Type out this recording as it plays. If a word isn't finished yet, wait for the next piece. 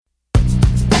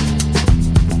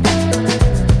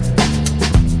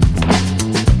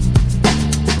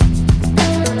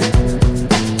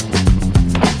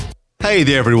Hey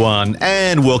there, everyone,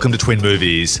 and welcome to Twin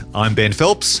Movies. I'm Ben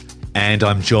Phelps, and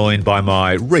I'm joined by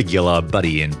my regular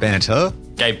buddy in banter,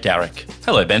 Gabe Darrick.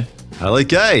 Hello, Ben. Hello,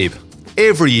 Gabe.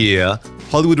 Every year,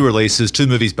 Hollywood releases two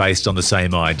movies based on the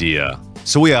same idea.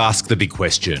 So we ask the big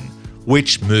question,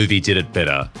 which movie did it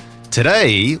better?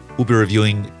 Today, we'll be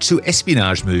reviewing two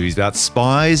espionage movies about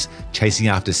spies chasing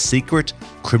after secret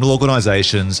criminal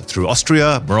organisations through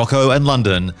Austria, Morocco, and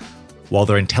London, while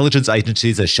their intelligence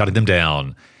agencies are shutting them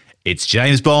down. It's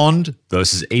James Bond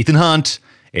versus Ethan Hunt.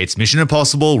 It's Mission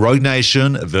Impossible Rogue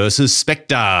Nation versus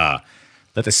Spectre.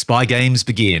 Let the spy games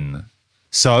begin.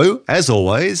 So, as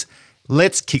always,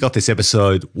 let's kick off this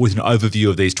episode with an overview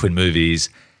of these twin movies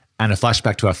and a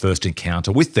flashback to our first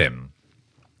encounter with them.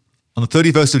 On the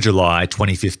 31st of July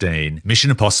 2015,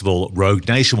 Mission Impossible Rogue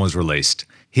Nation was released.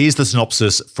 Here's the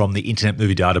synopsis from the Internet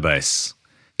Movie Database.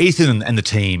 Ethan and the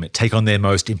team take on their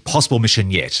most impossible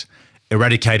mission yet,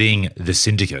 eradicating the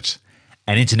Syndicate,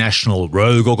 an international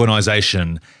rogue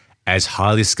organisation as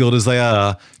highly skilled as they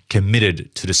are,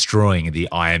 committed to destroying the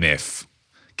IMF.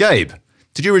 Gabe,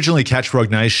 did you originally catch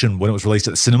Rogue Nation when it was released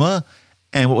at the cinema?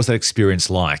 And what was that experience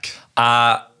like?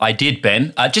 I did,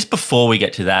 Ben. Just before we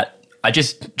get to that, I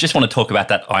just want to talk about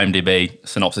that IMDb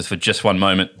synopsis for just one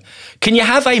moment. Can you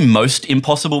have a most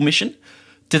impossible mission?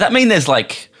 Does that mean there's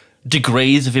like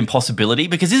degrees of impossibility?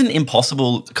 Because isn't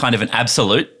impossible kind of an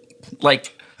absolute?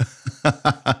 Like...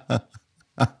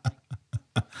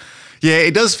 Yeah,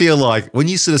 it does feel like when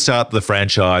you sort of start the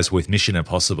franchise with Mission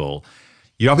Impossible,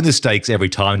 you're upping the stakes every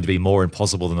time to be more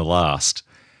impossible than the last.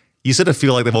 You sort of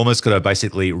feel like they've almost got to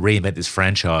basically reinvent this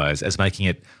franchise as making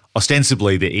it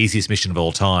ostensibly the easiest mission of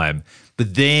all time,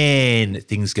 but then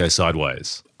things go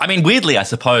sideways. I mean, weirdly, I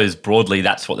suppose, broadly,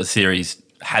 that's what the series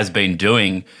has been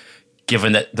doing,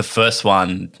 given that the first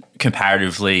one,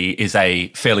 comparatively, is a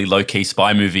fairly low-key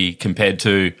spy movie compared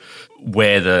to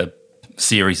where the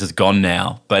series has gone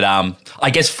now. But I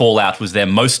guess Fallout was their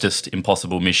mostest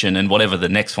impossible mission, and whatever the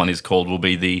next one is called will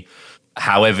be the,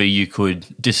 however you could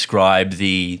describe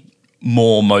the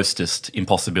more mostest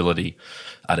impossibility.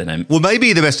 I don't know. Well,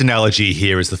 maybe the best analogy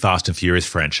here is the Fast and Furious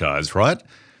franchise, right?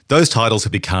 Those titles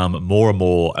have become more and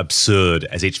more absurd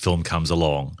as each film comes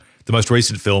along. The most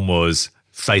recent film was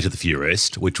Fate of the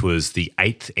Furious, which was the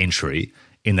 8th entry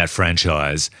in that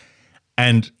franchise.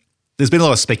 And there's been a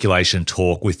lot of speculation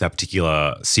talk with that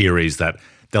particular series that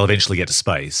they'll eventually get to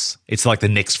space. It's like the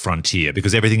next frontier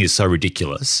because everything is so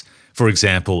ridiculous. For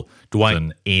example,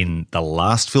 Dwayne in the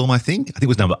last film, I think it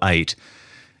was number 8,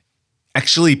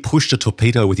 actually pushed a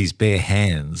torpedo with his bare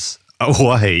hands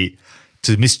away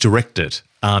to misdirect it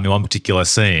in one particular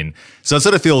scene. So it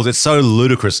sort of feels it's so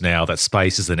ludicrous now that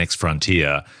space is the next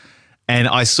frontier. And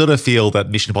I sort of feel that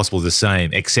Mission Impossible is the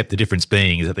same, except the difference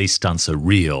being is that these stunts are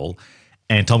real.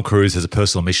 And Tom Cruise has a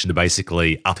personal mission to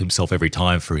basically up himself every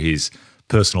time for his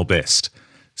personal best.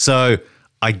 So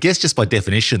I guess just by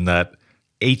definition that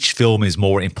each film is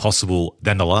more impossible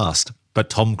than the last, but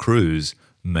Tom Cruise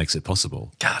makes it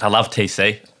possible. God, I love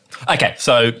TC. Okay,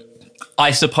 so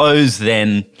I suppose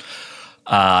then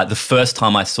the first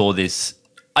time I saw this,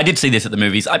 I did see this at the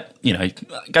movies. I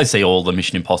go see all the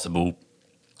Mission Impossible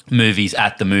movies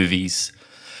at the movies.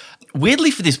 Weirdly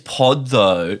for this pod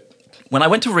though, when I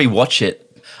went to rewatch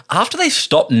it, after they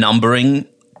stopped numbering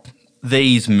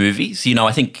these movies,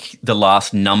 I think the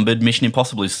last numbered Mission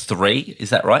Impossible is 3. Is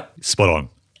that right? Spot on.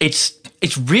 It's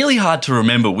really hard to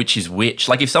remember which is which.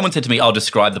 Like if someone said to me, I'll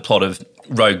describe the plot of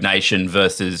Rogue Nation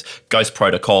versus Ghost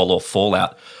Protocol or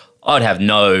Fallout, I'd have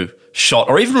no shot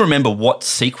or even remember what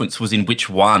sequence was in which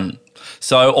one.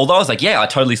 So although I was like, yeah, I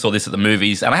totally saw this at the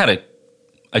movies and I had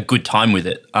a good time with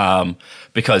it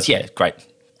because, yeah, great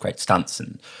stunts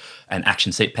and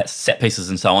action set pieces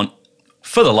and so on.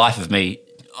 For the life of me,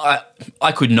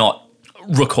 I could not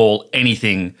recall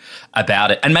anything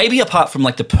about it. And maybe apart from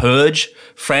like the Purge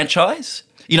franchise,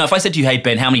 if I said to you, hey,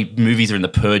 Ben, how many movies are in the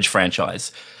Purge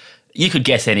franchise? You could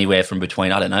guess anywhere from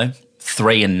between,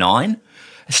 3 and 9.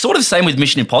 It's sort of the same with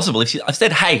Mission Impossible. If I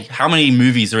said, hey, how many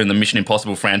movies are in the Mission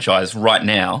Impossible franchise right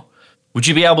now, would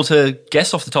you be able to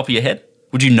guess off the top of your head?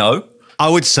 Would you know? I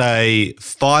would say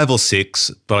 5 or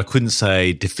 6, but I couldn't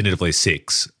say definitively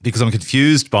 6 because I'm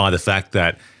confused by the fact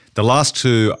that the last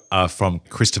 2 are from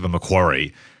Christopher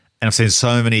McQuarrie, and I've seen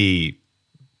so many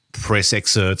press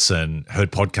excerpts and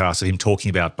heard podcasts of him talking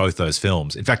about both those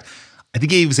films. In fact, I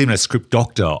think he was even a script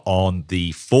doctor on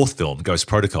the 4th film, Ghost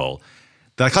Protocol,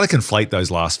 that I kind of conflate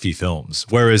those last few films,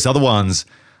 whereas other ones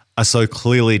are so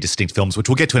clearly distinct films, which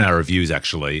we'll get to in our reviews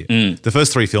actually. The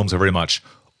first 3 films are very much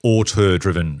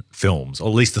auteur-driven films, or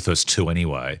at least the first 2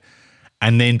 anyway.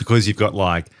 And then because you've got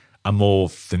like a more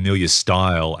familiar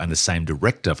style and the same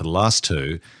director for the last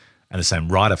 2, and the same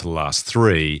writer for the last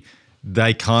three,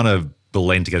 they kind of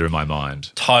blend together in my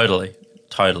mind. Totally.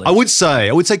 I would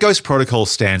say Ghost Protocol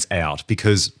stands out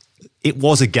because it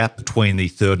was a gap between the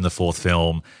third and the fourth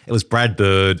film. It was Brad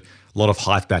Bird, a lot of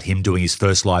hype about him doing his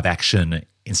first live action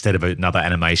instead of another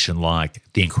animation like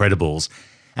The Incredibles.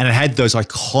 And it had those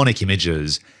iconic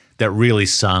images that really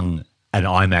sung an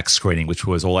IMAX screening, which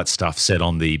was all that stuff set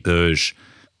on the Burj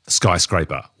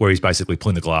skyscraper, where he's basically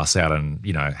pulling the glass out and,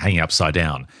 hanging upside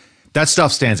down. That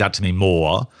stuff stands out to me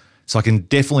more. So I can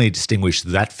definitely distinguish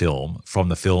that film from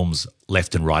the films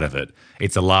left and right of it.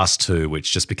 It's the last two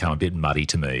which just become a bit muddy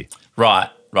to me. Right.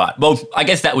 Well, I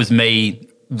guess that was me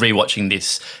rewatching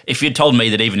this. If you'd told me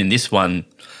that even in this one,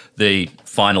 the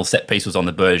final set piece was on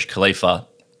the Burj Khalifa,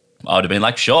 I would have been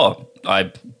like, sure,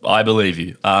 I believe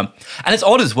you. And it's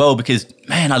odd as well because,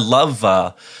 man, I love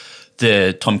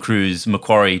the Tom Cruise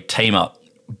Macquarie team up.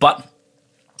 But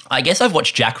I guess I've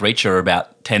watched Jack Reacher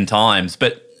about 10 times,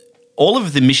 but all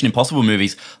of the Mission Impossible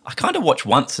movies, I kind of watch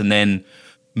once and then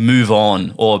move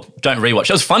on or don't rewatch.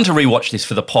 It was fun to rewatch this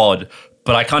for the pod,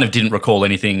 but I kind of didn't recall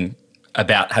anything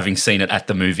about having seen it at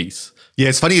the movies. Yeah,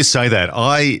 it's funny you say that.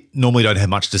 I normally don't have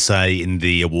much to say in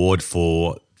the award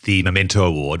for the Memento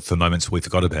Award for Moments We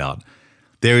Forgot About.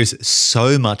 There is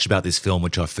so much about this film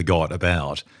which I forgot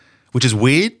about, which is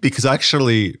weird because I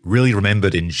actually really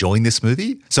remembered enjoying this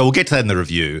movie. So we'll get to that in the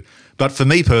review. But for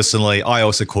me personally, I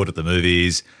also caught at the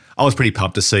movies. I was pretty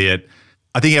pumped to see it.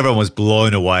 I think everyone was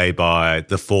blown away by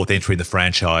the fourth entry in the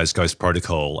franchise, Ghost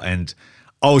Protocol, and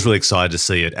I was really excited to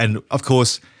see it. And of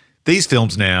course, these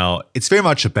films now, it's very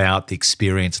much about the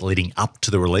experience leading up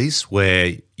to the release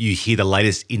where you hear the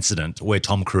latest incident where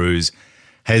Tom Cruise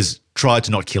has tried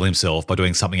to not kill himself by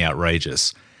doing something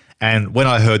outrageous. And when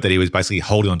I heard that he was basically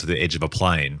holding onto the edge of a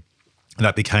plane, and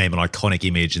that became an iconic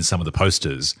image in some of the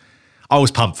posters, I was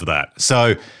pumped for that.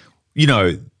 So,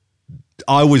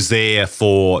 I was there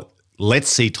for, let's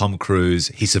see Tom Cruise.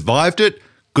 He survived it.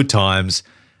 Good times.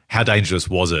 How dangerous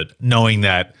was it? Knowing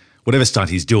that whatever stunt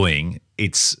he's doing,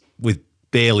 it's with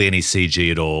barely any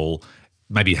CG at all,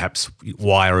 maybe perhaps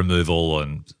wire removal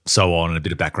and so on, and a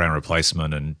bit of background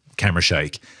replacement and camera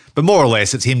shake. But more or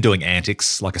less, it's him doing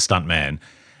antics like a stuntman.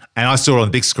 And I saw it on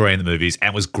the big screen in the movies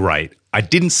and it was great. I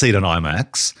didn't see it on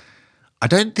IMAX. I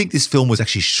don't think this film was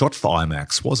actually shot for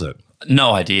IMAX, was it?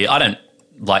 No idea. I don't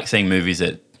like seeing movies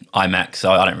at IMAX,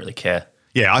 so I don't really care.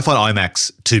 Yeah, I find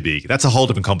IMAX too big. That's a whole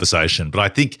different conversation. But I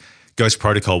think Ghost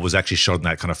Protocol was actually shot in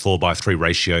that kind of 4:3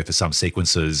 ratio for some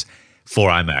sequences for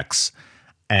IMAX.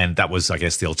 And that was, I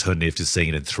guess, the alternative to seeing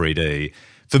it in 3D.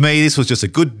 For me, this was just a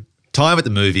good time at the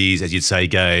movies, as you'd say,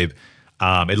 Gabe.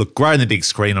 It looked great on the big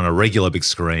screen, on a regular big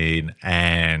screen.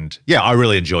 And yeah, I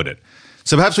really enjoyed it.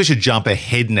 So perhaps we should jump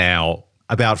ahead now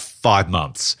about 5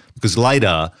 months, because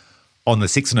later, on the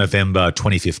 6th of November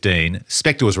 2015,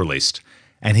 Spectre was released.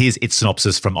 And here's its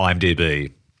synopsis from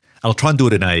IMDb. I'll try and do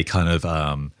it in a kind of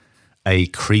a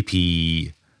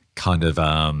creepy kind of,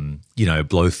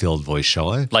 Blofeld voice,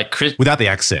 shall I? Without the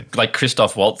accent. Like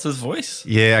Christoph Waltz's voice?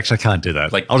 Yeah, actually I can't do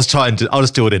that. I'll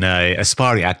just do it in a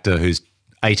aspiring actor who's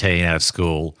 18 out of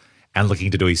school and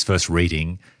looking to do his first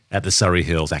reading at the Surrey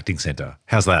Hills Acting Centre.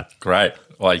 How's that? Great.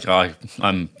 I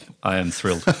am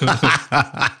thrilled.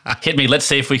 Hit me. Let's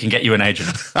see if we can get you an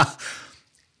agent.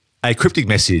 A cryptic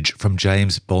message from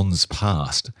James Bond's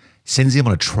past sends him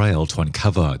on a trail to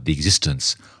uncover the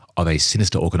existence of a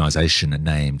sinister organisation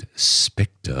named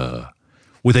Spectre.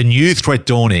 With a new threat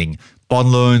dawning,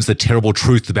 Bond learns the terrible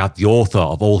truth about the author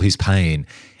of all his pain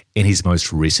in his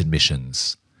most recent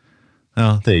missions.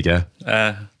 Oh, there you go.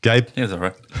 Gabe? Yeah, it's all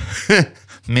right.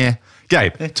 Meh.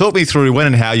 Gabe, talk me through when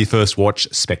and how you first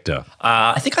watched Spectre.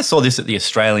 I think I saw this at the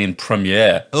Australian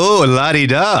premiere. Oh,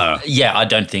 la-di-da. Yeah, I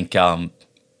don't think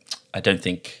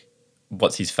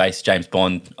what's his face, James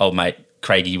Bond, old mate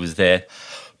Craigie was there.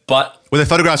 But were there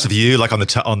photographs of you like on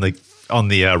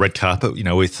the red carpet,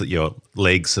 with your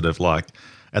legs sort of like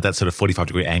at that sort of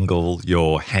 45-degree angle,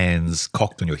 your hands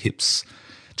cocked on your hips,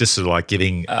 just sort of like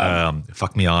giving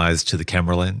fuck me eyes to the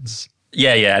camera lens?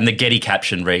 Yeah, and the Getty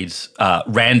caption reads,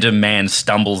 random man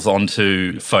stumbles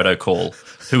onto photo call.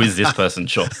 Who is this person?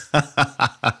 Sure.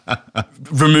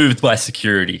 Removed by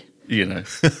security, I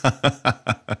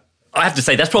have to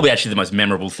say that's probably actually the most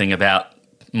memorable thing about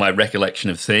my recollection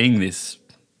of seeing this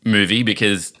movie,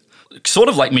 because sort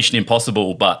of like Mission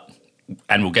Impossible,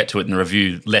 and we'll get to it in the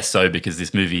review, less so because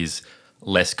this movie is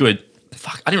less good.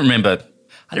 Fuck, I didn't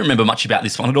remember much about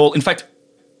this one at all. In fact,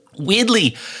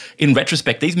 weirdly, in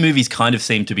retrospect, these movies kind of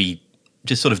seem to be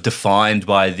just sort of defined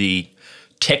by the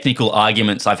technical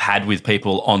arguments I've had with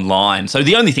people online. So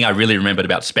the only thing I really remembered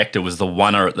about Spectre was the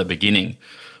oneer at the beginning,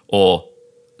 or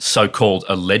so-called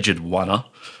alleged oneer.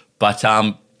 But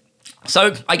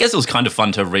so I guess it was kind of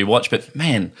fun to rewatch. But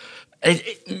man,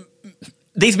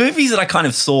 these movies that I kind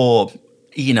of saw,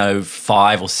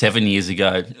 5 or 7 years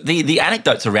ago, the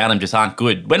anecdotes around them just aren't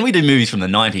good. When we do movies from the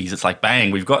 90s, it's like,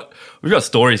 bang, we've got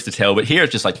stories to tell. But here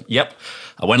it's just like, yep,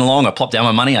 I went along, I plopped down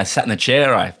my money, I sat in the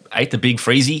chair, I ate the big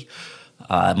freezy,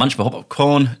 munched my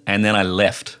popcorn, and then I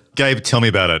left. Gabe, tell me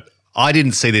about it. I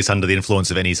didn't see this under the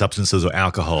influence of any substances or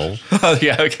alcohol. Oh,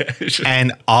 yeah, okay.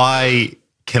 And I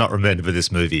cannot remember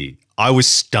this movie. I was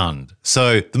stunned.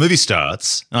 So the movie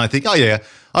starts, and I think, oh, yeah,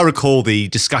 I recall the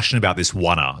discussion about this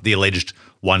oneer, the alleged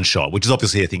one shot, which is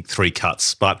obviously, I think, 3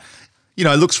 cuts. But,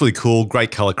 it looks really cool,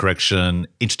 great colour correction,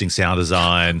 interesting sound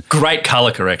design. Great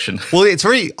colour correction. Well, it's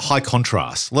very high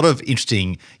contrast. A lot of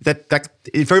interesting, that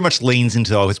it very much leans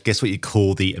into, I guess, what you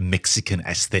call the Mexican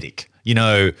aesthetic.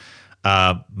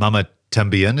 Mama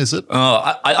Tambien, is it?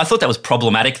 Oh, I thought that was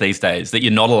problematic these days, that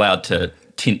you're not allowed to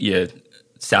tint your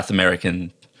South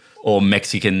American or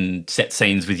Mexican set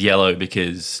scenes with yellow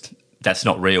because that's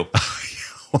not real.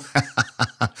 So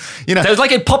it was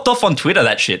like it popped off on Twitter,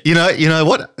 that shit. You know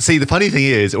what? See, the funny thing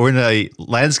is we're in a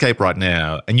landscape right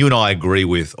now, and you and I agree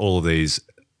with all of these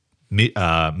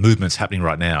movements happening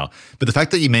right now. But the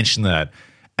fact that you mentioned that,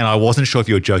 and I wasn't sure if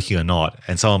you were joking or not,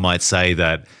 and someone might say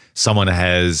that someone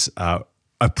has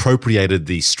appropriated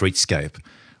the streetscape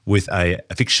with a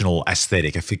fictional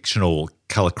aesthetic, a fictional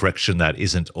colour correction that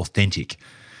isn't authentic.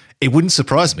 It wouldn't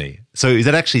surprise me. So is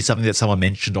that actually something that someone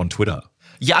mentioned on Twitter?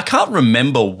 Yeah, I can't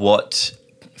remember what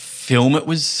film it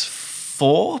was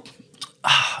for.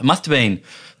 It must have been,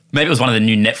 maybe it was one of the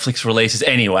new Netflix releases.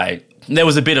 Anyway, there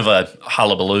was a bit of a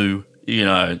hullabaloo,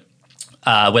 where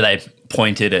they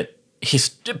pointed at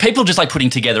people just like putting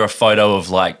together a photo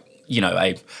of like,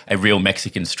 a real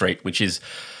Mexican street, which is,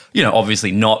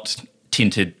 obviously not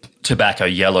tinted tobacco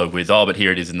yellow with, but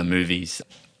here it is in the movies.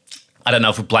 I don't know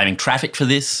if we're blaming traffic for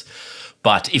this,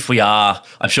 but if we are,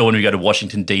 I'm sure when we go to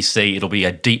Washington, D.C., it'll be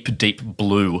a deep, deep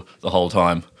blue the whole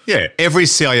time. Yeah, every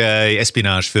CIA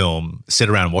espionage film set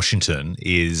around Washington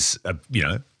is,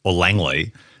 or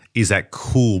Langley, is that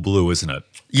cool blue, isn't it?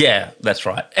 Yeah, that's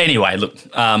right. Anyway, look,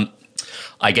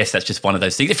 I guess that's just one of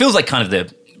those things. It feels like kind of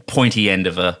the pointy end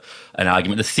of an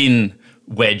argument, the thin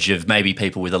wedge of maybe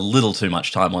people with a little too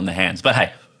much time on their hands. But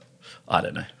hey, I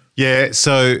don't know. Yeah,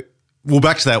 so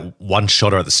back to that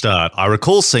one-shotter at the start. I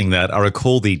recall seeing that. I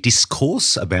recall the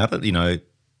discourse about it,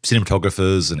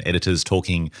 cinematographers and editors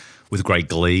talking with great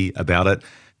glee about it.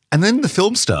 And then the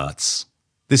film starts.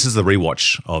 This is the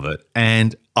rewatch of it.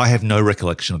 And I have no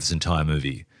recollection of this entire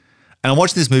movie. And I'm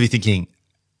watching this movie thinking,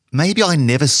 maybe I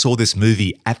never saw this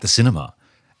movie at the cinema.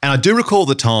 And I do recall at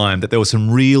the time that there were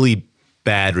some really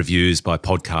bad reviews by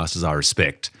podcasters I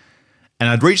respect. And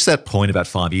I'd reached that point about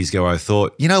 5 years ago where I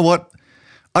thought, you know what?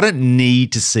 I don't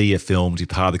need to see a film to be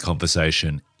part of the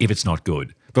conversation if it's not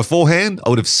good. Beforehand, I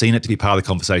would have seen it to be part of the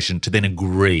conversation to then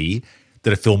agree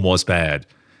that a film was bad.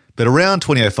 But around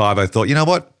 2005, I thought, you know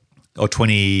what? Or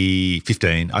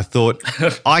 2015, I thought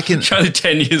I can... It's only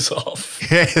 10 years off.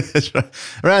 Yeah, that's right.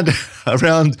 Around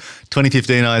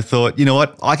 2015, I thought, you know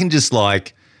what? I can just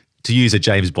to use a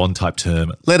James Bond type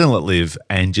term, let live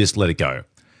and just let it go.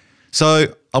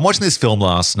 So I'm watching this film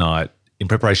last night in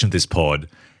preparation for this pod,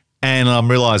 and I'm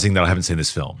realising that I haven't seen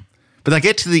this film. But I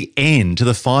get to the end, to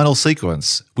the final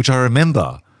sequence, which I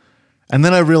remember. And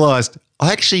then I realised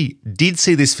I actually did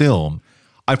see this film.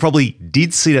 I probably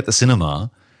did see it at the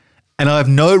cinema, and I have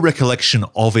no recollection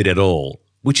of it at all,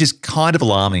 which is kind of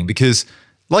alarming because,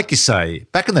 like you say,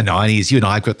 back in the 90s, you and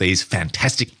I got these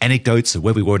fantastic anecdotes of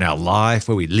where we were in our life,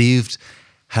 where we lived,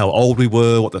 how old we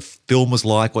were, what the film was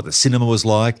like, what the cinema was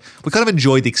like. We kind of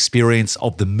enjoyed the experience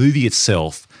of the movie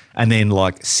itself and then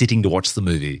sitting to watch the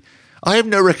movie. I have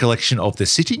no recollection of the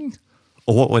sitting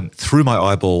or what went through my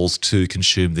eyeballs to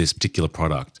consume this particular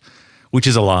product, which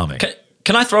is alarming.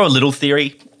 Can I throw a little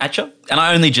theory at you? And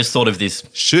I only just thought of this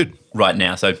right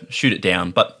now, so shoot it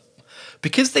down. But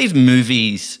because these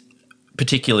movies,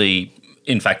 particularly,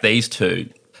 in fact, these two,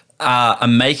 are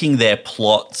making their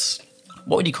plots,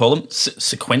 what would you call them?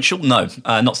 Sequential? No,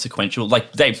 not sequential.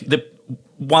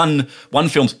 One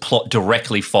film's plot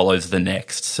directly follows the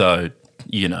next, so,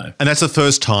 And that's the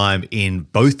first time in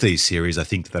both these series, I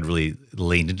think, that really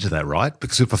leaned into that, right?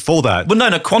 Because before that... Well,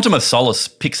 no, Quantum of Solace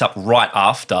picks up right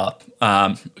after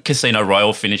Casino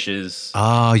Royale finishes.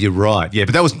 Ah, you're right. Yeah,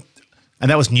 but that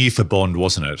was new for Bond,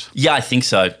 wasn't it? Yeah, I think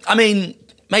so. I mean,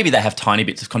 maybe they have tiny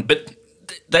bits of but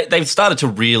they've started to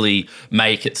really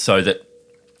make it so that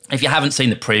if you haven't seen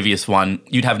the previous one,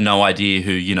 you'd have no idea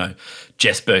who,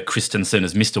 Jesper Christensen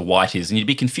as Mr. White is, and you'd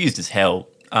be confused as hell.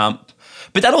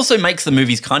 But that also makes the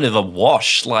movies kind of a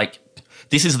wash. Like,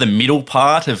 this is the middle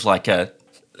part of like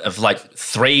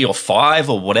 3 or 5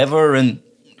 or whatever, and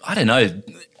I don't know.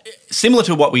 Similar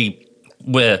to what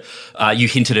you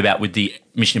hinted about with the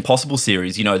Mission Impossible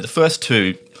series, you know, the first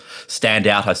two stand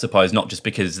out, I suppose, not just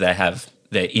because they have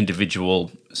their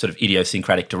individual sort of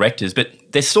idiosyncratic directors, but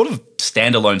they're sort of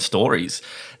standalone stories.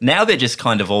 Now they're just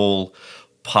kind of all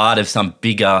part of some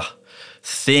bigger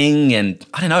thing, and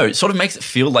I don't know, it sort of makes it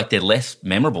feel like they're less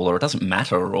memorable, or it doesn't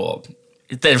matter, or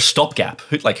they're a stopgap.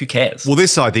 Who cares? Well,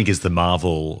 this, I think, is the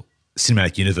Marvel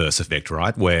Cinematic Universe effect,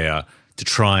 right? Where to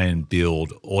try and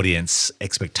build audience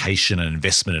expectation and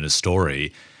investment in a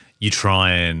story, you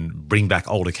try and bring back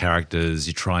older characters,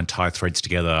 you try and tie threads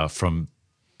together from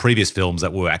previous films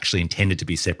that were actually intended to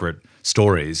be separate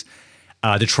stories,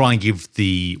 to try and give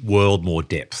the world more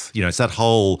depth. You know, it's that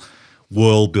whole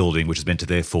world building which is meant to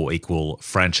therefore equal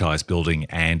franchise building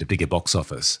and a bigger box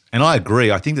office. And I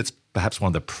agree. I think that's perhaps one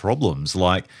of the problems.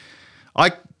 Like,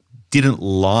 I didn't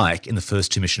like in the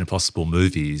first 2 Mission Impossible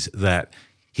movies that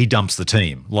he dumps the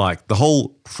team. Like, the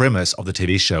whole premise of the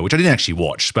TV show, which I didn't actually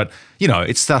watch, but, you know,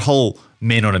 it's that whole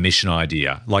men on a mission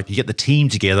idea. Like, you get the team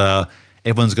together,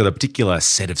 everyone's got a particular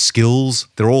set of skills.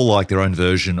 They're all like their own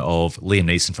version of Liam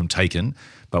Neeson from Taken,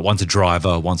 but one's a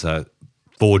driver, one's a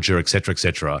forger, etc.,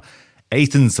 etc.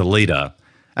 Ethan's the leader.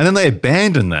 And then they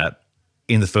abandon that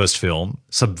in the first film,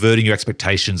 subverting your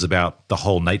expectations about the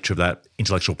whole nature of that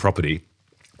intellectual property.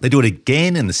 They do it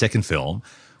again in the second film,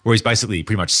 where he's basically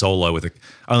pretty much solo, with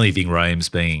only Ving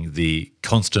Rhames being the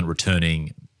constant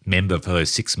returning member for those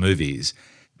 6 movies.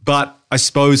 But I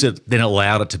suppose it then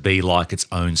allowed it to be like its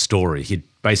own story. He'd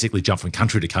basically jump from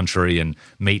country to country and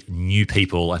meet new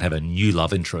people and have a new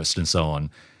love interest and so on.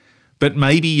 But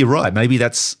maybe you're right. Maybe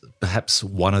that's perhaps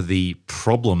one of the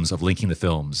problems of linking the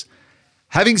films.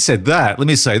 Having said that, let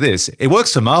me say this. It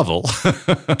works for Marvel.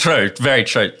 True, very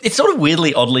true. It's sort of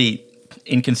weirdly, oddly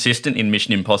inconsistent in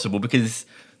Mission Impossible, because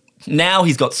now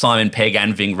he's got Simon Pegg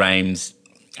and Ving Rhames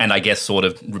and I guess sort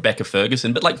of Rebecca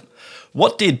Ferguson. But like,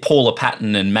 what did Paula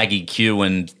Patton and Maggie Q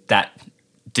and that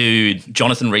dude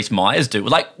Jonathan Rhys-Meyers do?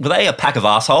 Like, were they a pack of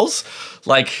assholes?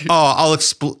 Like, I'll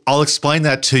explain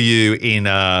that to you in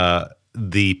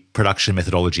the production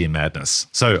methodology in Madness.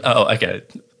 So, okay.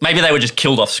 Maybe they were just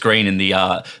killed off screen in the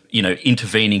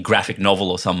intervening graphic novel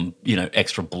or some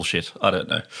extra bullshit. I don't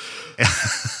know.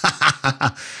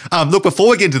 Look,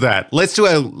 before we get into that, let's do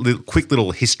a quick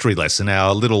little history lesson,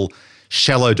 our little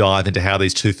shallow dive into how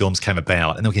these 2 films came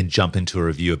about, and then we can jump into a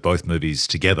review of both movies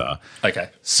together. Okay.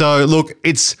 So, look,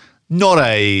 it's not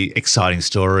a exciting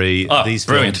story. These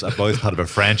brilliant. films are both part of a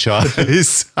franchise.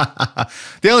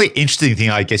 The only interesting thing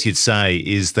I guess you'd say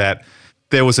is that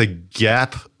there was a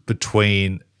gap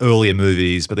between earlier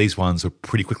movies, but these ones were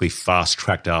pretty quickly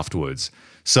fast-tracked afterwards.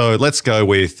 So let's go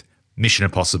with Mission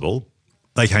Impossible.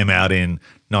 They came out in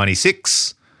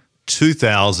 96,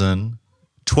 2000,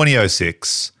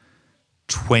 2006,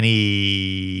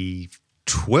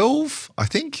 2012, I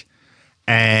think,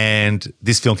 and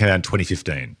this film came out in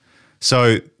 2015.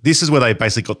 So this is where they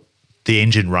basically got the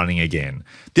engine running again.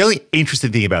 The only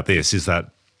interesting thing about this is that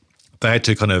they had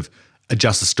to kind of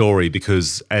adjust the story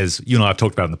because, as you and I have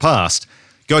talked about in the past,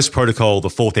 Ghost Protocol, the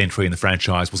 4th entry in the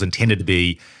franchise, was intended to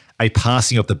be a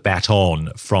passing of the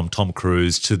baton from Tom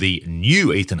Cruise to the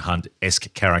new Ethan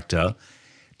Hunt-esque character,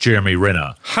 Jeremy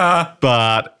Renner.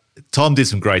 But Tom did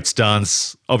some great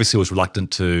stunts, obviously was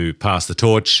reluctant to pass the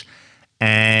torch,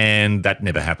 and that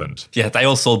never happened. Yeah, they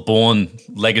all saw Bourne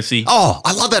Legacy. Oh,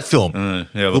 I love that film.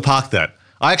 Yeah, we'll park that.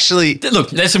 Look,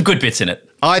 there's some good bits in it.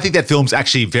 I think that film's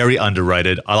actually very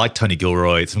underrated. I like Tony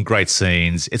Gilroy. It's some great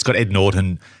scenes. It's got Ed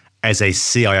Norton as a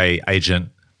CIA agent.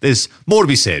 There's more to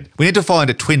be said. We need to find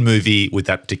a twin movie with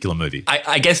that particular movie.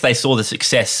 I guess they saw the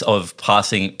success of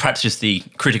passing, perhaps just the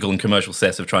critical and commercial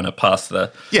success of trying to pass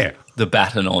the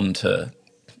baton on to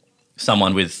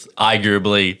someone with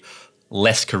arguably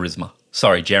less charisma.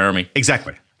 Sorry, Jeremy.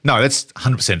 Exactly. No, that's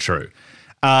 100% true.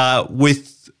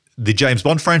 With the James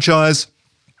Bond franchise,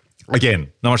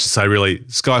 again, not much to say really.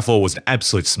 Skyfall was an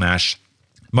absolute smash.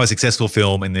 Most successful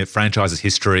film in the franchise's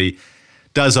history.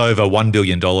 Does over $1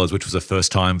 billion, which was the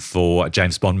first time for a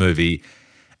James Bond movie.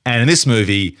 And in this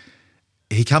movie,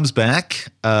 he comes back,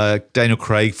 Daniel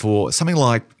Craig, for something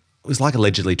like, it was like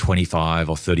allegedly $25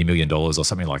 or $30 million or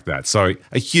something like that. So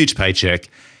a huge paycheck.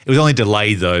 It was only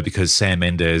delayed, though, because Sam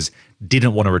Mendes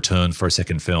didn't want to return for a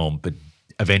second film, but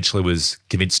eventually was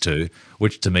convinced to,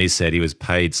 which to me said he was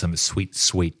paid some sweet,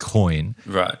 sweet coin.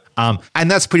 Right. And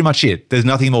that's pretty much it. There's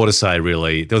nothing more to say,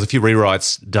 really. There was a few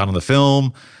rewrites done on the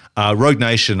film. Rogue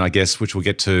Nation, I guess, which we'll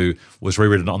get to, was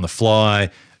rewritten on the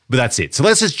fly. But that's it. So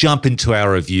let's just jump into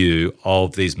our review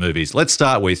of these movies. Let's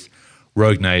start with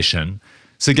Rogue Nation.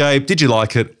 So Gabe, did you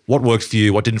like it? What worked for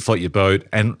you? What didn't float your boat?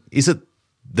 And is it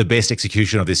the best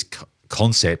execution of this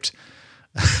concept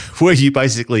where you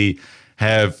basically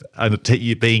have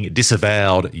you being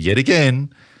disavowed yet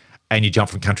again and you jump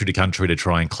from country to country to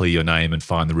try and clear your name and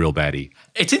find the real baddie?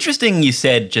 It's interesting you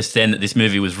said just then that this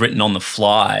movie was written on the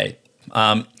fly,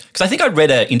 because I think I read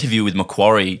an interview with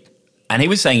Macquarie and he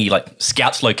was saying he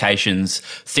scouts locations,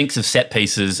 thinks of set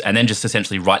pieces, and then just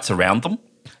essentially writes around them.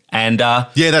 And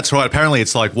yeah, that's right. Apparently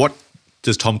it's like, what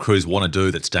does Tom Cruise want to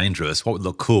do that's dangerous? What would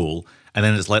look cool? And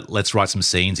then it's let's write some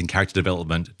scenes and character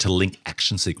development to link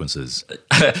action sequences.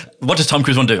 What does Tom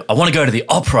Cruise want to do? I want to go to the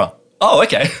opera. Oh,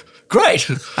 okay. Great.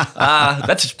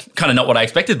 That's kind of not what I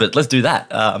expected, but let's do that.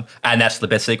 And that's the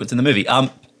best sequence in the movie.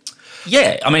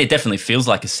 Yeah, I mean, it definitely feels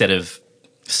like a set of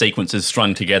sequences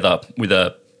strung together with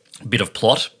a bit of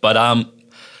plot, but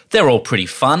they're all pretty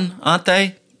fun, aren't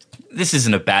they? This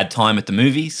isn't a bad time at the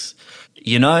movies.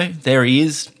 You know, there he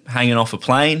is hanging off a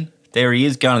plane. There he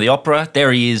is going to the opera.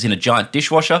 There he is in a giant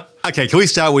dishwasher. Okay, can we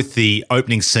start with the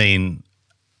opening scene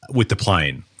with the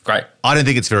plane? Great. I don't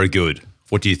think it's very good.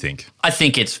 What do you think? I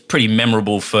think it's pretty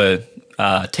memorable for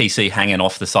TC hanging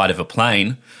off the side of a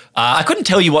plane. I couldn't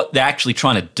tell you what they're actually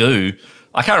trying to do.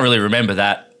 I can't really remember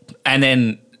that. And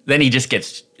then he just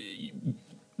gets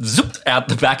zipped out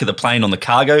the back of the plane on the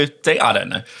cargo thing. I don't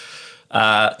know.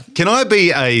 Can I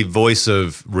be a voice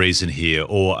of reason here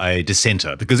or a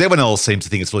dissenter? Because everyone else seems to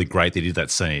think it's really great that he did that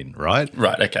scene, right?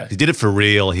 Right, okay. He did it for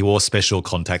real. He wore special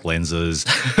contact lenses,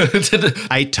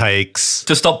 8 takes.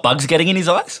 To stop bugs getting in his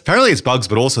eyes? Apparently it's bugs,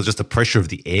 but also just the pressure of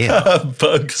the air.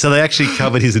 Bugs. So they actually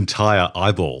covered his entire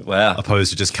eyeball. Wow.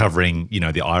 Opposed to just covering,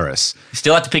 the iris. You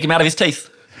still have to pick him out of his teeth.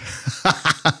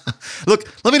 Look,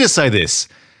 let me just say this.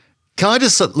 Can I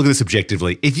just look at this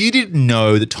objectively? If you didn't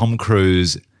know that Tom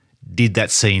Cruise did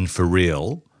that scene for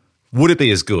real, would it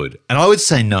be as good? And I would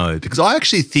say no, because I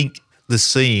actually think the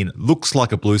scene looks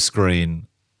like a blue screen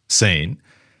scene.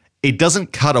 It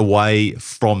doesn't cut away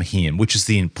from him, which is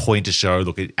the point to show,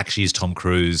 look, it actually is Tom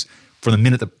Cruise from the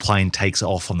minute the plane takes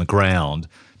off on the ground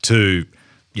to,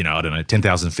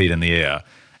 10,000 feet in the air.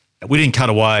 We didn't cut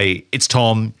away. It's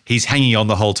Tom. He's hanging on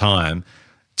the whole time.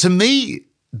 To me,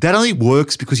 that only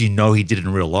works because he did it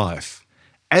in real life.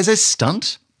 As a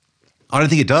stunt, I don't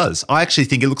think it does. I actually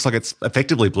think it looks like it's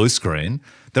effectively blue screen.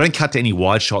 They don't cut to any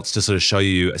wide shots to sort of show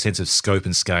you a sense of scope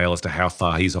and scale as to how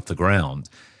far he's off the ground.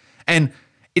 And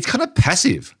it's kind of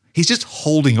passive. He's just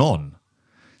holding on.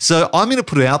 So I'm going to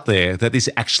put it out there that this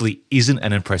actually isn't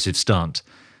an impressive stunt.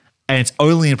 And it's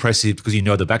only impressive because you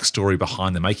know the backstory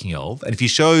behind the making of. And if you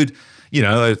showed, a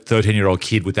 13-year-old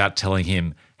kid without telling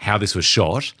him how this was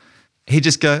shot, he'd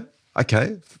just go,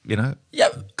 okay,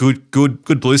 Yep.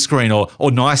 good blue screen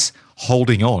or nice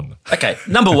holding on. Okay,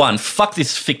 number one, fuck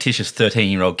this fictitious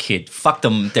 13-year-old kid. Fuck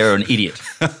them, they're an idiot.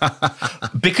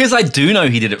 Because I do know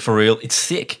he did it for real, it's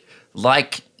sick.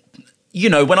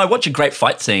 When I watch a great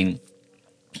fight scene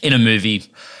in a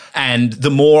movie and the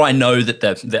more I know that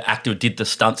the actor did the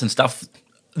stunts and stuff,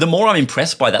 the more I'm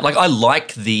impressed by that. I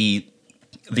like the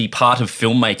part of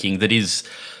filmmaking that is,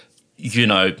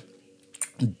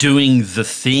 doing the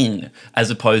thing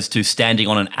as opposed to standing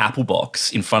on an Apple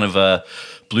box in front of a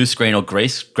blue screen or green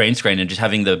screen and just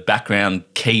having the background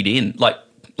keyed in.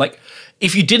 Like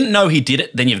if you didn't know he did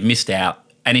it, then you've missed out.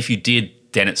 And if you did,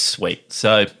 then it's sweet.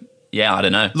 So, yeah, I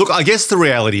don't know. Look, I guess the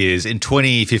reality is in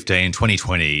 2015,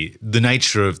 2020, the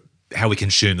nature of how we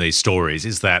consume these stories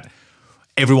is that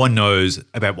everyone knows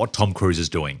about what Tom Cruise is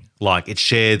doing. It's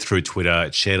shared through Twitter,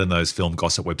 it's shared on those film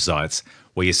gossip websites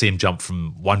where you see him jump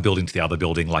from one building to the other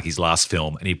building like his last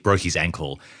film and he broke his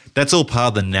ankle. That's all part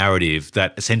of the narrative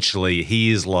that essentially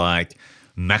he is like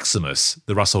Maximus,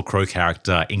 the Russell Crowe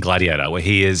character in Gladiator, where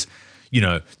he is,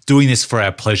 doing this for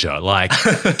our pleasure.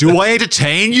 Do I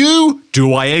entertain you?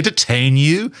 Do I entertain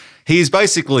you? He is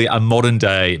basically a modern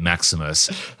day Maximus.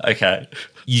 Okay.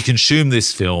 You consume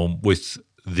this film with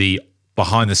the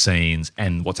behind the scenes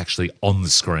and what's actually on the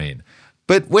screen.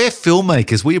 But we're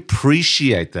filmmakers. We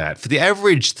appreciate that. For the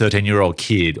average 13-year-old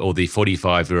kid or the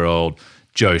 45-year-old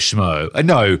Joe Schmo,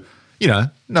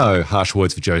 no harsh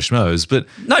words for Joe Schmoes, but...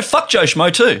 No, fuck Joe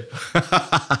Schmo too.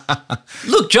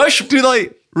 Look, Joe Schmo... Do they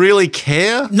really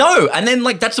care? No, and then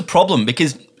that's a problem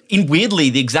because in weirdly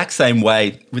the exact same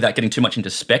way, without getting too much into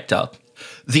Spectre,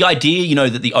 the idea,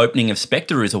 that the opening of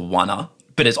Spectre is a one-er,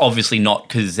 but it's obviously not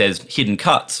because there's hidden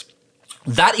cuts.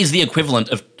 That is the equivalent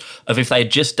of if they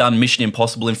had just done Mission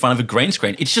Impossible in front of a green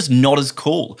screen. It's just not as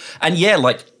cool. And yeah,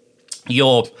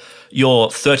 your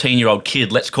 13-year-old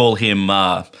kid, let's call him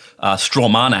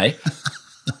Strawmane,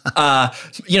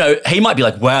 He might be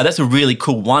like, wow, that's a really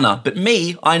cool one-up. But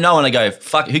me, I know, and I go,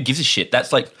 fuck, who gives a shit?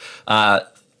 That's like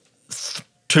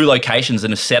 2 locations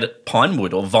and a set at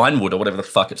Pinewood or Vinewood or whatever the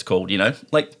fuck it's called,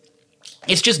 Like,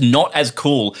 it's just not as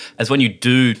cool as when you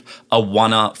do a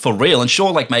one-up for real. And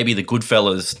sure, like maybe the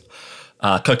Goodfellas,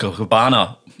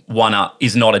 Copacabana one-up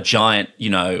is not a giant,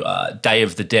 Day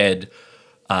of the Dead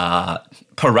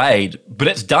parade, but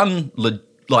it's done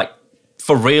like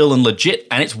for real and legit,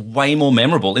 and it's way more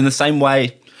memorable. In the same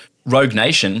way, Rogue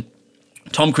Nation,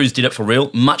 Tom Cruise did it for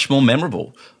real, much more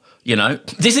memorable.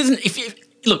 This isn't,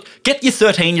 look, get your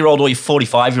 13-year-old or your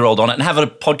 45-year-old on it and have a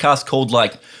podcast called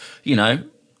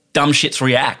Dumb Shits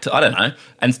React, I don't know,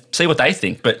 and see what they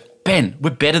think. But Ben, we're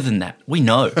better than that. We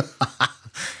know.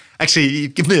 Actually,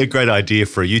 you've given me a great idea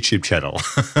for a YouTube channel.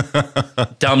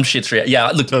 Dumb Shits React. Yeah,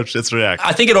 look. Dumb Shits React.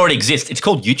 I think it already exists. It's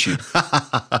called YouTube.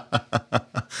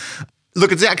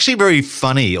 Look, it's actually very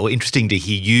funny or interesting to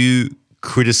hear you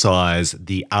criticise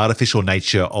the artificial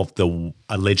nature of the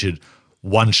alleged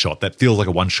one-shot that feels like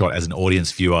a one-shot as an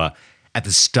audience viewer at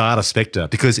the start of Spectre,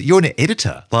 because you're an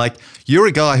editor. Like, you're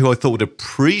a guy who I thought would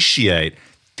appreciate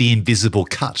the invisible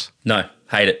cut. No,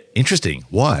 hate it. Interesting.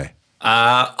 Why?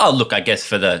 Look, I guess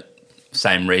for the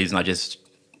same reason I just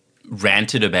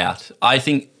ranted about. I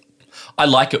think I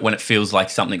like it when it feels like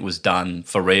something was done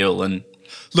for real. And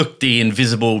look, the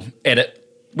invisible edit,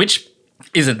 which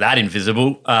isn't that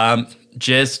invisible,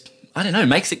 just, I don't know,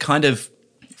 makes it kind of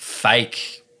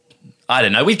fake. I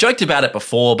don't know. We've joked about it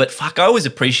before, but fuck, I always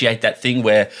appreciate that thing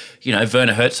where,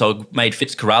 Werner Herzog made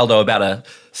Fitzcarraldo about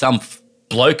some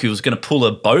bloke who was going to pull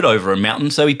a boat over a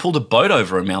mountain, so he pulled a boat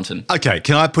over a mountain. Okay,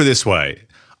 can I put it this way?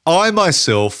 I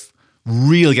myself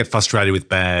really get frustrated with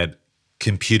bad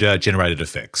computer-generated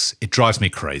effects. It drives me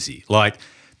crazy. Like,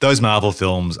 those Marvel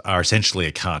films are essentially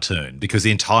a cartoon because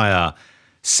the entire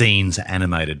scenes are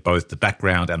animated, both the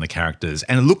background and the characters,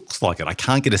 and it looks like it. I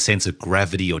can't get a sense of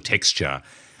gravity or texture.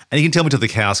 And you can tell me till the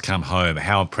cows come home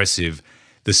how impressive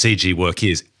the CG work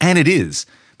is, and it is.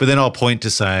 But then I'll point to,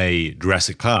 say,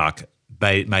 Jurassic Park,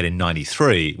 made in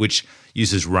 93, which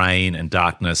uses rain and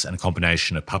darkness and a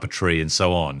combination of puppetry and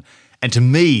so on. And to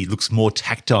me, looks more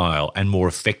tactile and more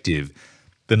effective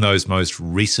than those most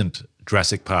recent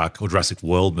Jurassic Park or Jurassic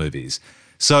World movies.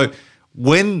 So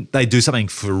when they do something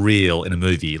for real in a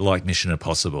movie like Mission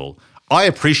Impossible, I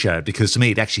appreciate it because to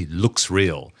me it actually looks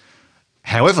real.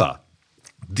 However,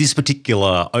 this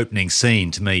particular opening scene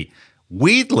to me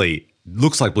weirdly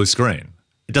looks like blue screen.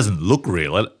 It doesn't look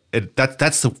real.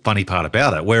 That's the funny part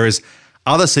about it. Whereas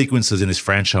other sequences in this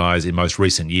franchise in most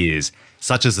recent years,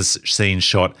 such as the scene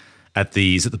shot at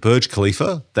is it the Burj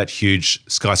Khalifa, that huge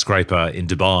skyscraper in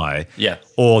Dubai, yeah,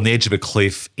 or on the edge of a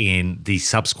cliff in the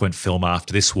subsequent film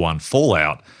after this one,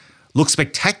 Fallout, looks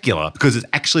spectacular because it's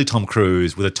actually Tom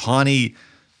Cruise with a tiny,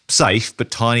 safe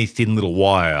but tiny thin little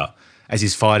wire as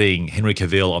he's fighting Henry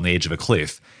Cavill on the edge of a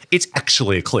cliff. It's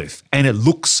actually a cliff, and it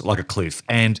looks like a cliff,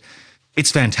 and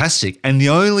it's fantastic. And the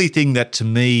only thing that, to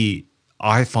me,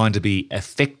 I find to be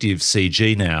effective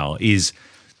CG now is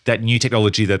that new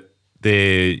technology that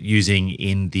they're using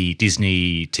in the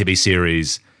Disney TV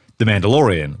series The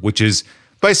Mandalorian, which is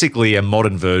basically a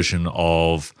modern version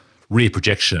of rear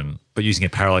projection, but using a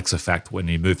parallax effect when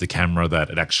you move the camera that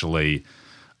it actually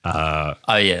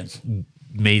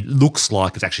looks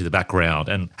like it's actually the background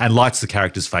and lights the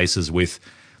characters' faces with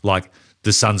like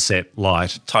the sunset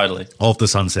light of the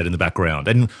sunset in the background.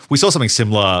 And we saw something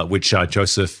similar, which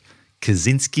Joseph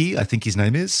Kaczynski, I think his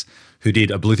name is, who did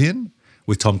Oblivion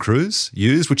with Tom Cruise,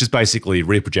 used, which is basically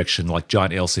rear projection, like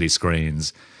giant LCD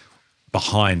screens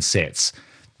behind sets.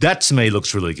 That to me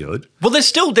looks really good. Well, there's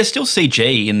still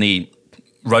CG in the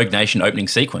Rogue Nation opening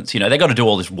sequence. They got to do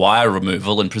all this wire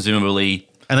removal and presumably.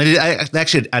 And they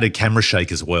actually added camera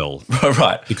shake as well.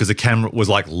 Right. Because the camera was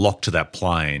like locked to that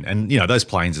plane. And, those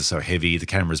planes are so heavy, the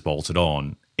camera's bolted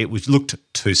on. It looked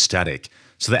too static.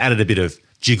 So they added a bit of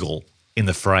jiggle in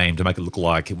the frame to make it look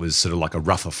like it was sort of like a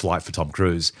rougher flight for Tom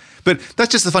Cruise. But that's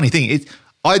just the funny thing.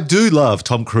 I do love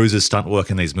Tom Cruise's stunt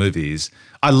work in these movies.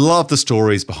 I love the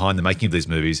stories behind the making of these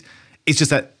movies. It's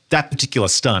just that particular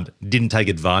stunt didn't take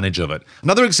advantage of it.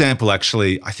 Another example,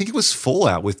 actually, I think it was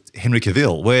Fallout with Henry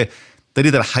Cavill, where they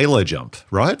did that halo jump,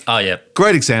 right? Oh, yeah.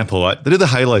 Great example, right? They did the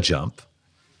halo jump.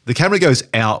 The camera goes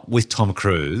out with Tom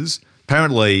Cruise.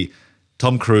 Apparently,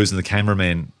 Tom Cruise and the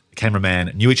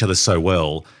cameraman knew each other so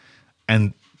well,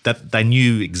 and that they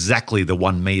knew exactly the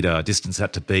 1 meter distance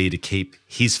had to be to keep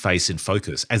his face in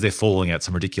focus as they're falling at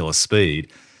some ridiculous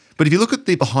speed. But if you look at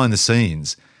the behind the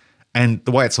scenes and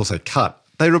the way it's also cut,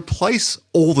 they replace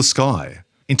all the sky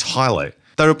entirely.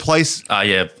 They replace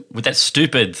Yeah, with that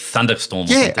stupid thunderstorm. or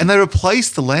yeah, something. and they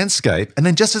replace the landscape, and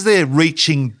then just as they're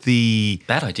reaching the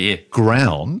Bad idea.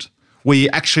 ground, where you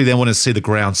actually then want to see the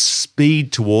ground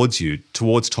speed towards you,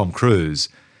 towards Tom Cruise,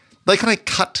 they kind of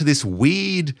cut to this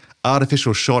weird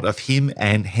artificial shot of him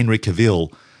and Henry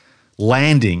Cavill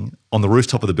landing on the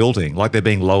rooftop of the building, like they're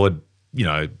being lowered,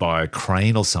 by a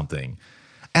crane or something.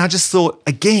 And I just thought,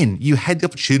 again, you had the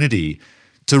opportunity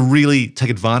to really take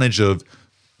advantage of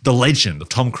the legend of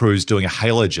Tom Cruise doing a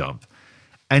halo jump.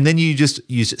 And then you just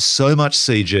used so much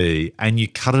CG and you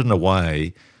cut it in a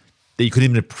way that you couldn't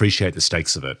even appreciate the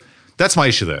stakes of it. That's my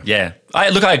issue there. Yeah. I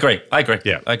agree.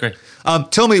 Yeah. I agree.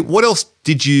 Tell me, what else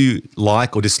did you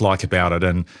like or dislike about it?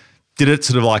 And did it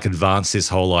sort of like advance this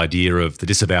whole idea of the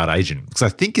disavowed agent? Because I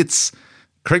think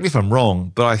correct me if I'm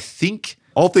wrong, but I think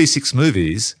of these 6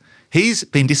 movies, he's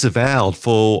been disavowed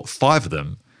for 5 of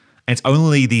them. And it's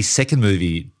only the second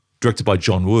movie directed by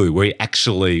John Woo where he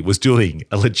actually was doing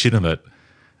a legitimate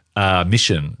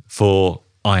mission for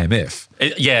IMF.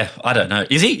 Yeah, I don't know.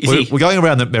 Is he? We're going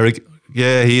around the merry.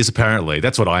 Yeah, he is apparently.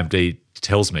 That's what IMDb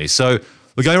tells me. So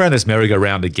we're going around this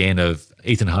merry-go-round again of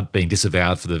Ethan Hunt being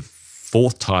disavowed for the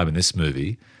 4th time in this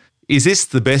movie. Is this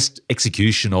the best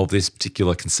execution of this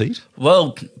particular conceit?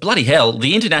 Well, bloody hell,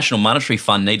 the International Monetary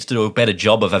Fund needs to do a better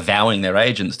job of avowing their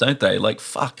agents, don't they? Like,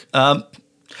 fuck.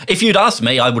 If you'd asked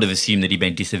me, I would have assumed that he'd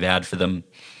been disavowed for them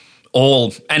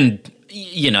all. And,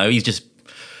 he's just...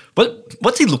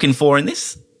 What's he looking for in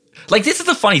this? Like, this is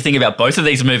the funny thing about both of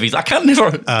these movies. I can't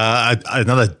never...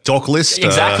 Another doc list.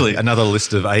 Exactly. Another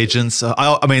list of agents.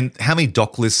 I mean, how many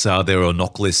doc lists are there, or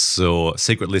knock lists, or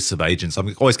secret lists of agents?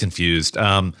 I'm always confused.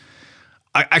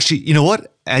 Actually, you know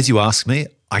what? As you ask me,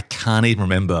 I can't even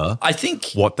remember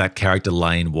what that character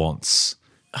Lane wants.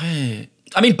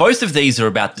 I mean, both of these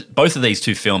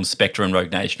 2 films, Spectre and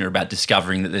Rogue Nation, are about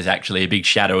discovering that there's actually a big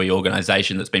shadowy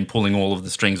organisation that's been pulling all of the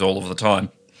strings all of the time.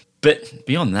 But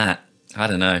beyond that, I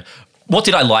don't know. What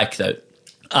did I like, though?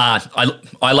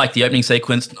 I like the opening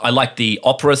sequence. I like the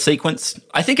opera sequence.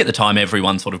 I think at the time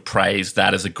everyone sort of praised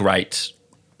that as a great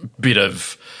bit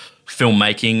of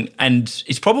filmmaking, and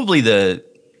it's probably the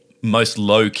most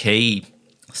low-key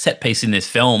set piece in this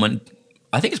film, and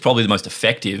I think it's probably the most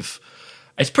effective.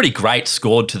 It's pretty great,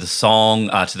 scored to the song,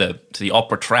 to the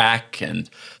opera track, and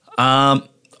I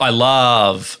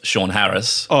love Sean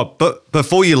Harris. Oh, but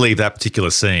before you leave that particular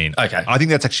scene, Okay. I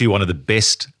think that's actually one of the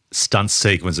best stunt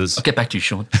sequences. I'll get back to you,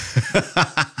 Sean.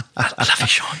 I love you,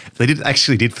 Sean. They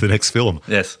did for the next film.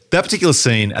 Yes. That particular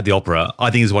scene at the opera, I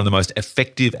think, is one of the most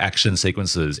effective action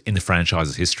sequences in the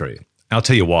franchise's history. And I'll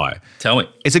tell you why. Tell me.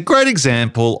 It's a great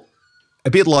example,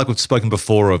 a bit like we've spoken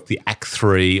before, of the Act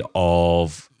 3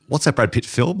 of, what's that Brad Pitt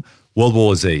film? World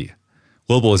War Z,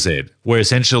 where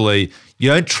essentially you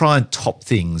don't try and top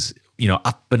things,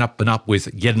 up and up and up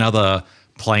with yet another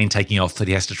plane taking off that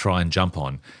he has to try and jump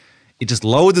on. It just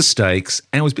lowered the stakes,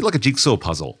 and it was a bit like a jigsaw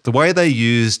puzzle. The way they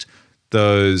used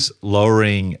those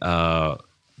lowering, what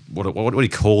do you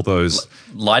call those?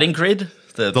 Lighting grid?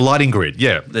 The lighting grid,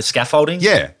 yeah. The scaffolding?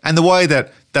 Yeah, and the way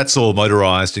that's all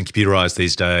motorized and computerized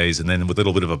these days, and then with a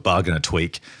little bit of a bug and a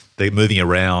tweak, they're moving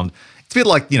around. It's a bit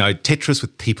like, Tetris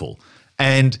with people.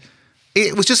 And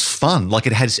it was just fun. Like,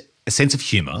 it had a sense of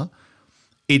humor.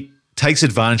 It takes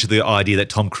advantage of the idea that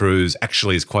Tom Cruise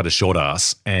actually is quite a short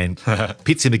ass and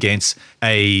pits him against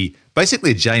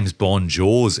basically a James Bond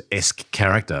Jaws-esque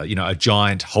character, a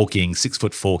giant, hulking,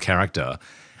 6'4" character,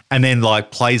 and then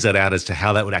plays that out as to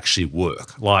how that would actually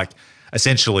work. Like,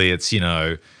 essentially it's,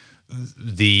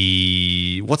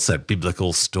 what's that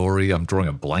biblical story I'm drawing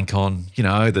a blank on?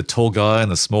 The tall guy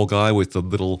and the small guy with the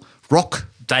little rock.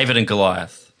 David and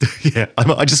Goliath. Yeah,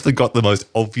 I just forgot the most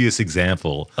obvious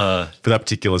example for that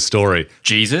particular story.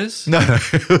 Jesus? No,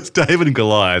 it was David and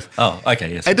Goliath. Oh,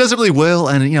 okay, yes. It does it really well,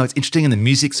 and it's interesting, and the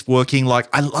music's working. Like,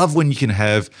 I love when you can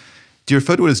have. Do you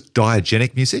refer to it as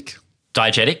diegenic music?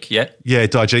 Diegetic, yeah. Yeah,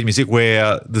 diegetic music,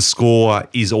 where the score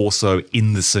is also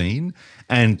in the scene,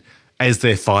 and as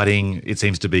they're fighting, it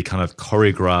seems to be kind of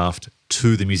choreographed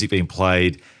to the music being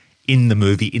played in the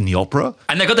movie, in the opera.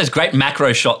 And they've got those great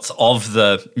macro shots of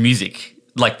the music,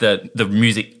 like the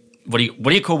music. What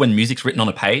do you call when music's written on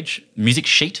a page? Music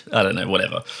sheet? I don't know,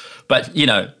 whatever. But,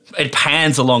 it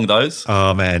pans along those.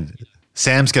 Oh, man.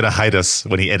 Sam's going to hate us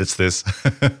when he edits this.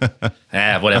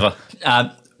 Whatever.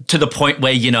 To the point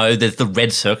where, there's the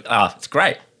red circle. It's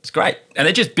great. It's great. And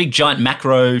they're just big, giant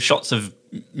macro shots of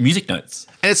music notes.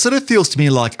 And it sort of feels to me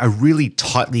like a really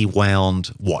tightly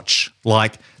wound watch.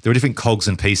 Like, there are different cogs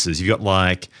and pieces. You've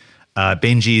got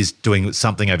Benji's doing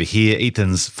something over here.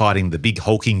 Ethan's fighting the big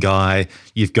hulking guy.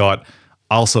 You've got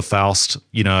Elsa Faust,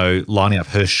 lining up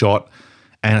her shot.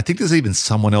 And I think there's even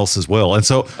someone else as well. And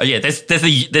so, Oh yeah, there's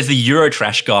the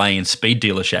Eurotrash guy in Speed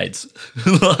Dealer shades.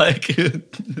 Like,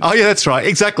 oh yeah, that's right,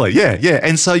 exactly, yeah.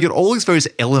 And so you got all these various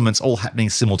elements all happening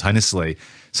simultaneously.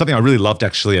 Something I really loved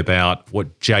actually about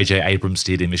what J.J. Abrams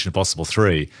did in Mission Impossible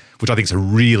 3, which I think is a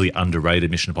really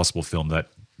underrated Mission Impossible film that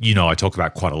I talk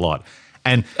about quite a lot.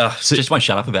 And so, just won't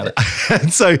shut up about it.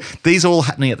 and so these are all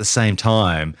happening at the same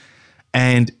time,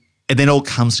 and then all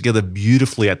comes together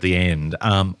beautifully at the end.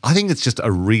 I think it's just a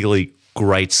really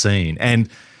great scene. And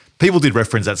people did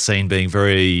reference that scene being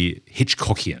very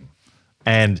Hitchcockian.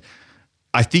 And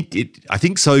I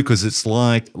think so because it's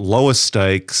like lower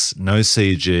stakes, no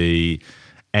CG,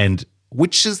 and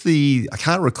which is I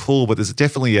can't recall, but there's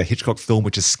definitely a Hitchcock film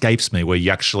which escapes me where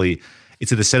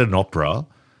it's at the set of an opera.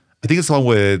 I think it's the one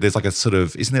where there's like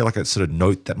isn't there like a sort of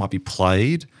note that might be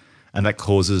played and that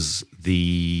causes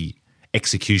the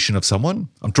execution of someone?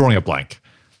 I'm drawing a blank.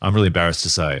 I'm really embarrassed to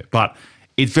say, but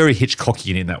it's very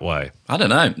Hitchcockian in that way. I don't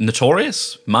know.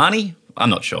 Notorious? Marnie? I'm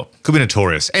not sure. Could be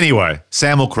Notorious. Anyway,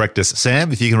 Sam will correct us.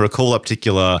 Sam, if you can recall a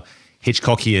particular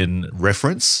Hitchcockian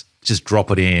reference, just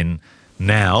drop it in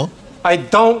now. I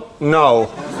don't know.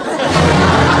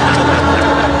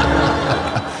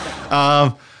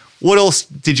 What else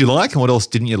did you like and what else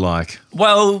didn't you like?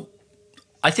 Well,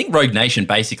 I think Rogue Nation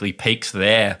basically peaks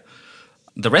there.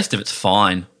 The rest of it's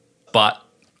fine, but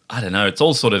I don't know. It's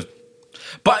all sort of...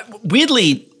 But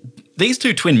weirdly, these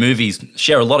two twin movies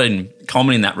share a lot in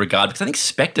common in that regard because I think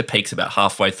Spectre peaks about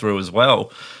halfway through as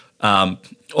well,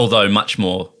 although much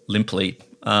more limply.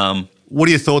 What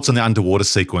are your thoughts on the underwater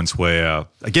sequence where,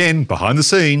 again, behind the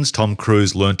scenes, Tom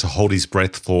Cruise learned to hold his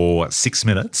breath for 6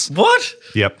 minutes? What?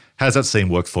 Yep. How does that scene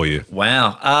work for you?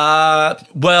 Wow.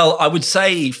 Well, I would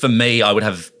say for me, I would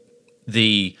have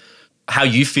how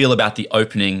you feel about the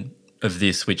opening of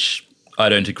this, which I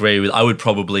don't agree with. I would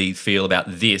probably feel about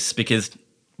this because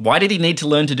why did he need to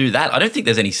learn to do that? I don't think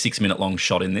there's any 6 minute long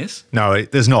shot in this. No,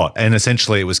 there's not. And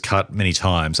essentially it was cut many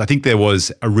times. I think there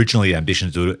was originally ambition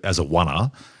to do it as a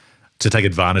one-er to take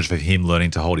advantage of him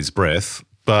learning to hold his breath,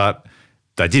 but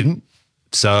they didn't.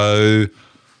 So,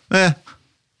 it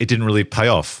didn't really pay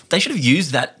off. They should have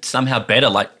used that somehow better,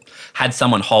 like had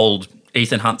someone hold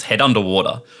Ethan Hunt's head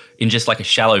underwater in just like a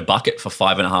shallow bucket for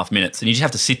 5.5 minutes and you just have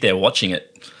to sit there watching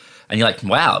it and you're like,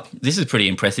 wow, this is pretty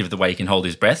impressive the way he can hold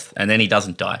his breath, and then he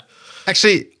doesn't die.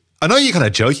 Actually, I know you're kind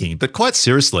of joking, but quite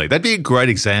seriously, that'd be a great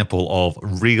example of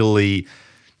really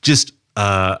just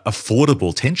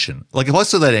affordable tension. Like if I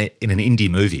saw that in an indie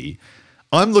movie,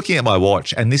 I'm looking at my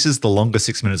watch and this is the longest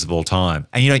 6 minutes of all time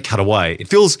and you don't cut away. It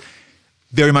feels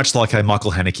very much like a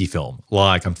Michael Haneke film.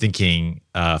 Like I'm thinking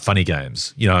Funny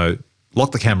Games,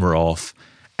 lock the camera off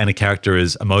and a character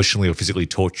is emotionally or physically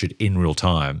tortured in real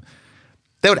time.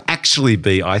 That would actually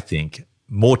be, I think,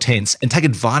 more tense and take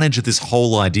advantage of this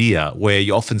whole idea where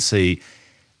you often see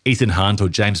Ethan Hunt or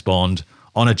James Bond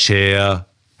on a chair,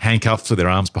 handcuffed with their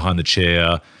arms behind the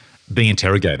chair, being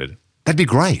interrogated. That'd be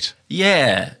great.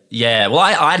 Yeah. Well,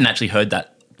 I hadn't actually heard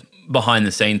that behind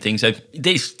the scene thing. So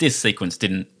this sequence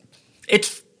didn't.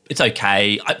 It's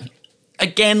okay.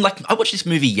 I watched this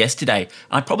movie yesterday, and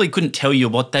I probably couldn't tell you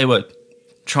what they were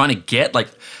trying to get,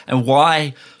 and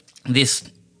why this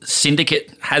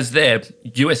syndicate has their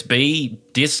USB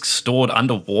discs stored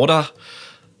underwater.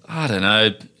 I don't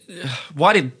know.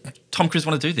 Why did Tom Cruise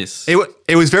want to do this?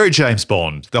 It was very James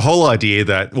Bond. The whole idea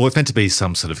that, it's meant to be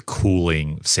some sort of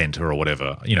cooling center or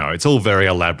whatever. It's all very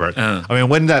elaborate. I mean,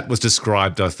 when that was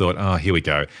described, I thought, oh, here we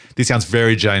go. This sounds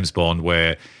very James Bond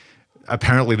where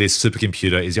apparently this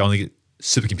supercomputer is the only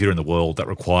supercomputer in the world that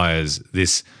requires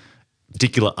this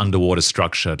particular underwater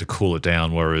structure to cool it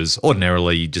down, whereas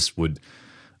ordinarily you just would,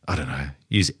 I don't know,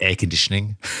 use air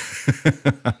conditioning.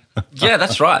 Yeah,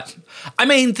 that's right. I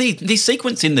mean, the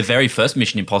sequence in the very first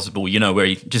Mission Impossible, where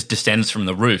he just descends from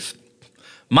the roof,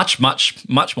 much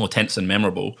more tense and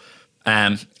memorable.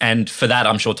 And for that,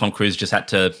 I'm sure Tom Cruise just had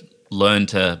to learn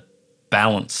to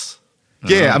balance.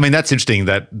 Yeah, I mean, that's interesting.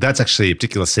 That's actually a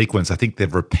particular sequence I think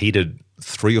they've repeated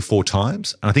 3 or 4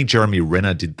 times. And I think Jeremy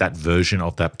Renner did that version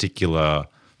of that particular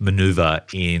maneuver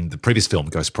in the previous film,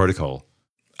 Ghost Protocol.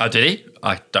 Oh, did he?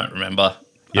 I don't remember.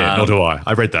 Yeah, nor do I.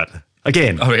 I read that.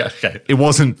 Again, okay. It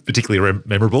wasn't particularly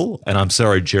memorable, and I'm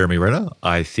sorry, Jeremy Renner.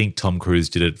 I think Tom Cruise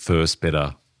did it first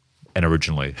better and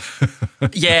originally.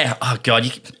 Yeah, oh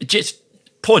God, just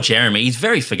poor Jeremy. He's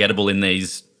very forgettable in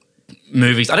these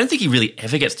movies. I don't think he really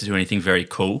ever gets to do anything very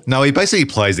cool. No, he basically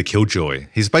plays the killjoy.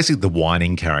 He's basically the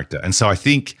whining character. And so I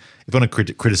think if I want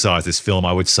to criticize this film,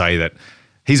 I would say that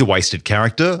he's a wasted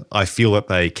character. I feel that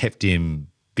they kept him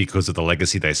because of the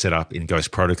legacy they set up in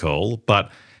Ghost Protocol,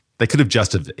 but they could have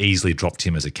just have easily dropped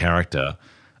him as a character.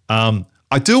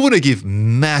 I do want to give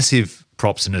massive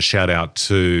props and a shout out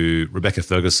to Rebecca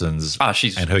Ferguson's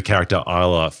and her character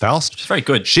Isla Faust. She's very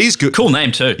good. She's good. Cool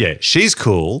name too. Yeah, she's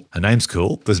cool. Her name's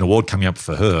cool. There's an award coming up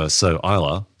for her, so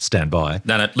Isla, stand by.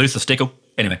 No, Luther Stickle.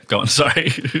 Anyway, go on.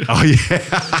 Sorry. Oh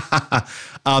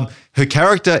yeah. Her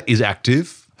character is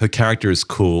active. Her character is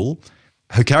cool.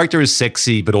 Her character is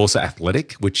sexy, but also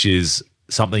athletic, which is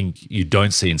something you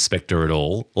don't see in Spectre at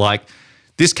all. Like,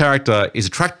 this character is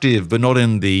attractive, but not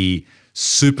in the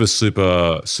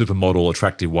supermodel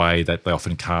attractive way that they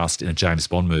often cast in a James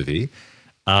Bond movie.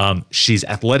 She's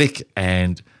athletic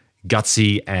and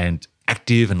gutsy and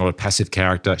active and not a passive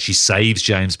character. She saves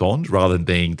James Bond rather than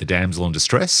being the damsel in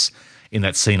distress in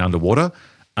that scene underwater.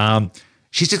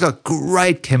 She's just got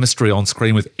great chemistry on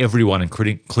screen with everyone,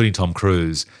 including Tom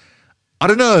Cruise. I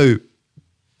don't know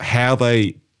how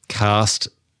they cast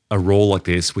a role like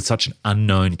this with such an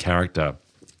unknown actor,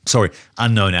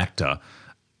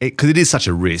 because it is such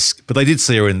a risk. But they did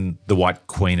see her in The White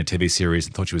Queen, a TV series,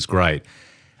 and thought she was great.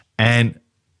 And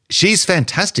she's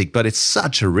fantastic, but it's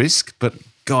such a risk, but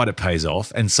God, it pays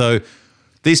off. And so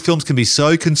these films can be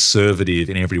so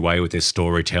conservative in every way with their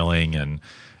storytelling and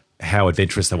how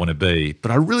adventurous they want to be.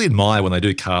 But I really admire when they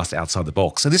do cast outside the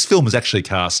box. And this film was actually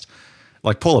cast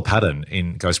like Paula Patton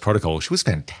in Ghost Protocol. She was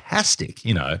fantastic,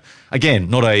 you know. Again,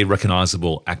 not a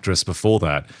recognisable actress before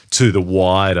that to the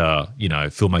wider, you know,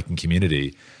 filmmaking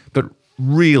community, but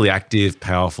really active,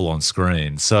 powerful on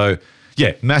screen. So,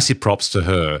 yeah, massive props to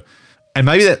her. And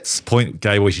maybe that's the point,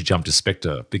 Gabe, we should jump to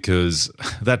Spectre, because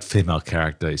that female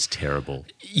character is terrible.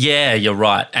 Yeah, you're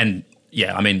right. And,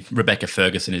 yeah, I mean, Rebecca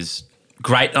Ferguson is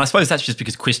great. And I suppose that's just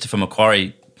because Christopher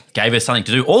McQuarrie gave her something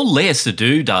to do. All Léa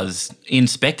Seydoux does in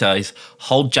Spectre is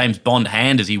hold James Bond's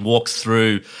hand as he walks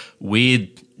through weird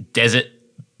desert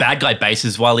bad guy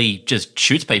bases while he just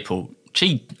shoots people.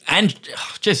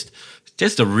 Just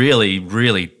a really,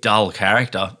 really dull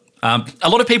character. A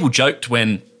lot of people joked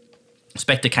when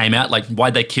Spectre came out, like,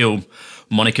 why'd they kill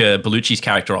Monica Bellucci's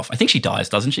character off? I think she dies,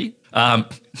 doesn't she? I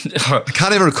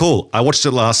can't even recall. I watched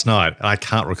it last night and I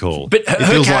can't recall. But it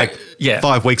feels like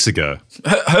 5 weeks ago.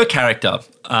 Her character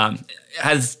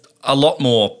has a lot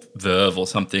more verve or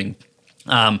something.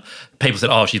 People said,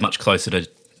 oh, she's much closer to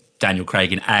Daniel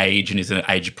Craig in age and is an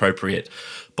age-appropriate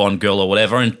Bond girl or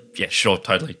whatever. And yeah, sure,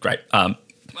 totally, great. I'm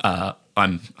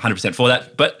 100% for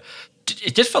that. But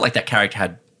it just felt like that character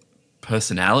had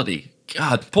personality.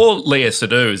 God, poor Léa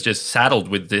Seydoux is just saddled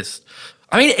with this.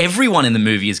 I mean, everyone in the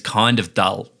movie is kind of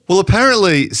dull. Well,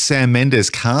 apparently Sam Mendes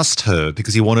cast her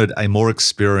because he wanted a more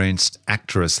experienced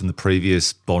actress than the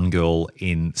previous Bond girl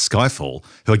in Skyfall,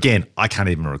 who, again, I can't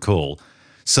even recall.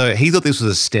 So he thought this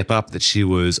was a step up, that she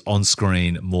was on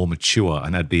screen more mature,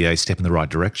 and that'd be a step in the right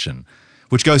direction,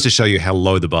 which goes to show you how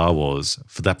low the bar was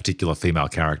for that particular female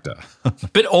character.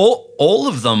 But all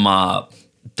of them are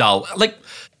dull. Like,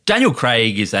 Daniel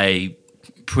Craig is a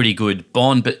pretty good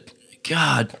Bond, but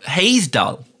God, he's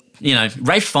dull. You know,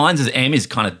 Ralph Fiennes as M is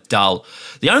kind of dull.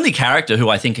 The only character who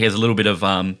I think has a little bit of,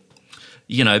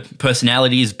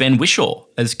 personality is Ben Whishaw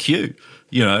as Q.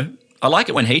 You know, I like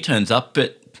it when he turns up,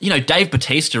 but, you know, Dave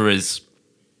Bautista as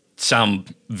some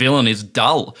villain is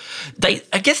dull.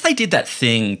 I guess they did that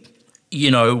thing,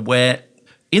 you know, where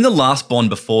in the last Bond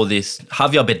before this,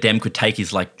 Javier Bardem could take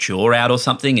his, like, jaw out or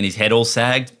something and his head all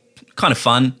sagged. Kind of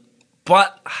fun.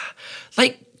 But,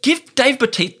 like, give Dave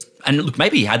Bautista, and look,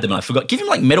 maybe he had them and I forgot, give him,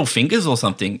 like, metal fingers or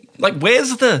something. Like,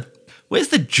 where's the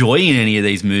joy in any of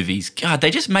these movies? God, they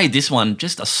just made this one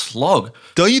just a slog.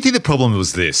 Don't you think the problem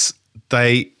was this?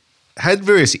 They had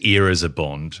various eras of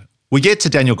Bond. We get to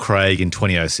Daniel Craig in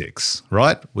 2006,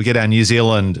 right? We get our New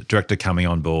Zealand director coming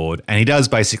on board, and he does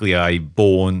basically a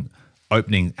Bourne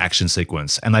opening action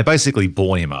sequence, and they basically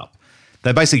Bourne him up.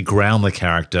 They basically ground the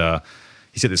character.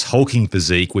 He's got this hulking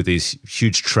physique with these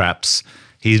huge traps.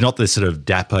 He's not the sort of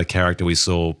dapper character we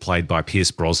saw played by Pierce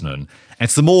Brosnan. And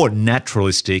it's the more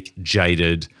naturalistic,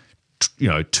 jaded,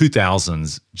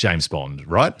 2000s James Bond,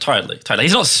 right? Totally.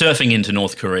 He's not surfing into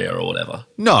North Korea or whatever.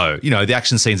 No, the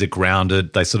action scenes are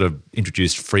grounded. They sort of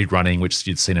introduced free running, which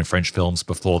you'd seen in French films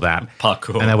before that.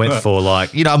 Parkour. And they went for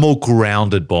a more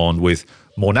grounded Bond with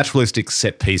more naturalistic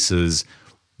set pieces,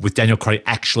 with Daniel Craig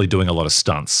actually doing a lot of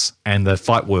stunts. And the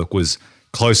fight work was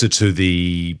closer to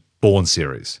the Bourne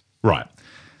series. Right.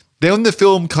 Then the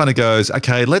film kind of goes,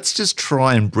 okay, let's just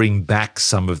try and bring back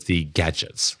some of the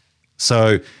gadgets.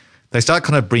 So they start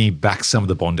kind of bringing back some of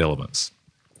the Bond elements.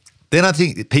 Then I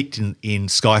think it peaked in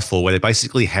Skyfall, where they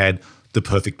basically had the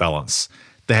perfect balance.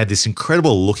 They had this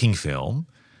incredible looking film,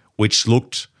 which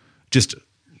looked just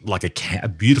like a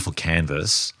beautiful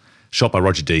canvas shot by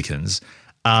Roger Deakins.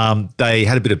 They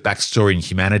had a bit of backstory and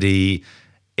humanity.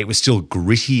 It was still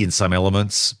gritty in some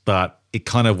elements, but it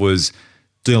kind of was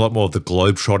doing a lot more of the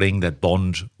globe-trotting that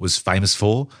Bond was famous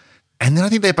for. And then I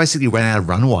think they basically ran out of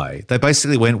runway. They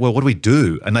basically went, well, what do we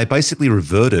do? And they basically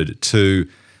reverted to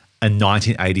a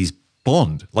 1980s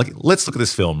Bond. Like, let's look at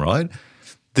this film, right?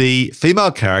 The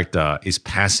female character is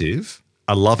passive,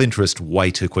 a love interest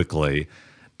way too quickly,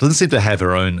 doesn't seem to have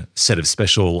her own set of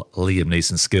special Liam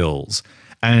Neeson skills,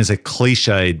 and is a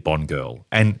cliched Bond girl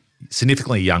and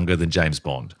significantly younger than James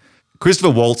Bond.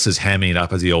 Christopher Waltz is hamming it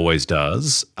up as he always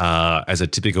does, as a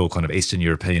typical kind of Eastern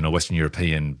European or Western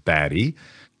European baddie.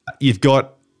 You've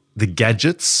got the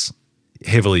gadgets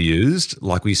heavily used,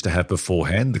 like we used to have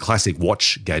beforehand, the classic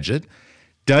watch gadget.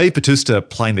 Dave Bautista,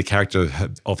 playing the character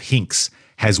of Hinks,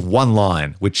 has one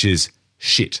line, which is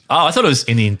shit. Oh, I thought it was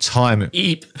in the entire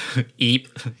eep, eep.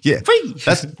 Yeah, Free.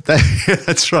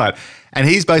 That's right. And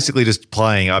he's basically just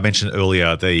playing, I mentioned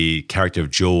earlier, the character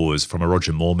of Jaws from a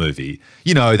Roger Moore movie.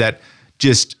 You know, that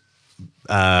just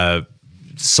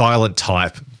silent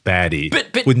type baddie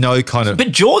but with no kind of...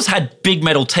 But Jaws had big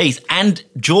metal teeth, and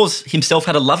Jaws himself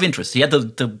had a love interest. He had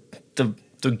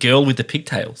the girl with the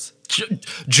pigtails.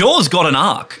 Jaws got an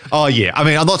arc. Oh, yeah. I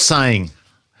mean, I'm not saying...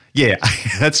 Yeah,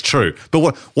 that's true.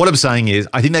 But what I'm saying is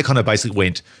I think they kind of basically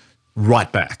went right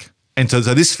back. And so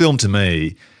this film to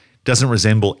me doesn't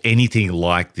resemble anything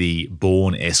like the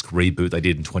Bourne-esque reboot they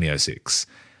did in 2006.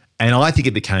 And I think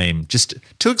it became just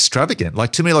too extravagant,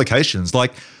 like too many locations.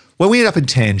 Like when we ended up in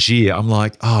Tangier, I'm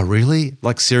like, oh, really?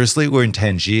 Like seriously, we're in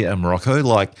Tangier and Morocco?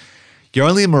 Like you're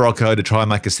only in Morocco to try and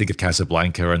make us think of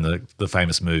Casablanca and the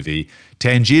famous movie.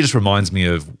 Tangier just reminds me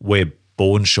of where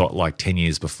Bourne shot like 10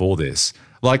 years before this.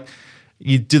 Like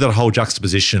you do that whole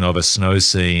juxtaposition of a snow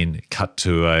scene cut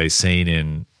to a scene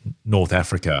in North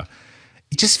Africa.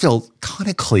 It just felt kind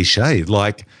of cliched.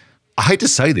 Like, I hate to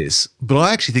say this, but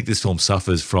I actually think this film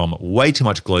suffers from way too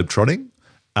much globetrotting.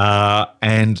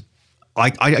 And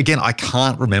I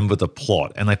can't remember the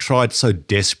plot. And I tried so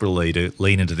desperately to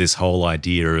lean into this whole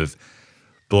idea of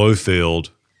Blofeld,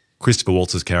 Christopher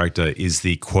Waltz's character, is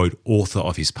the, quote, author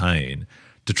of his pain,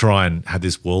 to try and have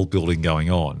this world building going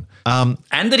on. And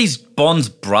that he's Bond's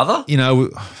brother? You know,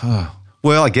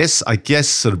 well, I guess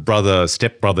sort of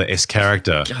stepbrother-esque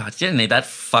character. God, you didn't need that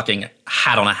fucking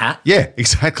hat on a hat. Yeah,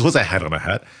 exactly. It was a hat on a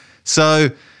hat. So,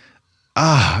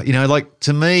 you know, like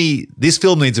to me, this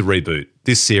film needs a reboot,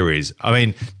 this series. I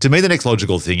mean, to me, the next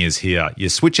logical thing is here, you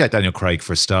switch out Daniel Craig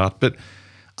for a start, but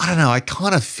I don't know, I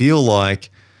kind of feel like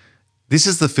this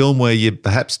is the film where you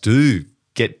perhaps do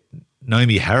get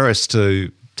Naomi Harris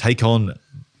to take on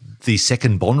the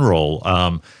second Bond role,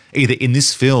 either in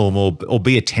this film or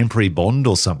be a temporary Bond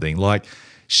or something. Like,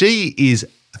 she is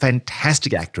a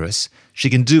fantastic actress. She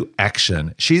can do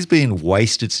action. She's been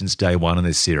wasted since day one in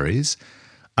this series.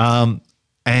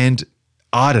 And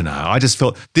I don't know, I just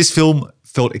felt this film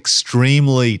felt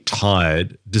extremely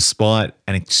tired despite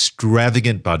an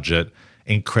extravagant budget,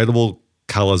 incredible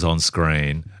colours on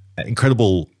screen,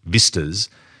 incredible vistas.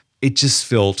 It just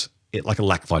felt like a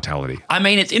lack of vitality. I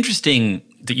mean, it's interesting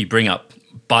that you bring up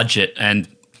budget, and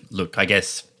look, I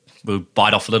guess we'll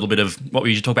bite off a little bit of what we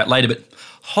usually talk about later, but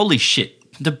holy shit,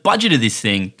 the budget of this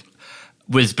thing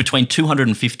was between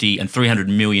 $250 and $300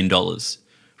 million,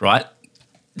 right?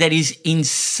 That is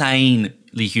insanely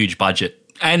huge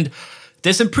budget. And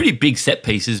there's some pretty big set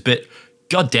pieces, but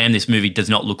goddamn, this movie does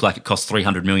not look like it cost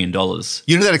 $300 million.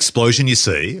 You know that explosion you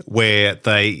see where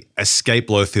they escape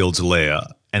Blofeld's lair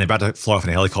and they're about to fly off in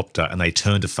a helicopter and they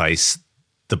turn to face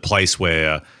the place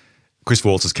where Christopher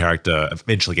Waltz's character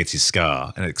eventually gets his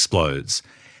scar and it explodes.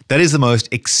 That is the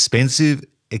most expensive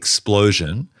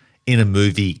explosion in a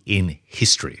movie in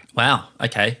history. Wow,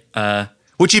 okay.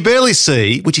 Which you barely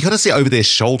see, which you kind of see over their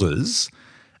shoulders,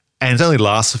 and it only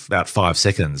lasts about 5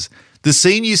 seconds. The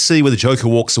scene you see where the Joker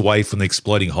walks away from the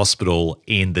exploding hospital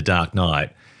in The Dark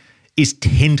Knight is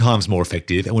 10 times more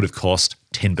effective and would have cost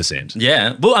 10%.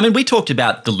 Yeah. Well, I mean, we talked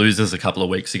about The Losers a couple of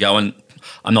weeks ago, and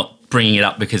I'm not bringing it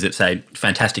up because it's a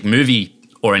fantastic movie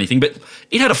or anything, but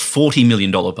it had a $40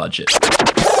 million budget.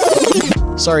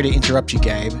 Sorry to interrupt you,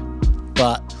 Gabe,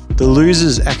 but The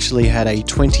Losers actually had a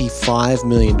 $25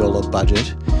 million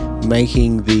budget,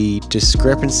 making the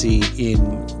discrepancy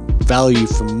in value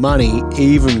for money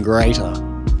even greater.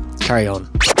 Carry on.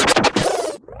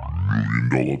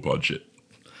 $1 million budget.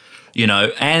 You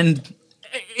know, and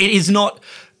it is not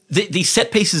the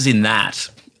set pieces in that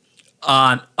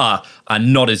are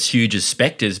not as huge as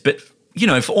Spectre's, but you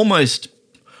know, for almost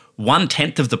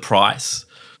 1/10 of the price,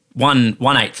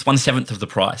 1/7 of the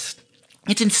price.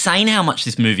 It's insane how much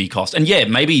this movie cost. And yeah,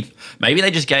 maybe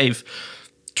they just gave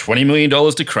 $20 million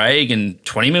to Craig and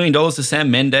 $20 million to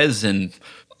Sam Mendes, and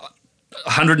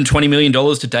 $120 million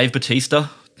to Dave Bautista.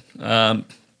 But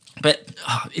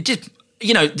it just,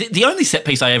 the only set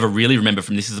piece I ever really remember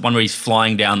from this is the one where he's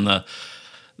flying down the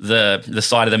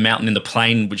side of the mountain in the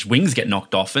plane, which wings get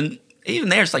knocked off. And even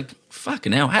there, it's like,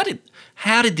 fucking hell,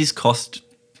 how did this cost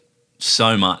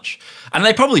so much? And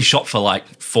they probably shot for like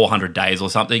 400 days or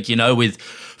something, with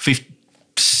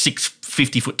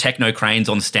 50-foot techno cranes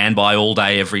on standby all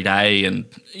day, every day. And,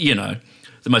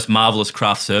 the most marvellous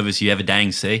craft service you ever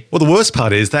dang see. Well, the worst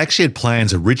part is they actually had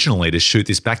plans originally to shoot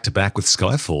this back-to-back with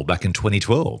Skyfall back in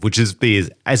 2012, which is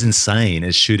as insane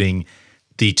as shooting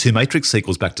the two Matrix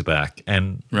sequels back-to-back.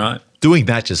 And doing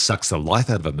that just sucks the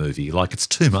life out of a movie. Like, it's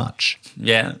too much.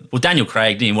 Yeah. Well, Daniel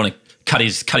Craig didn't want to cut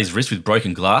his wrist with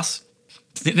broken glass.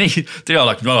 They're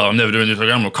like, no, I'm never doing this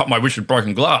again. I'm going to cut my wrist with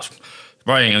broken glass.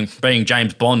 Being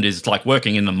James Bond is like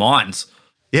working in the mines.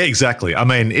 Yeah, exactly. I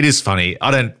mean, it is funny. I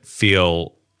don't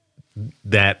feel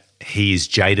that he's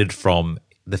jaded from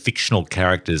the fictional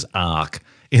character's arc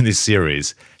in this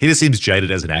series. He just seems jaded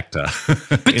as an actor.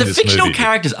 But the fictional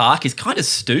character's arc is kind of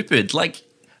stupid. Like,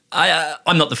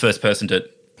 I'm not the first person to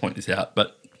point this out,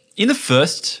 but in the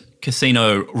first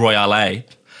Casino Royale,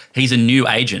 he's a new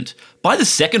agent. By the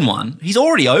second one, he's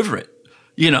already over it.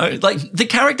 Like the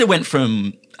character went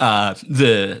from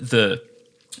the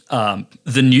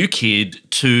new kid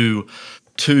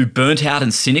to burnt out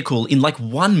and cynical in like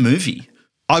one movie.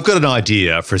 I've got an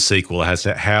idea for a sequel as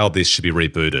to how this should be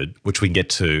rebooted, which we can get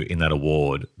to in that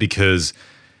award, because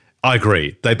I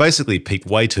agree. They basically peaked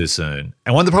way too soon.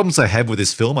 And one of the problems they have with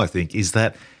this film, I think, is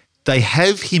that they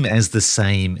have him as the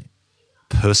same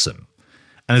person.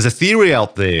 And there's a theory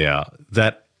out there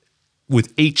that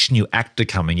with each new actor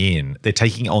coming in, they're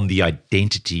taking on the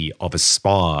identity of a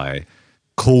spy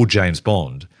called James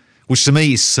Bond, which to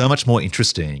me is so much more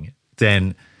interesting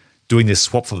than doing this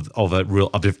swap of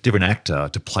a different actor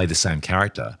to play the same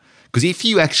character. Because if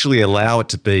you actually allow it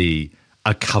to be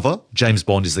a cover, James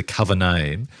Bond is the cover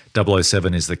name,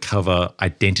 007 is the cover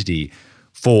identity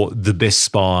for the best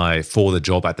spy for the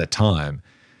job at that time,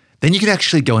 then you can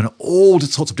actually go in all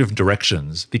sorts of different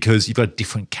directions because you've got a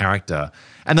different character.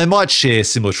 And they might share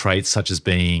similar traits such as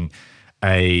being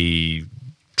a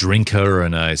drinker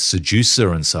and a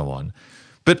seducer and so on.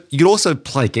 But you could also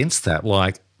play against that.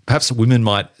 Like perhaps women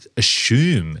might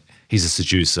assume he's a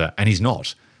seducer and he's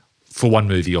not for one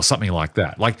movie or something like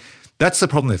that. Like that's the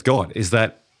problem they've got, is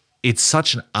that it's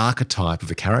such an archetype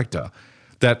of a character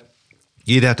that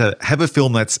you'd have to have a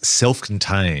film that's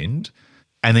self-contained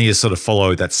and then you sort of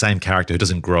follow that same character who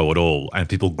doesn't grow at all and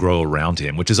people grow around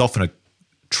him, which is often a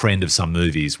trend of some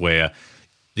movies where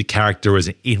the character is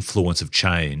an influence of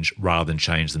change rather than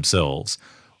change themselves.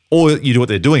 Or you do what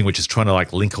they're doing, which is trying to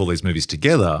like link all these movies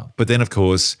together. But then, of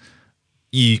course,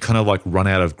 you kind of like run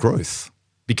out of growth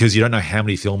because you don't know how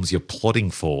many films you're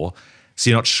plotting for. So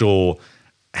you're not sure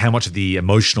how much of the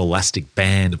emotional elastic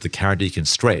band of the character you can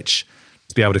stretch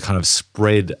to be able to kind of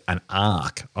spread an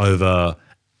arc over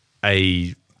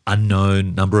a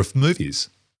unknown number of movies.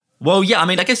 Well, yeah, I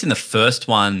mean, I guess in the first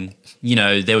one,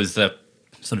 there was the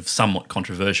sort of somewhat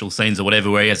controversial scenes or whatever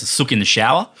where he has a sook in the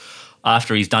shower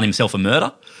after he's done himself a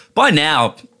murder. By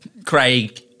now,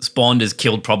 Craig's Bond has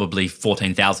killed probably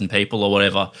 14,000 people or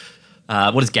whatever.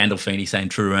 What does Gandolfini say in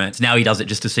True Romance? Now he does it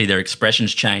just to see their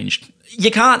expressions changed.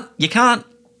 You can't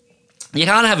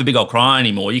have a big old cry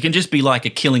anymore. You can just be like a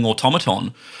killing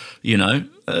automaton,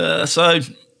 So,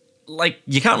 like,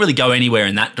 you can't really go anywhere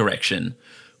in that direction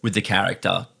with the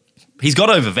character. He's got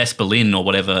over Vesper-Lynd or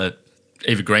whatever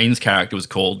Eva Green's character was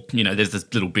called. There's this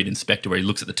little bit in Spectre where he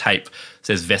looks at the tape,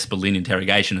 says Vesper-Lynd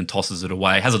interrogation and tosses it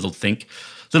away, has a little think,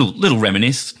 little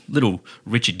reminisce, little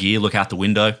Richard Gere look out the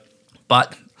window.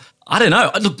 But I don't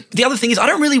know. Look, the other thing is I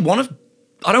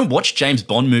don't watch James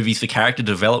Bond movies for character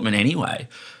development anyway.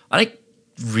 I don't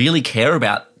really care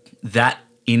about that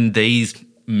in these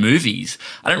movies.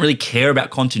 I don't really care about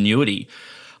continuity.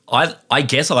 I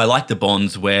guess I like the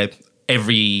Bonds where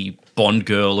every Bond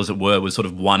girl, as it were, was sort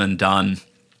of one and done.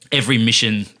 Every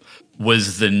mission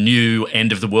was the new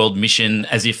end of the world mission,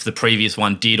 as if the previous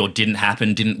one did or didn't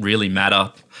happen, didn't really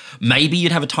matter. Maybe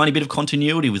you'd have a tiny bit of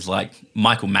continuity with like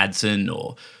Michael Madsen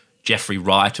or Jeffrey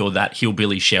Wright or that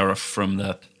hillbilly sheriff from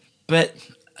the... But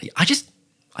I just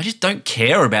don't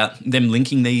care about them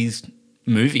linking these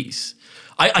movies.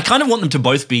 I kind of want them to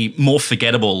both be more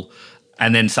forgettable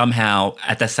and then somehow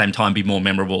at the same time be more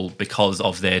memorable because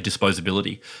of their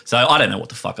disposability. So I don't know what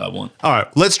the fuck I want. All right,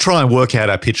 let's try and work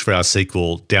out our pitch for our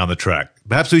sequel down the track.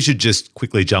 Perhaps we should just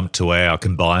quickly jump to our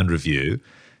combined review.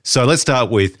 So let's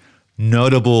start with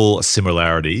notable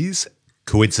similarities,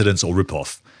 coincidence or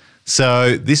ripoff.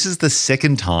 So this is the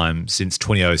second time since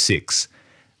 2006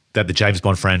 that the James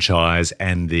Bond franchise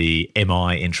and the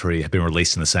MI entry have been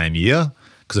released in the same year.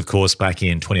 Because, of course, back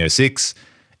in 2006,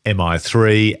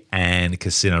 MI3 and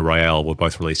Casino Royale were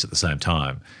both released at the same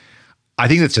time. I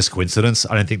think that's just coincidence.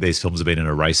 I don't think these films have been in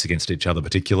a race against each other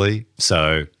particularly.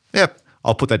 So, yep,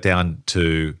 I'll put that down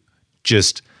to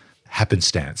just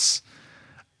happenstance.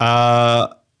 The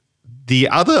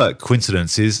other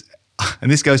coincidence is, and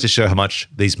this goes to show how much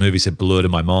these movies have blurred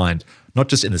in my mind, not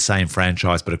just in the same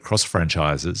franchise, but across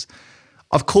franchises.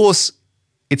 Of course,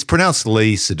 it's pronounced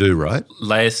Lee Seydoux, right?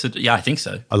 Leia Seydoux, yeah, I think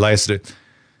so. Leia Seydoux.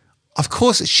 Of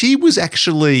course, she was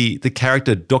actually the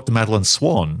character Dr. Madeline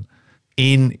Swan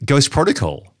in Ghost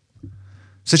Protocol.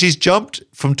 So she's jumped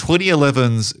from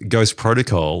 2011's Ghost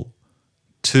Protocol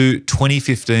to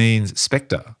 2015's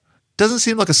Spectre. Doesn't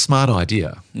seem like a smart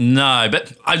idea. No,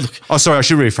 but look. Oh, sorry, I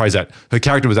should rephrase that. Her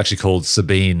character was actually called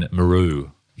Sabine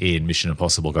Maru in Mission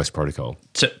Impossible Ghost Protocol.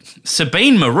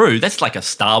 Sabine Maru, that's like a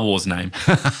Star Wars name.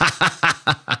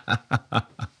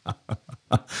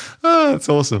 Oh, that's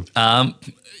awesome.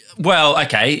 Well,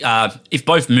 okay, if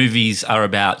both movies are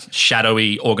about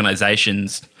shadowy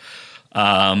organizations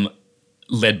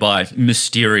led by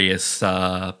mysterious,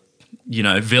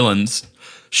 villains,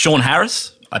 Sean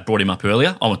Harris, I brought him up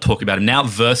earlier, I want to talk about him now,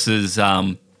 versus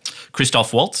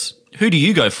Christoph Waltz. Who do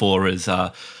you go for as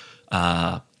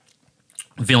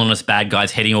villainous bad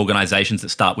guys heading organizations that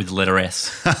start with the letter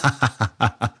S?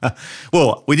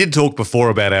 Well, we did talk before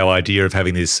about our idea of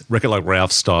having this Wreck-It Like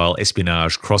Ralph style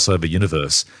espionage crossover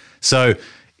universe. So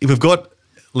if we've got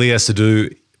Leia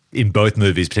Seydoux in both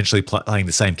movies potentially playing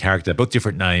the same character, both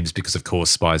different names because, of course,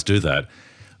 spies do that,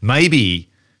 maybe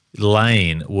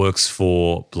Lane works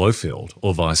for Blofeld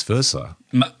or vice versa.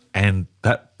 And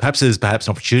perhaps there's an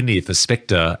opportunity for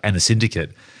Spectre and the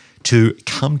Syndicate to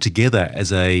come together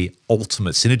as a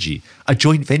ultimate synergy, a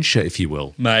joint venture, if you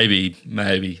will. Maybe.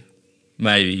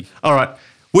 All right.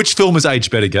 Which film has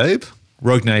aged better, Gabe?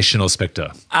 Rogue Nation or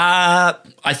Spectre? I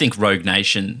think Rogue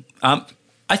Nation.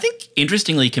 I think,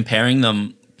 interestingly, comparing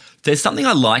them, there's something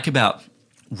I like about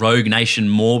Rogue Nation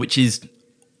more, which is,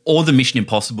 or the Mission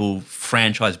Impossible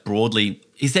franchise broadly,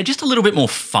 is they're just a little bit more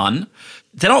fun.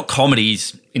 They're not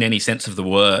comedies in any sense of the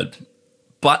word,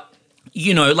 but,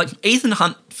 like Ethan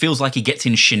Hunt feels like he gets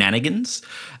in shenanigans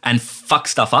and fucks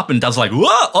stuff up and does like, whoa,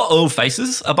 uh-oh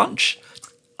faces a bunch.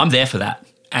 I'm there for that.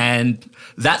 And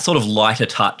that sort of lighter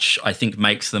touch, I think,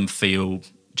 makes them feel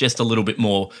just a little bit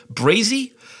more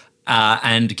breezy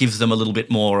and gives them a little bit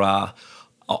more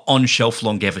on-shelf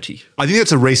longevity. I think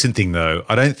that's a recent thing, though.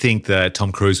 I don't think that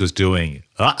Tom Cruise was doing,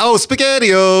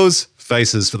 SpaghettiOs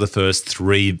faces for the first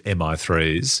three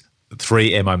MI3s,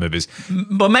 three MI movies.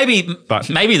 But maybe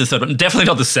the third one, definitely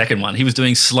not the second one. He was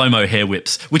doing slow-mo hair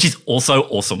whips, which is also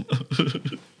awesome.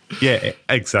 Yeah,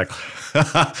 exactly.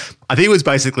 I think it was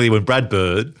basically when Brad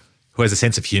Bird, who has a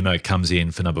sense of humour, comes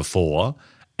in for number 4,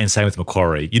 and same with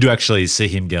Macquarie, you do actually see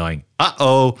him going,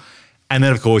 uh-oh. And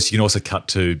then, of course, you can also cut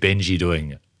to Benji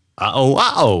doing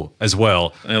uh-oh as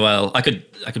well. Well, I could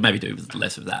maybe do with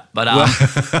less of that. But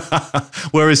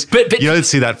whereas you don't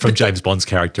see that from James Bond's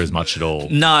character as much at all.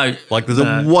 No. Like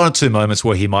there's one or two moments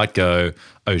where he might go,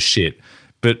 oh shit,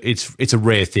 but it's a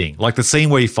rare thing. Like the scene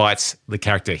where he fights the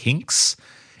character Hinks,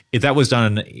 if that was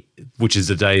done, which is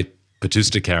the Dave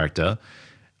Bautista character,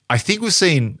 I think we've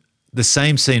seen the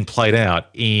same scene played out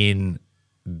in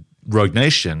Rogue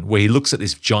Nation where he looks at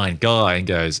this giant guy and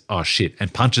goes, oh shit,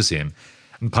 and punches him.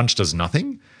 And Punch does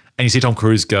nothing. And you see Tom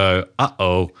Cruise go,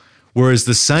 uh-oh. Whereas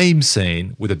the same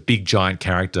scene with a big giant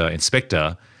character,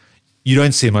 Inspector, you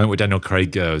don't see a moment where Daniel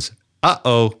Craig goes,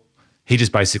 uh-oh. He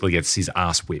just basically gets his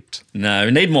ass whipped. No,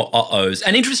 we need more uh-ohs.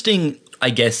 And interesting, I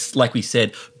guess, like we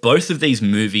said, both of these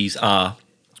movies are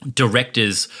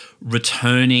directors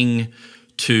returning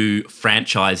to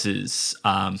franchises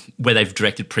where they've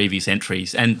directed previous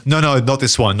entries. And No, not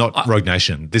this one, not Rogue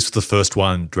Nation. This was the first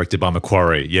one directed by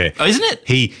Macquarie, yeah. Oh, isn't it?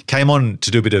 He came on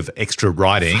to do a bit of extra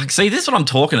writing. See, this is what I'm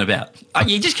talking about.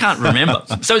 You just can't remember.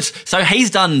 So he's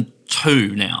done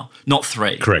 2 now, not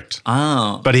 3. Correct.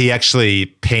 Oh. But he actually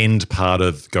penned part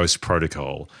of Ghost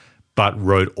Protocol, but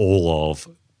wrote all of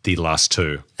the last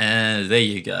 2. There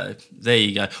you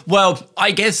go. Well, I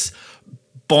guess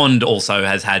Bond also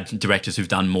has had directors who've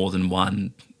done more than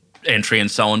one entry and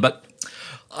so on. But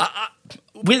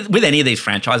with any of these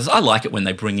franchises, I like it when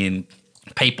they bring in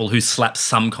people who slap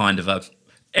some kind of a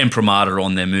imprimatur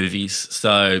on their movies.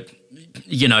 So,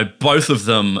 both of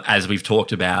them, as we've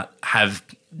talked about, have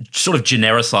sort of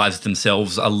genericized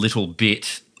themselves a little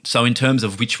bit. So in terms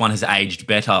of which one has aged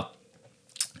better,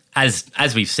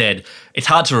 as we've said, it's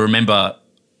hard to remember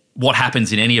what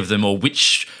happens in any of them or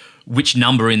which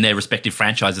number in their respective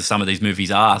franchises some of these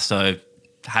movies are. So,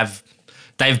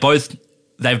 they've both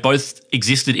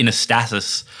existed in a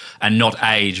status and not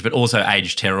age, but also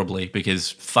aged terribly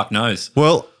because fuck knows.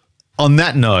 Well, on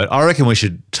that note, I reckon we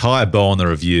should tie a bow on the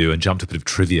review and jump to a bit of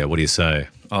trivia. What do you say?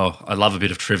 Oh, I love a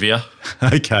bit of trivia.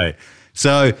 Okay.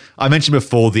 So I mentioned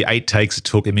before the 8 takes it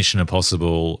took in Mission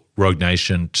Impossible Rogue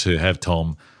Nation to have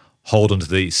Tom hold onto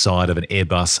the side of an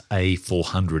Airbus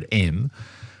A400M.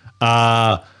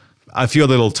 A few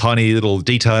other tiny little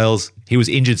details. He was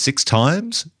injured 6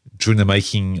 times during the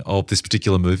making of this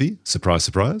particular movie. Surprise,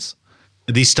 surprise.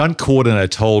 The stunt coordinator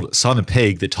told Simon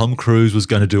Pegg that Tom Cruise was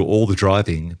going to do all the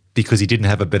driving because he didn't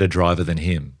have a better driver than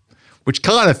him, which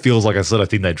kind of feels like a sort of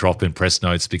thing they drop in press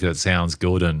notes because it sounds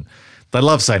good. And they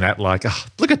love saying that, like, oh,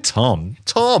 look at Tom.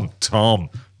 True.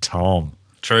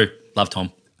 Love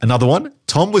Tom. Another one,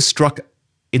 Tom was struck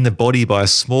in the body by a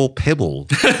small pebble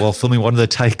while filming one of the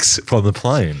takes from the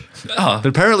plane. Oh. But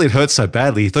apparently it hurt so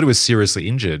badly, he thought he was seriously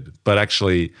injured, but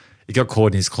actually it got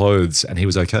caught in his clothes and he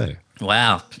was okay.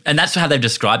 Wow. And that's how they've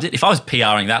described it. If I was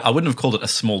PRing that, I wouldn't have called it a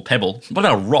small pebble. What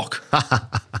about a rock?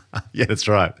 Yeah, that's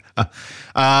right.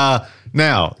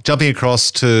 Now, jumping across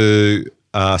to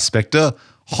Spectre,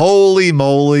 holy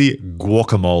moly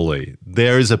guacamole.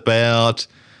 There is about,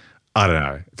 I don't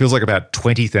know, it feels like about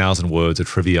 20,000 words of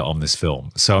trivia on this film.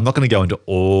 So I'm not going to go into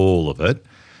all of it.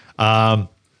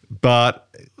 But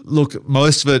look,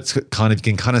 most of it you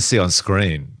can kind of see on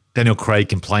screen. Daniel Craig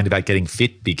complained about getting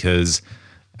fit because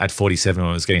at 47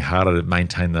 it was getting harder to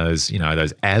maintain those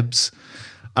abs.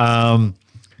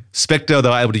 Spectre they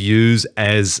were able to use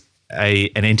as an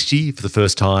entity for the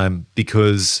first time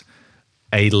because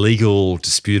a legal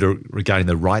dispute regarding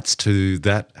the rights to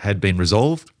that had been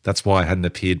resolved. That's why it hadn't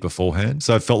appeared beforehand.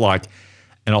 So it felt like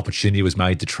an opportunity was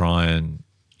made to try and,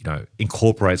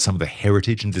 incorporate some of the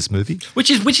heritage into this movie.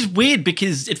 Which is weird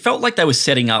because it felt like they were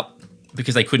setting up,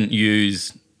 because they couldn't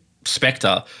use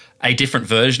Spectre, a different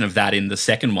version of that in the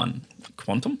second one.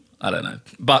 Quantum? I don't know.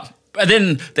 But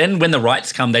then when the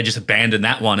rights come, they just abandon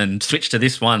that one and switch to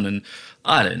this one. And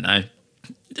I don't know.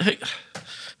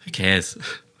 Who cares?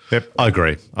 Yep, I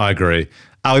agree.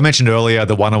 We mentioned earlier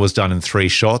the one was done in 3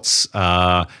 shots.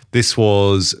 This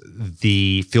was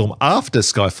the film after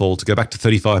Skyfall to go back to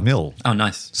 35 mil. Oh,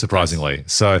 nice. Surprisingly.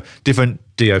 Nice. So different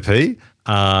DOP,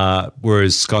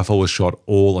 whereas Skyfall was shot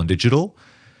all on digital.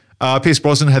 Pierce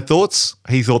Brosnan had thoughts.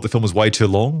 He thought the film was way too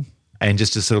long and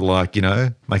just to sort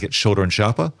of make it shorter and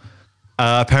sharper.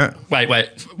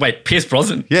 Wait, Pierce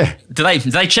Brosnan? Yeah. Do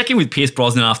they check in with Pierce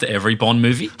Brosnan after every Bond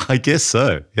movie? I guess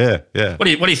so. Yeah. What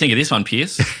do you think of this one,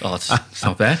 Pierce? Oh, it's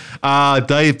not bad.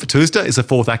 Dave Bautista is a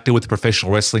 4th actor with a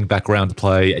professional wrestling background to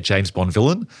play a James Bond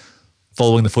villain,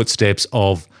 following the footsteps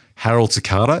of Harold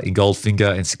Sakata in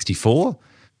Goldfinger in 64,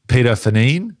 Peter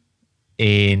Fanine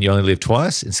in You Only Live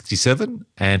Twice in 67,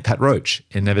 and Pat Roach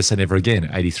in Never Say Never Again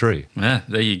in 83. Yeah,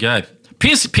 there you go.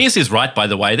 Pierce is right, by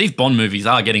the way. These Bond movies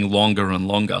are getting longer and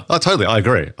longer. Oh, totally. I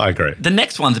agree. The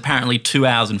next one's apparently 2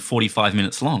 hours and 45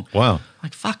 minutes long. Wow.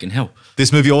 Like, fucking hell.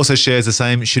 This movie also shares the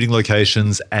same shooting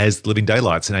locations as Living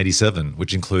Daylights in 87,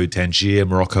 which include Tangier,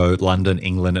 Morocco, London,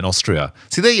 England, and Austria.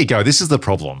 See, there you go. This is the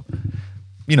problem.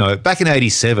 Back in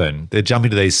 87, they're jumping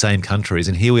to these same countries,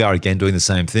 and here we are again doing the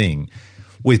same thing,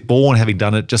 with Bourne having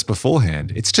done it just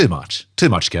beforehand. It's too much. Too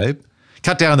much, Gabe.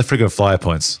 Cut down the friggin' flyer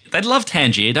points. They love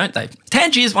Tangier, don't they?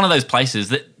 Tangier is one of those places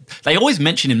that they always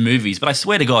mention in movies, but I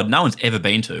swear to God, no one's ever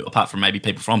been to, apart from maybe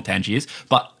people from Tangiers.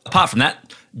 But apart from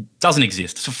that, doesn't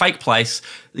exist. It's a fake place.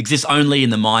 It exists only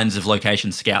in the minds of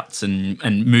location scouts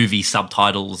and movie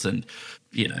subtitles and,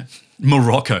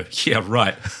 Morocco. Yeah,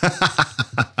 right.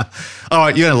 All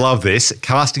right, you're going to love this.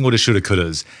 Casting woulda, shoulda,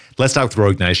 couldas. Let's start with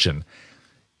Rogue Nation.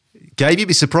 Gabe, you'd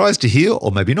be surprised to hear,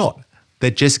 or maybe not,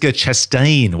 that Jessica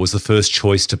Chastain was the first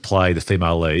choice to play the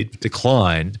female lead,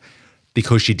 declined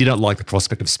because she did not like the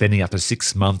prospect of spending up to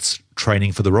 6 months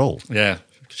training for the role. Yeah.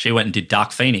 She went and did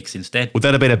Dark Phoenix instead. Would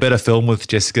that have been a better film with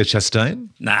Jessica Chastain?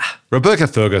 Nah. Rebecca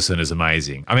Ferguson is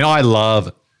amazing. I mean, I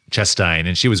love Chastain,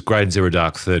 and she was great in Zero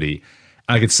Dark 30.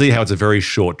 And I could see how it's a very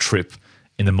short trip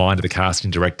in the mind of the casting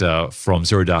director from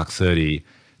Zero Dark 30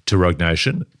 to Rogue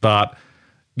Nation. But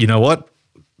you know what?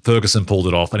 Ferguson pulled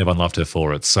it off, and everyone loved her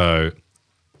for it. So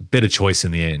better choice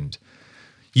in the end.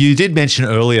 You did mention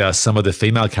earlier some of the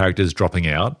female characters dropping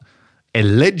out.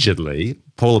 Allegedly,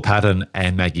 Paula Patton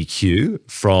and Maggie Q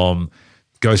from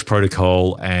Ghost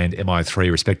Protocol and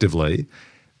MI3 respectively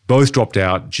both dropped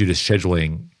out due to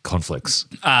scheduling conflicts.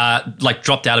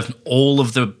 Dropped out of all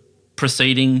of the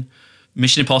preceding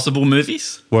Mission Impossible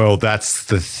movies? Well, that's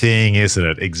the thing, isn't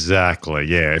it? Exactly,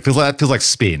 yeah. It feels like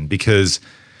spin because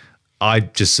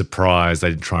I'm just surprised they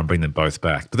didn't try and bring them both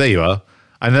back. But there you are.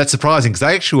 And that's surprising because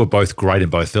they actually were both great in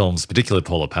both films, particularly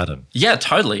Paula Patton. Yeah,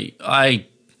 totally. I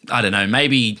don't know.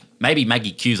 Maybe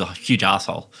Maggie Q's a huge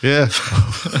asshole. Yeah.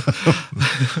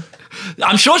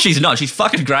 I'm sure she's not. She's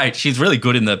fucking great. She's really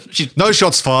good in she's No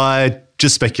shots fired,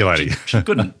 just speculating. she's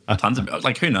good in tons of,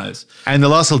 like, who knows? And the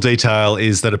last little detail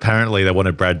is that apparently they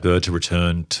wanted Brad Bird to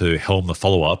return to helm the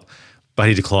follow-up, but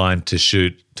he declined to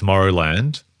shoot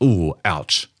Tomorrowland. Ooh,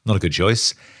 ouch. Not a good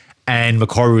choice. And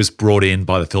Macquarie was brought in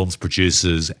by the film's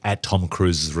producers at Tom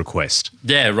Cruise's request.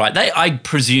 Yeah, right. I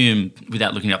presume,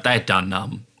 without looking up, they had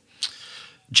done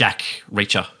Jack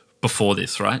Reacher before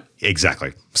this, right?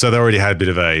 Exactly. So they already had a bit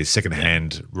of a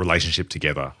second-hand relationship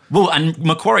together. Well, and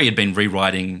Macquarie had been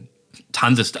rewriting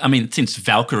tons of stuff. I mean, since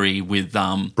Valkyrie with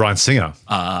Bryan Singer.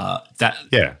 that.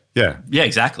 Yeah. Yeah,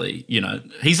 exactly. You know,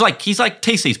 he's like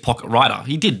TC's pocket writer.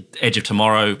 He did Edge of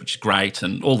Tomorrow, which is great,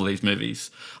 and all of these movies.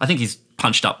 I think he's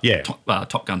punched up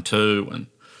Top Gun 2 and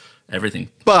everything.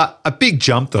 But a big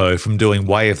jump, though, from doing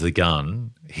Way of the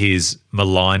Gun, his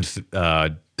maligned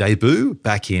debut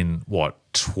back in,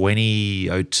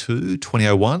 2002,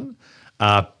 2001?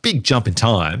 Big jump in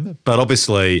time, but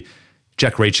obviously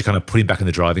Jack Reacher kind of put him back in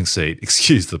the driving seat,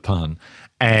 excuse the pun,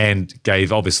 and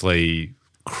gave, obviously,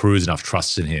 Cruise enough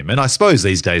trust in him. And I suppose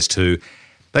these days, too,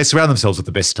 they surround themselves with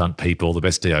the best stunt people, the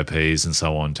best DOPs and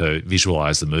so on to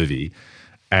visualise the movie.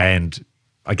 And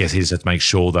I guess he just has to make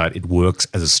sure that it works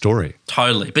as a story.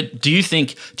 Totally. But do you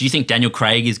think Daniel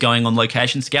Craig is going on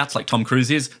location scouts like Tom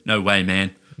Cruise is? No way,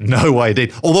 man. No way, he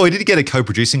did. Although he did get a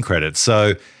co-producing credit,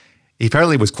 so he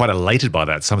apparently was quite elated by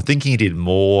that. So I'm thinking he did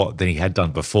more than he had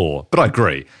done before. But I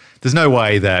agree. There's no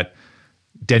way that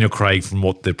Daniel Craig, from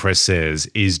what the press says,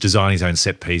 is designing his own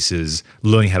set pieces,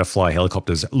 learning how to fly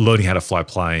helicopters, learning how to fly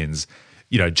planes,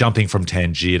 jumping from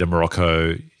Tangier to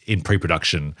Morocco in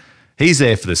pre-production. He's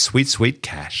there for the sweet, sweet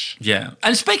cash. Yeah.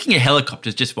 And speaking of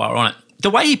helicopters, just while we're on it, the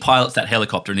way he pilots that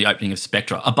helicopter in the opening of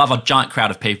Spectre above a giant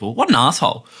crowd of people, what an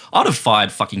asshole. I'd have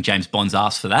fired fucking James Bond's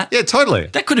ass for that. Yeah, totally.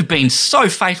 That could have been so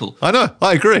fatal. I know.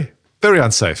 I agree. Very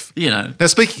unsafe. Now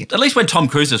speaking... At least when Tom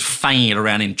Cruise is fanging it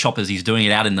around in choppers, he's doing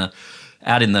it out in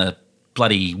the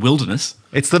bloody wilderness.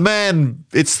 It's the man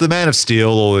of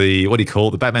steel, or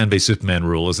the Batman v Superman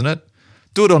rule, isn't it?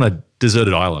 Do it on a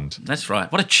deserted island. That's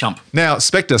right. What a chump. Now,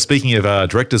 Spectre, speaking of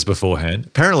directors beforehand,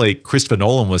 apparently Christopher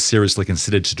Nolan was seriously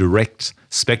considered to direct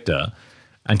Spectre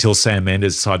until Sam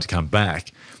Mendes decided to come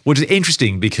back, which is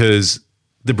interesting because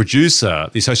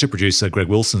the associate producer, Greg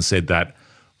Wilson, said that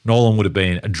Nolan would have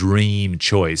been a dream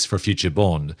choice for a future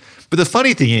Bond. But the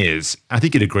funny thing is, I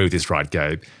think you'd agree with this, right,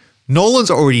 Gabe?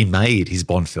 Nolan's already made his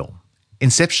Bond film,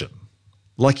 Inception.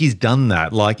 Like, he's done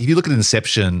that. Like, if you look at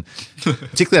Inception,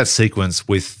 particularly that sequence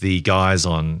with the guys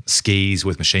on skis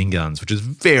with machine guns, which is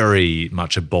very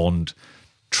much a Bond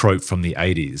trope from the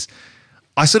 80s,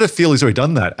 I sort of feel he's already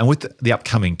done that. And with the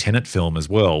upcoming Tenet film as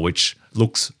well, which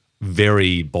looks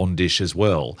very Bondish as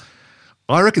well,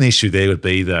 I reckon the issue there would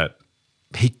be that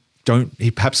he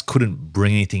perhaps couldn't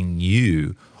bring anything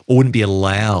new or wouldn't be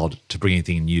allowed to bring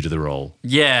anything new to the role.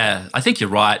 Yeah, I think you're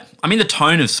right. I mean, the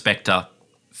tone of Spectre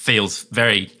feels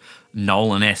very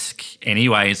Nolan-esque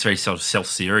anyway. It's very sort of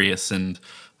self-serious and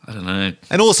I don't know.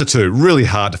 And also, too, really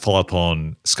hard to follow up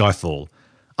on Skyfall.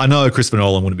 I know Christopher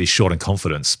Nolan wouldn't be short in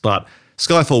confidence, but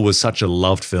Skyfall was such a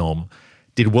loved film,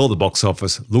 did well at the box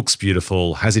office, looks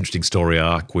beautiful, has interesting story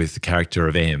arc with the character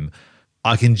of M.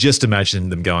 I can just imagine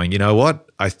them going, you know what?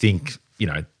 I think,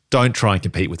 don't try and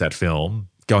compete with that film.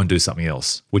 Go and do something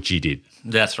else, which he did.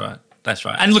 That's right.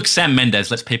 And look, Sam Mendes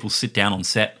lets people sit down on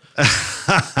set.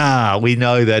 We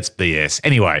know that's BS.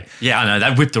 Anyway. Yeah, I know.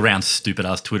 That whipped around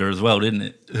stupid-ass Twitter as well, didn't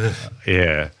it?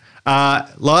 Yeah.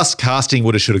 Last casting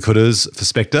woulda, shoulda, couldas for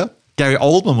Spectre. Gary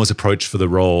Oldman was approached for the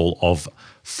role of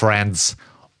Franz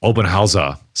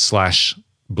Oberhauser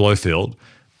 / Blofeld,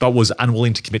 but was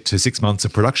unwilling to commit to 6 months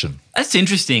of production. That's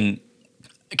interesting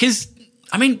because,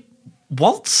 I mean,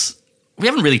 Waltz, we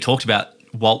haven't really talked about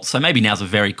Waltz, so maybe now's a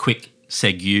very quick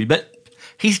segue, but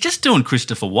he's just doing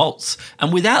Christopher Waltz.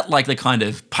 And without like the kind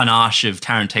of panache of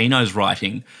Tarantino's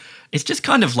writing, it's just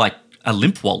kind of like a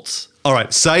limp waltz. All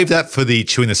right, save that for the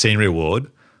Chewing the Scenery Award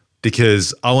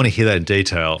because I want to hear that in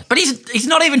detail. But he's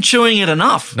not even chewing it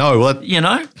enough. No, well,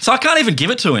 so I can't even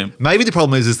give it to him. Maybe the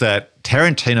problem is that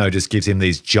Tarantino just gives him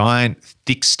these giant,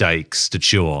 thick steaks to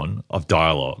chew on of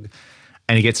dialogue.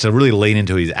 And he gets to really lean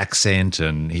into his accent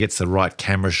and he gets the right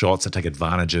camera shots that take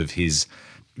advantage of his,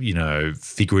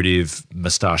 figurative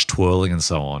moustache twirling and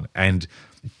so on. And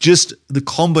just the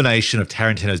combination of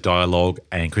Tarantino's dialogue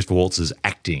and Christopher Waltz's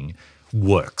acting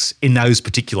works in those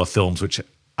particular films which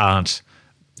aren't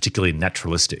particularly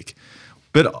naturalistic.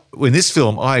 But in this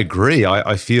film, I agree.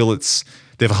 I feel there's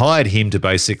they've hired him to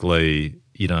basically,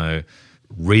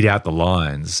 read out the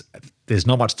lines. There's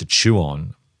not much to chew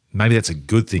on. Maybe that's a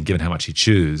good thing given how much he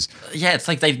chews. Yeah, it's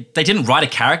like they didn't write a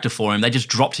character for him. They just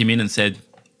dropped him in and said,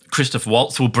 Christoph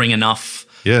Waltz will bring enough,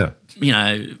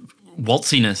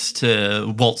 waltziness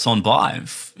to waltz on by,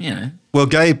 Well,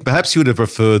 Gabe, perhaps you would have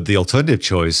preferred the alternative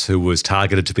choice who was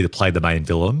targeted to play the main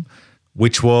villain,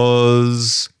 which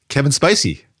was Kevin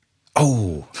Spacey.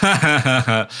 Oh.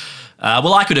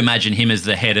 Well, I could imagine him as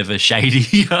the head of a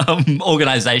shady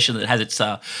organisation that has its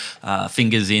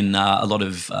fingers in a lot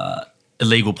of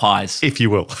illegal pies. If you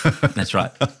will. That's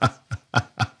right.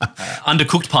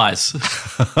 Undercooked pies.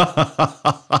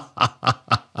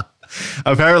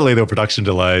 Apparently there were production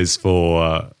delays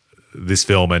for this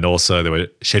film, and also there were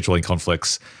scheduling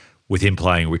conflicts with him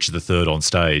playing Richard III on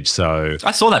stage. So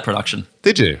I saw that production.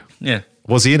 Did you? Yeah.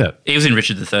 Was he in it? He was in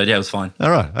Richard III. Yeah, it was fine. All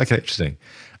right. Okay, interesting.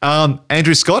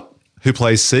 Andrew Scott, who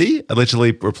plays C,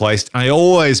 allegedly replaced, I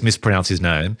always mispronounce his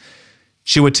name,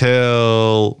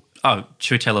 Chiwetel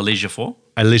Ejiofor?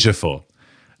 Ejiofor.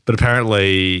 But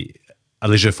apparently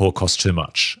Ejiofor cost too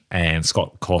much and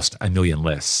Scott cost $1 million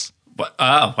less.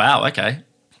 Oh, wow, okay.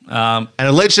 And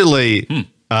allegedly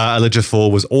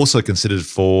Ejiofor was also considered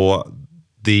for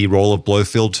the role of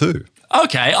Blofeld too.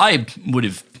 Okay, I would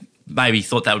have maybe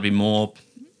thought that would be more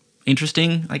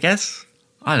interesting, I guess.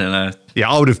 I don't know.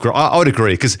 Yeah, I would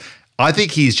agree because I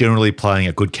think he's generally playing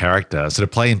a good character. So to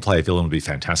play a villain would be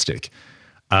fantastic.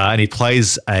 And he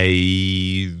plays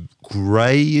a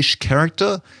greyish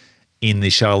character in the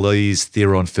Charlize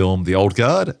Theron film, The Old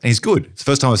Guard. And he's good. It's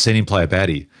the first time I've seen him play a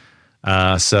baddie.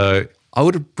 So I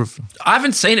would have I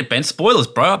haven't seen it, Ben. Spoilers,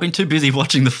 bro. I've been too busy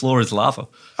watching The Floor is Lava.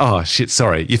 Oh, shit.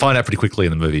 Sorry. You find out pretty quickly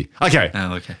in the movie. Okay.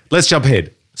 Oh, okay. Let's jump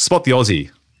ahead. Spot the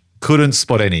Aussie. Couldn't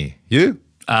spot any. You?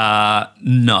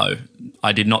 No.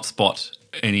 I did not spot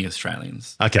any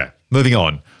Australians. Okay. Moving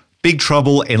on. Big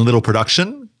Trouble in Little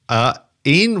Production.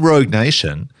 In Rogue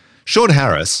Nation, Sean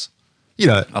Harris,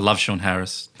 I love Sean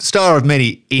Harris. star of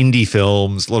many indie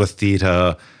films, a lot of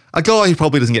theatre, a guy who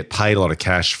probably doesn't get paid a lot of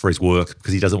cash for his work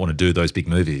because he doesn't want to do those big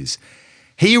movies.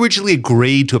 He originally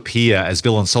agreed to appear as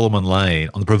villain Solomon Lane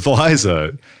on the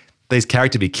proviso that his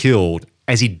character be killed,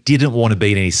 as he didn't want to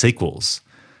be in any sequels.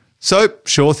 So,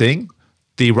 sure thing,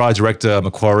 the writer-director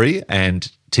Macquarie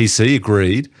and TC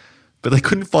agreed, but they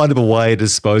couldn't find a way to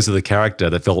dispose of the character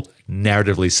that felt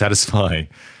narratively satisfying.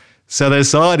 So they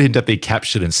decided him to be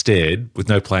captured instead, with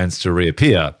no plans to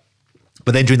reappear.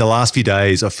 But then during the last few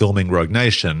days of filming Rogue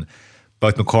Nation,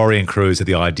 both Macquarie and Cruise had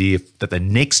the idea that the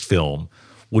next film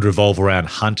would revolve around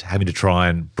Hunt having to try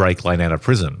and break Lane out of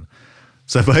prison.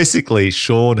 So basically,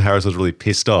 Sean Harris was really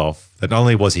pissed off that not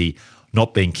only was he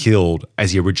not being killed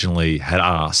as he originally had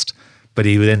asked, but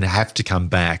he would then have to come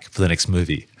back for the next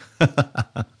movie.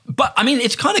 But, I mean,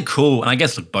 it's kind of cool, and I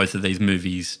guess both of these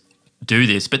movies do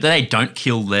this, but they don't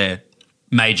kill their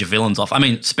major villains off. I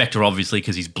mean, Spectre, obviously,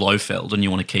 because he's Blofeld, and you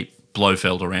want to keep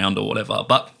Blofeld around or whatever.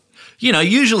 But,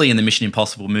 usually in the Mission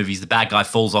Impossible movies, the bad guy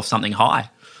falls off something high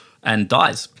and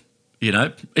dies.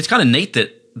 It's kind of neat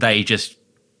that they just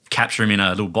capture him in a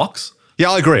little box.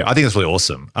 Yeah, I agree. I think it's really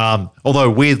awesome. Although,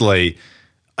 weirdly,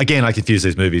 again, I confuse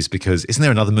these movies because isn't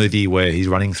there another movie where he's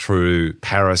running through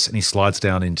Paris and he slides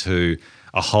down into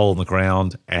a hole in the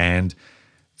ground and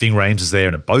Ving Rhames is there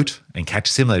in a boat and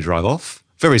catches him and they drive off?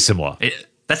 Very similar.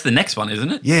 That's the next one, isn't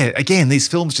it? Yeah, again, these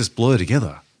films just blur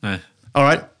together. No. All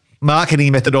right,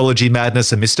 marketing methodology,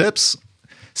 madness and missteps.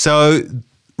 So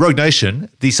Rogue Nation,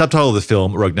 the subtitle of the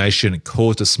film, Rogue Nation,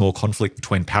 caused a small conflict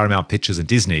between Paramount Pictures and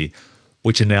Disney,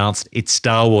 which announced its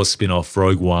Star Wars spin-off,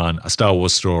 Rogue One, A Star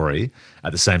Wars Story,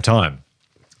 at the same time.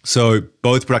 So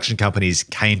both production companies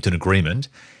came to an agreement.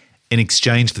 In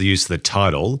exchange for the use of the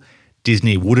title,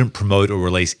 Disney wouldn't promote or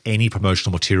release any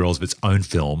promotional materials of its own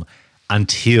film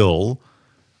until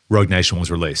Rogue Nation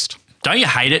was released. Don't you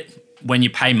hate it when you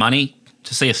pay money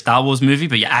to see a Star Wars movie,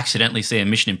 but you accidentally see a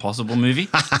Mission Impossible movie?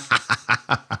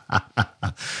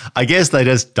 I guess they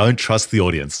just don't trust the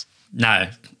audience. No,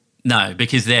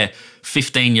 because they're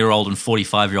 15-year-old and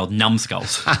 45-year-old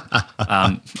numbskulls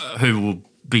who will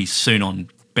be soon on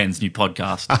Ben's new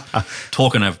podcast,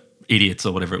 Talking of Idiots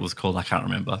or whatever it was called. I can't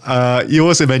remember. You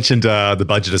also mentioned the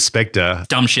budget of Spectre.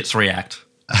 Dumb shits react.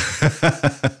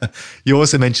 You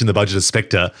also mentioned the budget of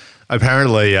Spectre.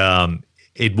 Apparently,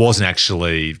 it wasn't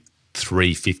actually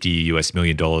 $350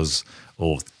 million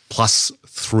or plus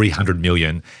 $300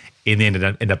 million. In the end, it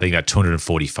ended up being about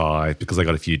 245 because they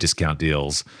got a few discount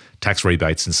deals, tax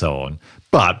rebates and so on.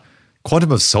 But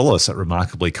Quantum of Solace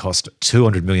remarkably cost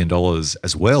 $200 million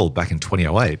as well back in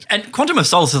 2008. And Quantum of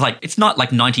Solace is it's not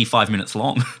 95 minutes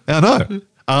long. I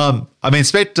know. I mean,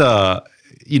 Spectre,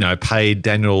 paid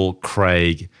Daniel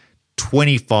Craig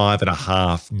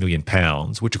 £25.5 million,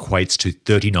 which equates to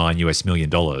 $39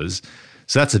 million.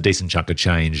 So that's a decent chunk of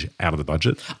change out of the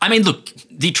budget. I mean, look,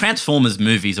 the Transformers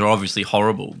movies are obviously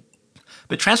horrible,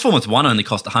 but Transformers 1 only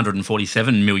cost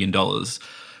 $147 million.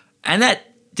 And that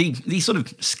the sort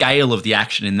of scale of the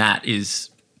action in that is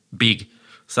big.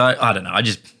 So I don't know.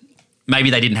 Maybe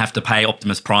they didn't have to pay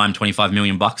Optimus Prime $25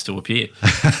 million to appear.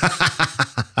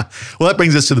 Well, that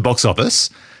brings us to the box office.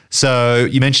 So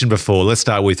you mentioned before, let's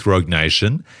start with Rogue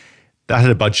Nation. That had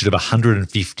a budget of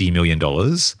 $150 million.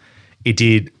 It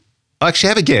did, actually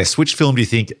have a guess, which film do you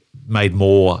think made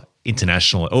more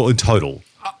international or in total,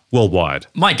 worldwide?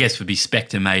 My guess would be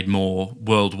Spectre made more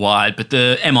worldwide, but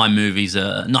the MI movies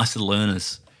are nice little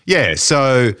earners. Yeah,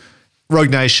 so Rogue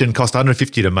Nation cost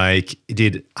 $150 to make. It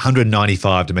did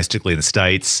 $195 domestically in the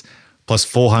States, plus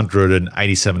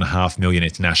 $487.5 million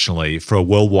internationally for a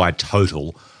worldwide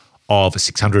total of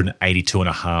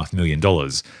 $682.5 million.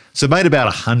 So it made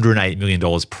about $108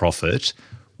 million profit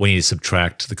when you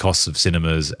subtract the costs of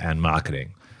cinemas and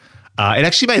marketing. It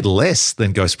actually made less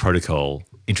than Ghost Protocol,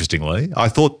 interestingly.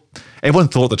 Everyone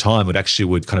thought at the time it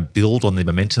would kind of build on the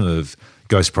momentum of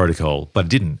Ghost Protocol, but it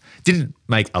didn't. It didn't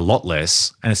make a lot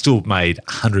less, and it still made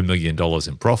 $100 million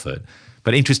in profit.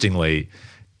 But interestingly,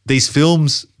 these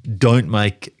films don't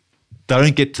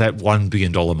get to that $1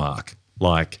 billion mark,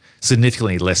 like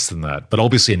significantly less than that, but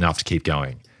obviously enough to keep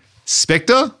going.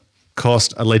 Spectre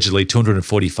cost allegedly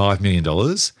 $245 million,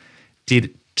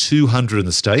 did $200 in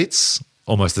the States,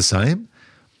 almost the same,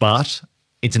 but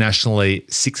internationally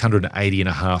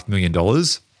 $680.5 million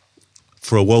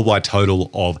for a worldwide total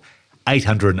of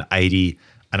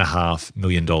 $880.5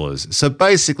 million. So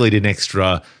basically did an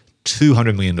extra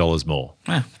 $200 million more.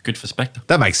 Yeah, good for Spectre.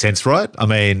 That makes sense, right? I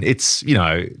mean,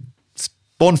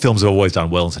 Bond films have always done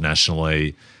well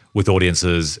internationally with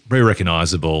audiences, very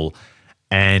recognisable,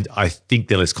 and I think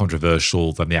they're less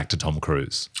controversial than the actor Tom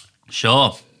Cruise.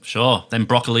 Sure. Then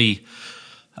Broccoli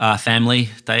family,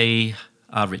 they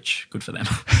are rich. Good for them.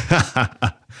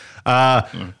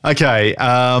 Okay.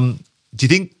 Do you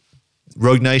think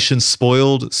Rogue Nation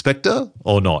spoiled Spectre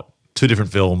or not? Two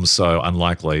different films, so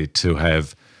unlikely to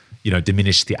have,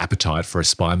 diminished the appetite for a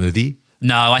spy movie.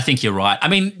 No, I think you're right. I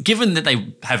mean, given that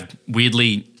they have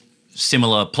weirdly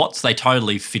similar plots, they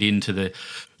totally fit into the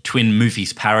twin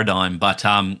movies paradigm. But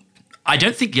I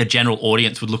don't think your general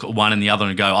audience would look at one and the other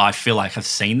and go, I feel like I've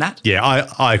seen that. Yeah,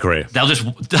 I agree. They'll just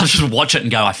watch it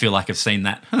and go, I feel like I've seen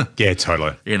that. Yeah,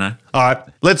 totally. All right,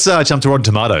 let's jump to Rotten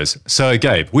Tomatoes. So,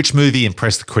 Gabe, which movie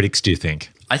impressed the critics, do you think?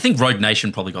 I think Rogue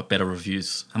Nation probably got better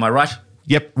reviews. Am I right?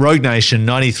 Yep, Rogue Nation,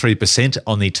 93%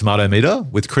 on the tomato meter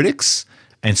with critics,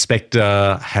 and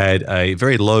Spectre had a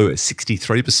very low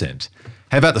 63%.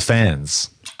 How about the fans?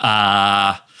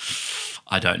 I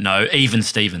don't know. Even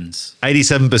Stevens.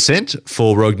 87%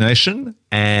 for Rogue Nation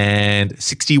and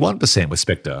 61% with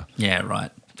Spectre. Yeah,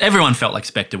 right. Everyone felt like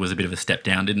Spectre was a bit of a step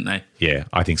down, didn't they? Yeah,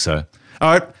 I think so.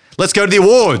 All right, let's go to the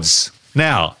awards.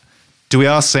 Now, do we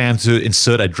ask Sam to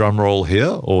insert a drum roll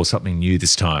here or something new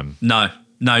this time? No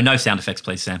sound effects,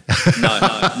 please, Sam. No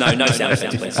sound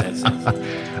effects, please, Sam.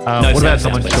 What about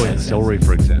someone chewing celery,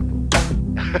 for example?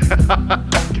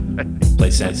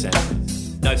 Please, Sam.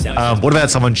 No sound. What about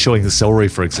someone chewing the celery,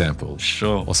 for example?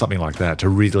 Sure. Or something like that to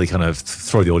really kind of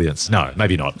throw the audience. No,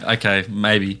 maybe not. Okay,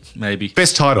 maybe.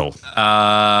 Best title?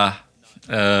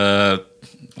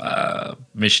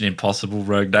 Mission Impossible,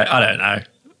 Rogue Nation. I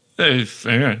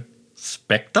don't know.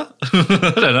 Spectre?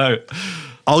 I don't know.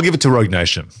 I'll give it to Rogue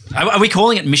Nation. Are we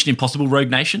calling it Mission Impossible Rogue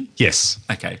Nation? Yes.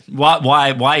 Okay.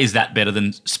 Why is that better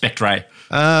than Spectre?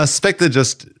 Spectre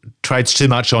just trades too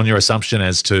much on your assumption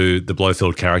as to the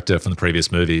Blofeld character from the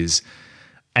previous movies,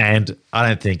 and I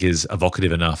don't think is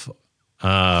evocative enough.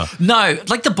 No,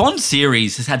 like the Bond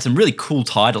series has had some really cool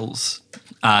titles.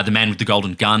 The Man with the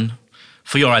Golden Gun,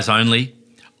 For Your Eyes Only,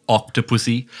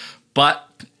 Octopussy, but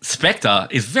Spectre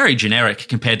is very generic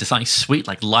compared to something sweet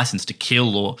like License to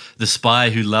Kill or The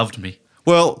Spy Who Loved Me.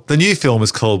 Well, the new film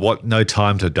is called, No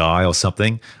Time to Die or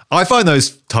something. I find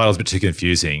those titles a bit too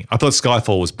confusing. I thought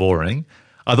Skyfall was boring.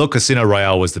 I thought Casino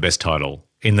Royale was the best title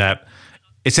in that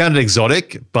it sounded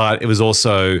exotic, but it was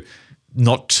also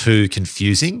not too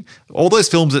confusing. All those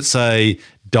films that say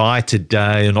die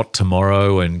today or not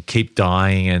tomorrow and keep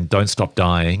dying and don't stop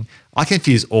dying, I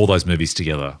confuse all those movies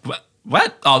together.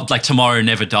 What? Oh, like Tomorrow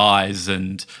Never Dies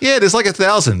and... Yeah, there's like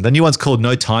 1,000. The new one's called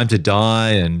No Time to Die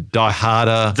and Die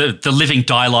Harder. The Living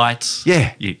Daylights.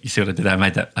 Yeah. You see what I did? I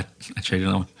made that. I cheated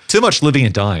on that one. Too much living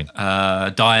and dying.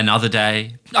 Die Another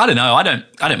Day. I don't know. I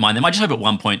don't mind them. I just hope at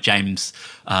one point James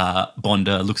Bond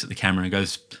looks at the camera and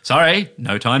goes, "Sorry,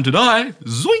 no time to die."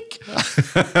 Zoink.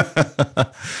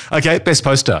 Okay, best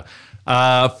poster.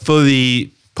 For the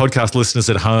podcast listeners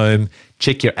at home,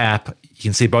 check your app. You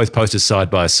can see both posters side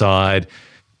by side.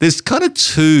 There's kind of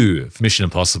two for Mission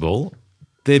Impossible.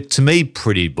 They're, to me,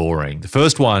 pretty boring. The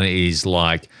first one is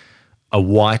like a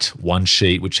white one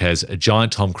sheet which has a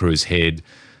giant Tom Cruise head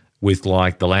with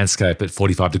like the landscape at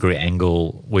 45-degree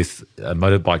angle with a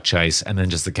motorbike chase and then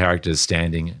just the characters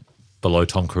standing below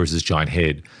Tom Cruise's giant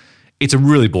head. It's a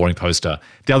really boring poster.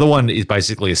 The other one is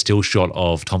basically a still shot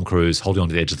of Tom Cruise holding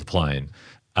onto the edge of the plane.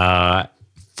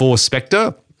 For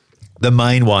Spectre, the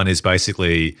main one is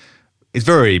basically, it's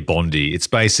very Bondy. It's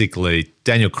basically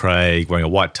Daniel Craig wearing a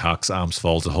white tux, arms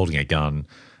folded, holding a gun,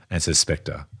 and it says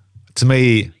Spectre. To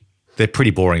me, they're pretty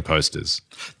boring posters.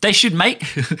 They should make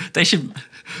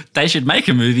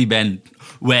a movie, Ben,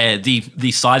 where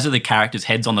the size of the characters'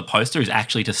 heads on the poster is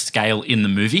actually to scale in the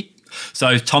movie.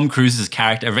 So Tom Cruise's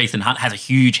character, Ethan Hunt, has a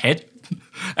huge head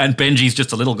and Benji's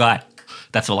just a little guy.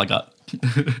 That's all I got.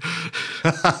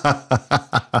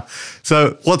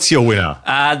 So what's your winner?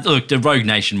 Look, the Rogue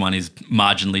Nation one is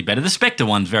marginally better. The Spectre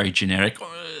one's very generic,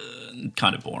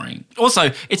 kind of boring.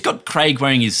 Also, it's got Craig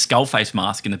wearing his skull face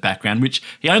mask in the background, which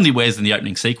he only wears in the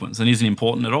opening sequence and isn't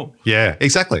important at all. Yeah,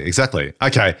 exactly.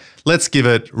 Okay, let's give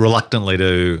it reluctantly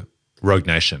to Rogue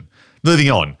Nation.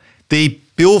 Moving on. The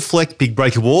Bill Fleck Big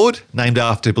Break Award, named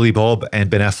after Billy Bob and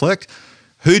Ben Affleck,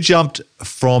 who jumped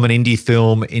from an indie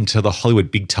film into the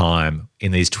Hollywood big time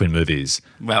in these twin movies.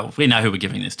 Well, we know who we're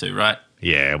giving this to, right?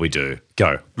 Yeah, we do.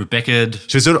 Go. Rebecca.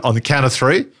 Should we do it on the count of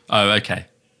three? Oh, okay.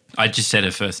 I just said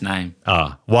her first name.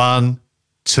 1,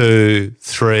 2,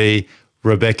 3.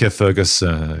 Rebecca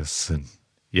Ferguson.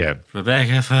 Yeah.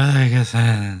 Rebecca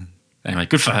Ferguson. Anyway,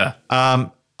 good for her.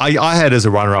 I had as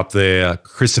a runner-up there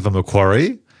Christopher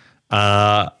McQuarrie.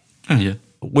 Yeah.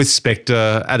 With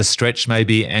Spectre, at a stretch,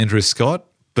 maybe Andrew Scott.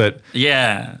 But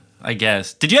yeah, I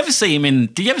guess. Did you ever see him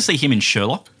in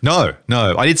Sherlock? No.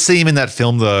 I did see him in that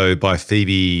film though by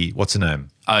Phoebe, what's her name?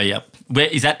 Oh yeah. Where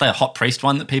is that, the hot priest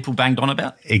one that people banged on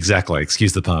about? Exactly.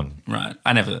 Excuse the pun. Right.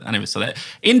 I never saw that.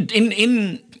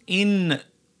 In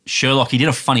Sherlock, he did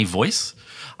a funny voice.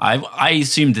 I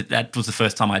assumed that was the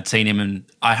first time I'd seen him, and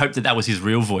I hoped that was his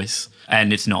real voice,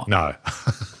 and it's not. No.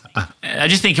 I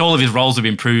just think all of his roles have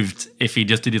improved if he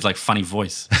just did his like funny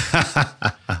voice.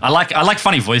 I like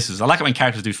funny voices. I like it when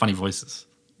characters do funny voices.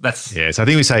 That's yeah. So I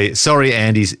think we say sorry,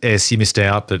 Andy S. You missed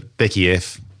out, but Becky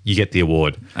F. You get the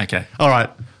award. Okay. All right.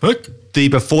 The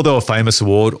Before They Were Famous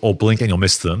award, or blink and you'll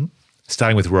miss them.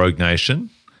 Starting with Rogue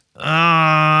Nation.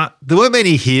 There weren't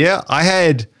many here. I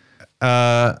had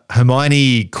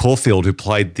Hermione Caulfield, who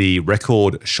played the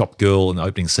record shop girl in the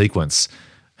opening sequence,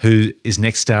 who is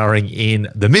next starring in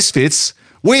The Misfits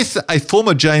with a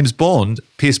former James Bond,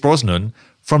 Pierce Brosnan,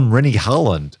 from Rennie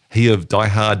Harlan, he of Die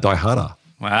Hard, Die Harder.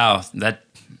 Wow, that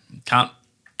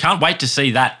can't wait to see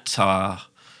that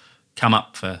come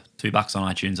up for $2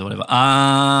 on iTunes or whatever.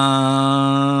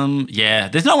 Yeah,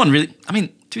 there's no one really. I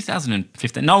mean,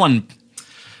 2015, no one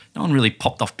really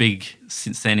popped off big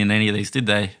since then in any of these, did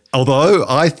they? Although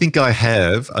I think I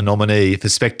have a nominee for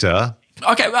Spectre.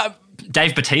 Okay.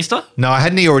 Dave Bautista? No,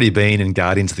 hadn't he already been in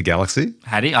Guardians of the Galaxy?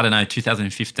 Had he? I don't know,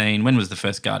 2015. When was the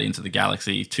first Guardians of the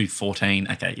Galaxy? 2014.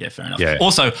 Okay, yeah, fair enough. Yeah.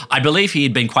 Also, I believe he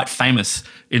had been quite famous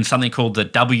in something called the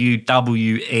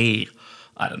WWE.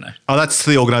 I don't know. Oh, that's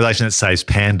the organisation that saves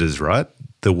pandas, right?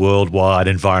 The Worldwide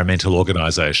Environmental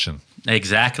Organisation.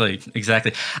 Exactly.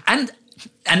 And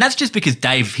that's just because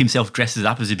Dave himself dresses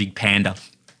up as a big panda.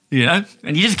 You know?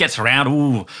 And he just gets around.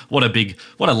 Ooh, what a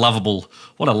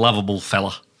lovable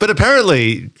fella. But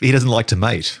apparently he doesn't like to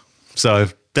mate. So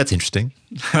that's interesting.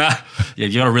 Yeah,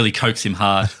 you got to really coax him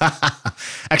hard.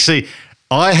 Actually,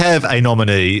 I have a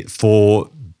nominee for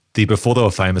the Before They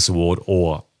Were Famous award,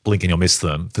 or blink and you'll miss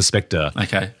them, for Spectre.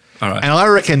 Okay, all right. And I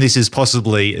reckon this is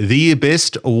possibly the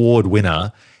best award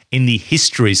winner in the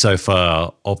history so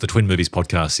far of the Twin Movies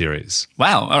podcast series.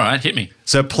 Wow, all right, hit me.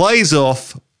 So it plays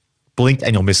off blink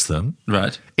and you'll miss them.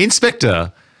 Right. In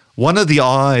Spectre, one of the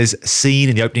eyes seen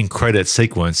in the opening credits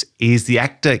sequence is the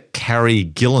actor Carrie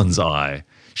Gillan's eye,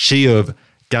 she of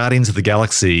Guardians of the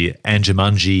Galaxy and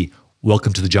Jumanji,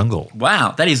 Welcome to the Jungle.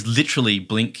 Wow, that is literally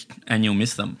blink and you'll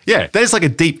miss them. Yeah, that is like a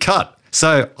deep cut.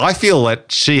 So I feel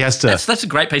that she has to... That's a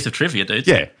great piece of trivia, dude.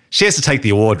 Yeah, she has to take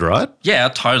the award, right? Yeah,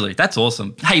 totally. That's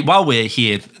awesome. Hey, while we're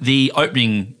here, the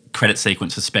opening credit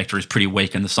sequence for Spectre is pretty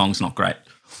weak and the song's not great.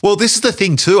 Well, this is the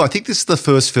thing too. I think this is the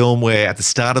first film where at the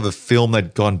start of a film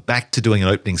they'd gone back to doing an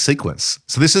opening sequence.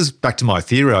 So this is back to my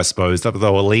theory, I suppose, that they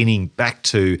were leaning back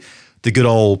to the good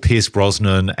old Pierce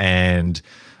Brosnan and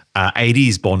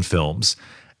 80s Bond films,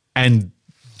 and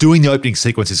doing the opening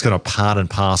sequence is kind of part and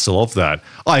parcel of that.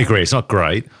 I agree, it's not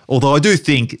great. Although I do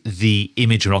think the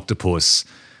image of an octopus,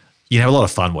 you have a lot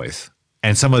of fun with.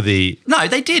 And some of the... No,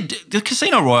 they did. The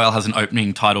Casino Royale has an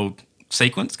opening title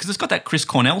sequence because it's got that Chris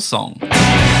Cornell song.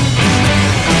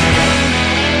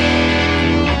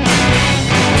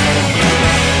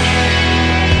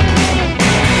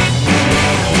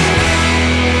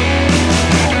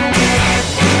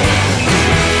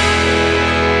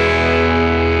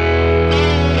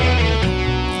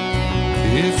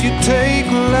 If you take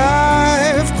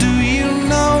life, do you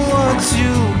know what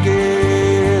you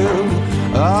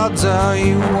give? Odds are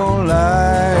you won't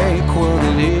like what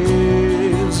it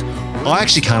is. I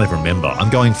actually can't even remember. I'm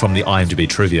going from the IMDb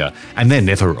trivia, and they're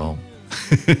never wrong.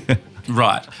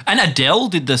 Right. And Adele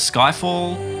did the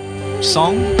Skyfall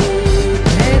song.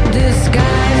 Let the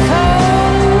sky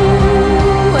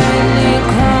fall when it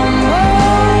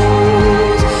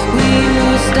crumbles. We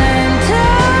will stand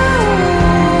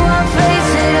tall and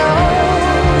face it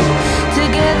all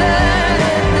together.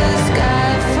 Let the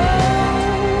sky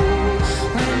fall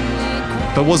when it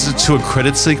crumbles. But was it to a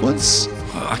credit sequence?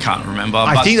 I can't remember.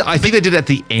 I think they did at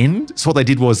the end. So what they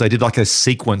did was they did like a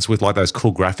sequence with like those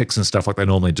cool graphics and stuff like they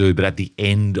normally do, but at the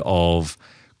end of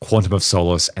Quantum of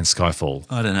Solace and Skyfall.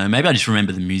 I don't know. Maybe I just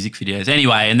remember the music videos.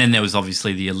 Anyway, and then there was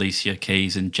obviously the Alicia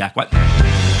Keys and Jack White.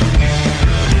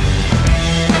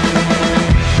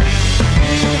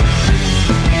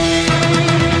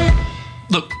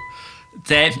 Look,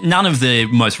 none of the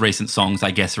most recent songs,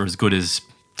 I guess, are as good as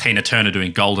Tina Turner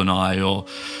doing GoldenEye or,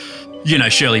 you know,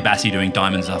 Shirley Bassey doing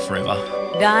Diamonds Are Forever.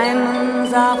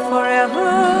 Diamonds are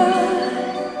forever.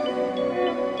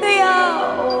 They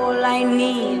are all I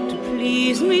need to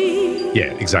please me.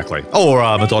 Yeah, exactly. Or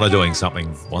Madonna doing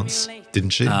something once, didn't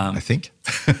she? I think.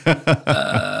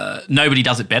 Nobody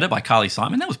Does It Better by Carly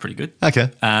Simon. That was pretty good.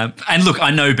 Okay. And look, I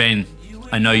know, Ben,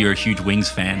 I know you're a huge Wings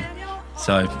fan.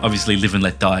 So obviously Live and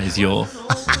Let Die is your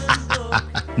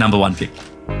number one pick.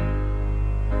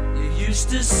 You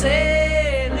used to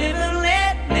say, live and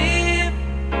let live.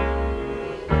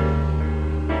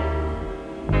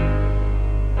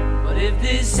 But if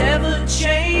this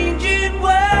ever-changing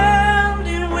world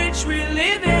in which we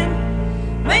live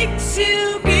in makes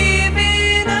you give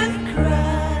in and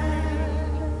cry,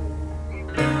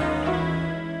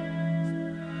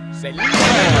 say, live and let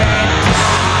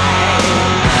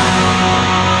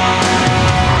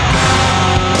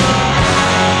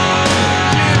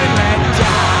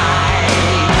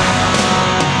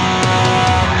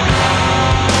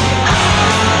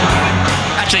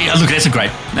Look, that's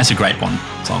a great Bond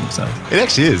song. So It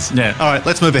actually is. Yeah. All right,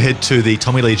 let's move ahead to the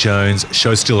Tommy Lee Jones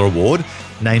Show Stealer Award,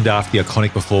 named after the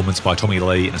iconic performance by Tommy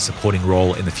Lee in a supporting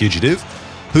role in The Fugitive.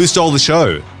 Who stole the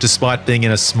show, despite being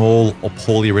in a small or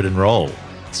poorly written role?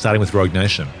 Starting with Rogue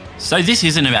Nation. So this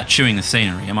isn't about chewing the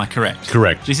scenery, am I correct?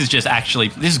 Correct. This is just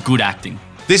this is good acting.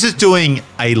 This is doing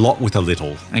a lot with a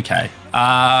little. Okay.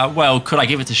 Well, could I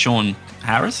give it to Sean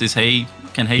Harris?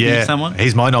 Can he be someone?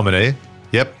 He's my nominee.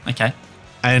 Yep. Okay.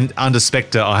 And under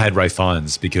Spectre, I had Ray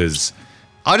Fiennes because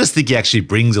I just think he actually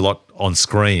brings a lot on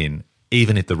screen,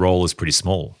 even if the role is pretty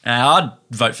small. I'd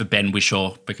vote for Ben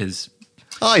Whishaw because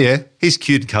Oh, yeah. He's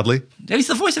cute and cuddly. he's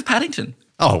the voice of Paddington.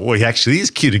 Oh, well, he actually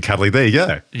is cute and cuddly. There you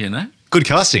go. You know? Good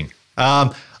casting.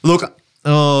 Okay.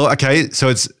 So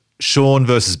it's Sean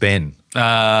versus Ben.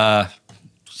 I'm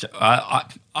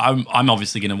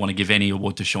obviously going to want to give any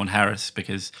award to Sean Harris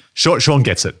because Sean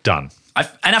gets it. Done.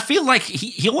 I feel like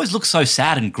he always looks so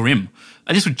sad and grim.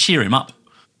 This would cheer him up.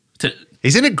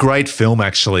 He's in a great film,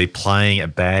 actually, playing a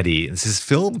baddie. It's this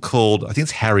film called, I think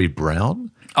it's Harry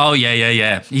Brown. Oh,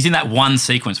 yeah. He's in that one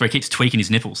sequence where he keeps tweaking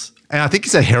his nipples. And I think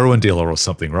he's a heroin dealer or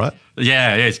something, right?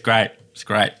 Yeah, it's great. It's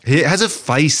great. He has a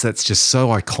face that's just so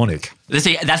iconic. That's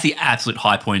the absolute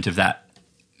high point of that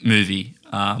movie,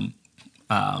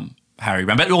 Harry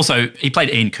Brown. But also, he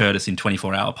played Ian Curtis in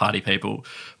 24-Hour Party People,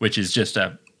 which is just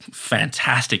a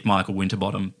fantastic Michael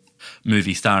Winterbottom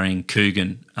movie starring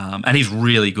Coogan. And he's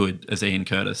really good as Ian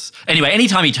Curtis. Anyway,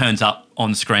 anytime he turns up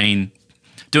on screen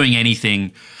doing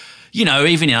anything, you know,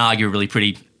 even in arguably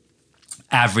pretty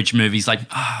average movies, like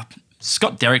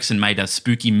Scott Derrickson made a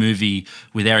spooky movie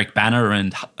with Eric Bana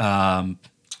and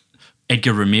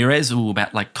Edgar Ramirez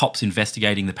about like cops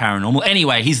investigating the paranormal.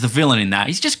 Anyway, he's the villain in that.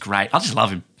 He's just great. I just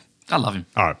love him. I love him.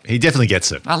 All right. He definitely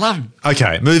gets it. I love him.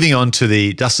 Okay. Moving on to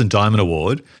the Dustin Diamond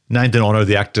Award, named in honour of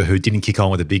the actor who didn't kick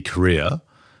on with a big career.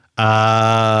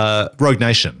 Rogue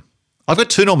Nation. I've got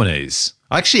 2 nominees.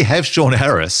 I actually have Sean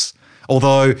Harris,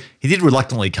 although he did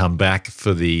reluctantly come back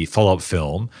for the follow-up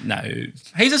film. No,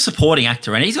 he's a supporting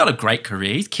actor and he's got a great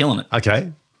career. He's killing it.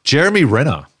 Okay. Jeremy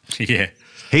Renner. Yeah.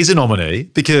 He's a nominee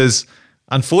because,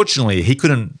 unfortunately, he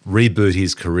couldn't reboot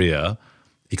his career.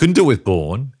 He couldn't do it with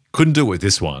Bourne, couldn't do it with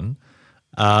this one.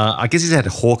 I guess he's had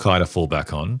Hawkeye to fall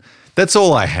back on. That's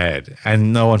all I had,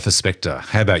 and no one for Spectre.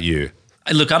 How about you?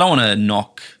 Look, I don't want to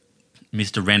knock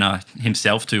Mr. Renner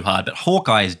himself too hard, but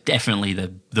Hawkeye is definitely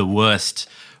the worst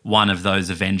one of those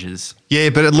Avengers. Yeah,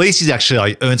 but at least he's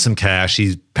actually earned some cash.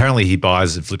 Apparently he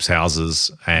buys and flips houses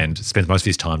and spends most of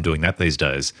his time doing that these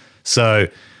days. So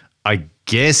I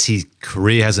guess his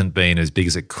career hasn't been as big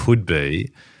as it could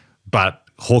be, but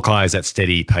Hawkeye is that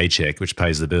steady paycheck which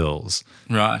pays the bills.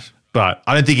 Right. But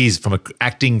I don't think he's, from an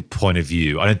acting point of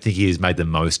view, I don't think he has made the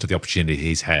most of the opportunity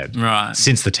he's had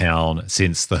since The Town,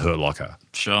 since The Hurt Locker.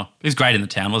 Sure. He was great in The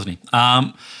Town, wasn't he?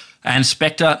 And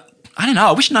Spectre, I don't know.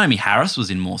 I wish Naomi Harris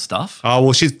was in more stuff. Oh,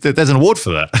 well, there's an award for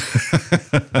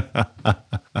that.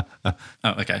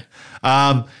 Oh, okay.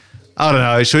 I don't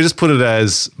know. Should we just put it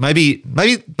as maybe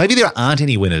there aren't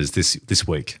any winners this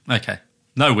week? Okay.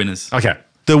 No winners. Okay.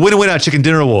 The winner Chicken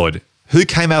Dinner Award. Who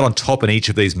came out on top in each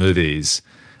of these movies?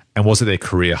 And was it their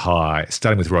career high,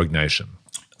 starting with Rogue Nation?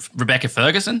 Rebecca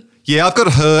Ferguson? Yeah, I've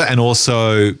got her and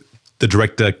also the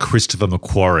director Christopher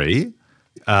McQuarrie.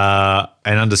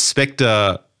 And under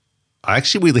Spectre, I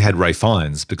actually really had Ray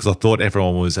Fiennes because I thought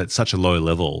everyone was at such a low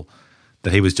level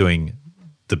that he was doing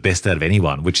the best out of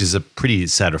anyone, which is a pretty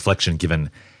sad reflection given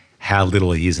how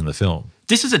little he is in the film.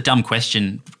 This is a dumb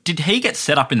question. Did he get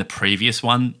set up in the previous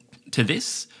one to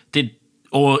this?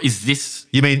 Or is this...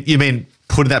 You mean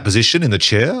put in that position in the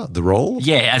chair, the role?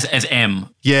 Yeah, as M.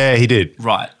 Yeah, he did.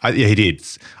 Right. Yeah, he did.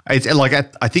 It's like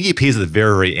I think he appears at the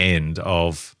very end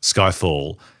of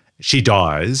Skyfall. She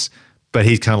dies, but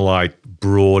he's kind of like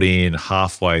brought in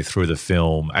halfway through the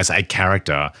film as a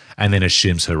character and then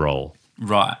assumes her role.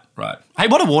 Right. Hey,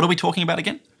 what award are we talking about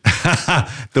again?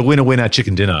 The winner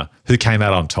Chicken Dinner. Who came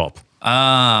out on top?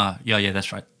 Yeah,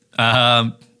 that's right.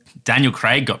 Daniel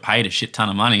Craig got paid a shit ton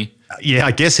of money. Yeah,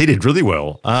 I guess he did really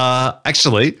well.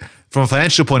 Actually, from a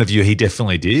financial point of view, he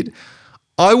definitely did.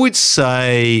 I would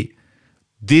say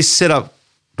this set up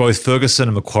both Ferguson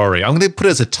and McQuarrie. I'm going to put it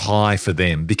as a tie for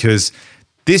them because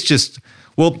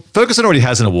Ferguson already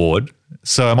has an award,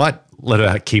 so I might let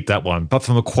her keep that one. But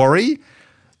for McQuarrie,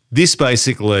 this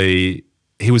basically,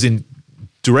 he was in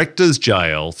director's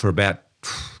jail for about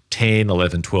 10,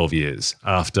 11, 12 years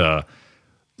after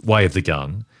Way of the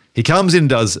Gun. He comes in and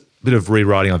does a bit of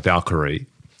rewriting on Valkyrie,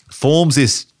 forms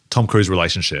this Tom Cruise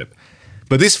relationship.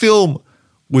 But this film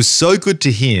was so good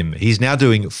to him, he's now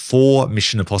doing 4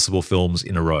 Mission Impossible films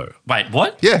in a row. Wait,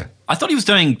 what? Yeah. I thought he was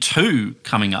doing 2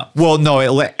 coming up. Well, no,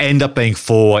 it'll end up being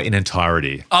 4 in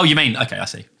entirety. Oh, you mean, okay, I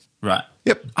see. Right.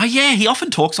 Yep. Oh, yeah, he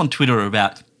often talks on Twitter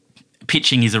about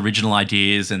pitching his original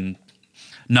ideas and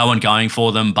no one going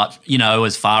for them. But,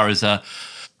 as far as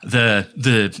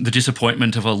the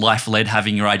disappointment of a life led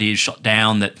having your ideas shot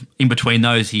down, that in between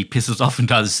those he pisses off and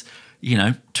does,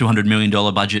 $200 million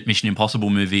budget Mission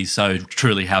Impossible movies. So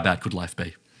truly, how bad could life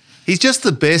be? He's just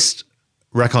the best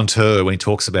raconteur when he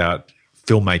talks about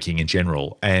filmmaking in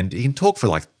general. And he can talk for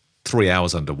like 3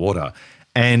 hours underwater.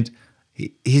 And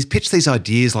he's pitched these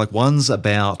ideas, like one's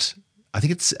about, I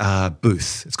think it's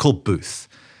Booth. It's called Booth.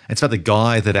 It's about the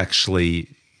guy that actually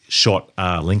shot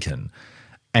Lincoln.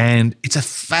 And it's a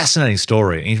fascinating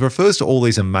story. And he refers to all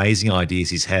these amazing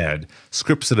ideas he's had,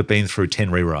 scripts that have been through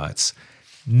 10 rewrites.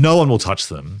 No one will touch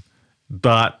them.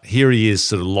 But here he is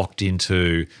sort of locked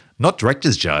into not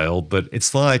director's jail, but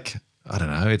it's like, I don't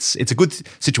know, it's a good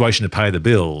situation to pay the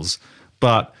bills.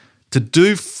 But to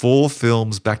do 4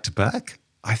 films back to back,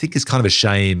 I think is kind of a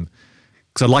shame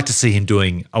because I'd like to see him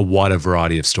doing a wider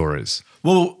variety of stories.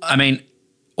 Well, I mean,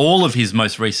 all of his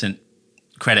most recent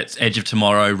credits, Edge of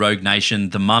Tomorrow, Rogue Nation,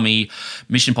 The Mummy,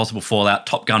 Mission Impossible Fallout,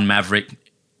 Top Gun Maverick,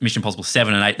 Mission Impossible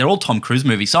 7 and 8, they're all Tom Cruise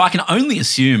movies. So I can only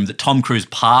assume that Tom Cruise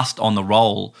passed on the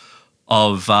role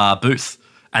of Booth.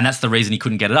 And that's the reason he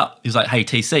couldn't get it up. He was like, hey,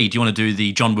 TC, do you want to do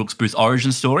the John Wilkes Booth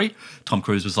origin story? Tom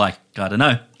Cruise was like, I don't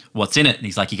know. What's in it? And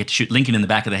he's like, you get to shoot Lincoln in the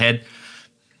back of the head.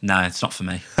 No, it's not for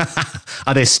me.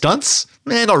 Are there stunts?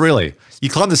 Nah, not really. You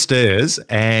climb the stairs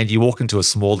and you walk into a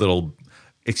small little,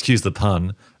 excuse the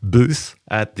pun, booth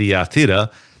at the theatre.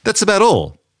 That's about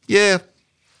all. Yeah.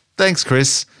 Thanks,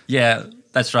 Chris. Yeah,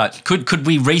 that's right. Could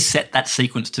we reset that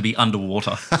sequence to be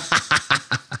underwater?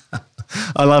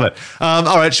 I love it.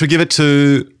 All right, should we give it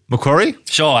to McQuarrie?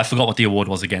 Sure, I forgot what the award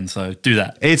was again, so do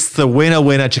that. It's the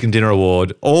winner Chicken Dinner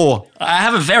Award, or... I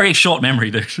have a very short memory,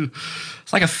 dude.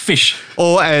 It's like a fish.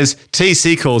 Or as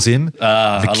TC calls him,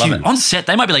 I love it. On set,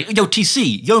 they might be like, yo,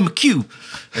 TC, yo, McHugh.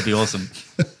 That'd be awesome.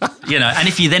 And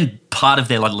if you're then part of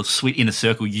their like little sweet inner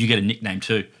circle, you get a nickname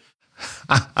too.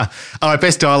 All right,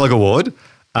 Best Dialogue Award.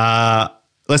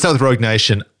 Let's start with Rogue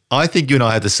Nation. I think you and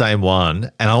I have the same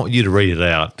one, and I want you to read it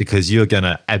out because you're going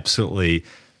to absolutely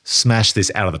smash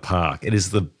this out of the park. It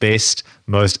is the best,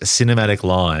 most cinematic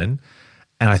line,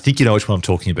 and I think you know which one I'm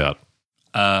talking about.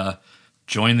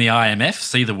 Join the IMF,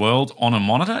 see the world on a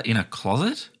monitor in a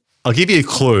closet? I'll give you a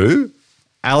clue.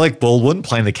 Alec Baldwin,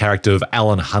 playing the character of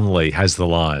Alan Hunley, has the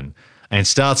line, and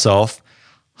starts off,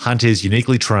 Hunt is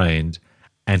uniquely trained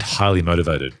and highly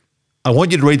motivated. I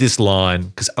want you to read this line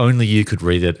because only you could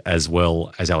read it as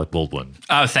well as Alec Baldwin.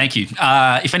 Oh, thank you.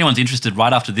 If anyone's interested,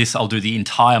 right after this, I'll do the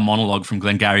entire monologue from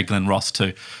Glengarry Glen Ross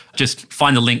too. Just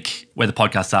find the link where the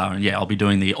podcasts are, and I'll be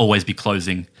doing the Always Be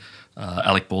Closing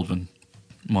Alec Baldwin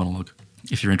monologue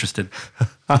if you're interested.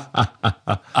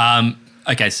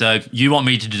 Okay, so you want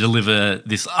me to deliver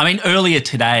this. I mean, earlier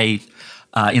today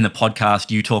in the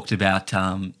podcast, you talked about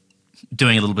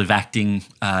doing a little bit of acting.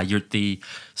 You're at the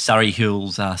Surrey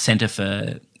Hills Centre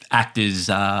for Actors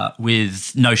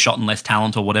with no shot and less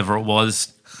talent or whatever it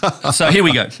was. So here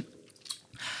we go.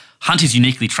 Hunt is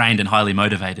uniquely trained and highly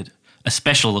motivated, a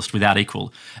specialist without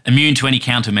equal, immune to any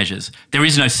countermeasures. There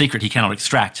is no secret he cannot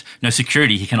extract, no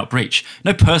security he cannot breach,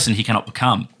 no person he cannot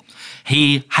become.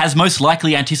 He has most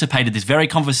likely anticipated this very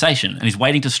conversation and is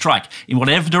waiting to strike in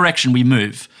whatever direction we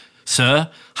move. Sir,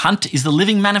 Hunt is the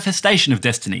living manifestation of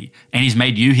destiny, and he's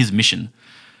made you his mission.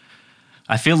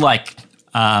 I feel like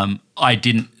I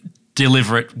didn't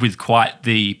deliver it with quite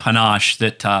the panache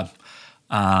that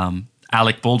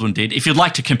Alec Baldwin did. If you'd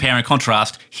like to compare and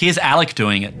contrast, here's Alec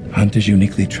doing it. Hunt is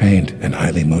uniquely trained and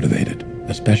highly motivated,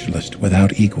 a specialist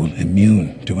without equal,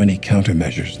 immune to any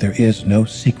countermeasures. There is no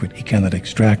secret he cannot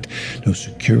extract, no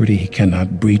security he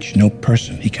cannot breach, no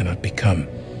person he cannot become.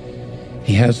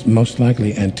 He has most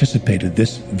likely anticipated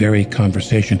this very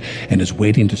conversation and is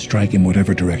waiting to strike in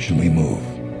whatever direction we move.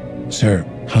 Sir,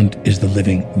 Hunt is the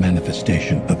living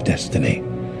manifestation of destiny,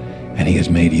 and he has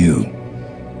made you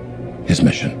his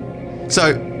mission.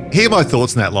 So here are my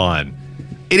thoughts on that line.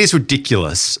 It is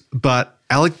ridiculous, but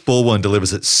Alec Baldwin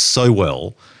delivers it so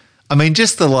well. I mean,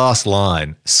 just the last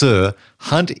line, Sir,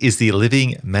 Hunt is the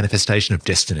living manifestation of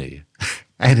destiny,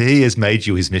 and he has made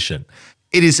you his mission.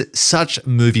 It is such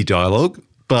movie dialogue,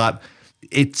 but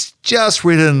it's just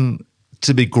written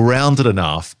to be grounded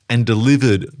enough and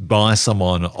delivered by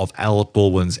someone of Alec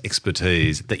Baldwin's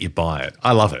expertise that you buy it.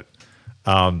 I love it.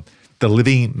 The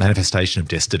living manifestation of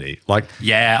destiny.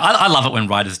 Yeah, I love it when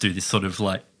writers do this sort of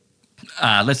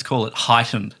let's call it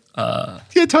heightened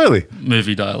yeah, totally.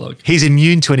 movie dialogue. He's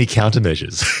immune to any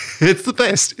countermeasures. It's the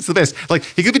best. It's the best.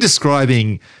 He could be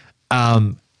describing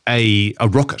a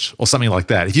rocket or something like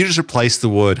that. If you just replace the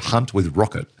word hunt with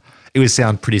rocket, it would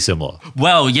sound pretty similar.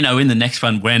 Well, in the next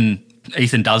one, when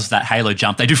Ethan does that Halo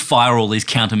jump, they do fire all these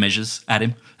countermeasures at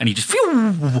him, and he just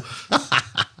phew.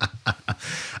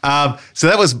 So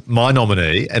that was my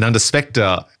nominee, and under Spectre,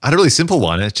 I had a really simple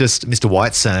one. It's just Mr.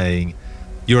 White saying,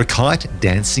 "You're a kite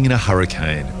dancing in a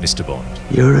hurricane, Mr. Bond."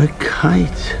 You're a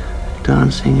kite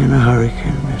dancing in a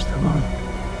hurricane, Mr.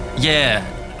 Bond. Yeah,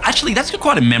 actually, that's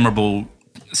quite a memorable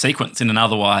sequence in an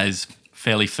otherwise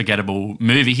fairly forgettable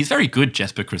movie. He's very good,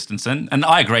 Jesper Christensen, and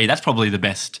I agree, that's probably the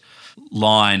best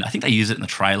line. I think they use it in the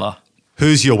trailer.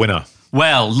 Who's your winner?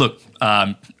 Well, look,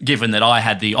 given that I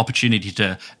had the opportunity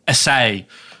to essay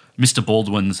Mr.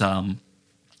 Baldwin's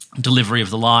delivery of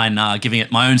the line, giving it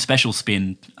my own special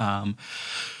spin,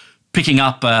 picking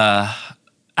up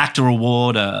actor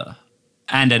award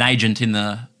and an agent in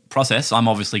the process, I'm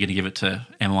obviously going to give it to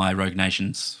MI Rogue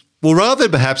Nation's. Well, rather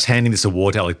than perhaps handing this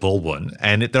award to Alec Baldwin,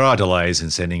 and there are delays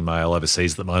in sending mail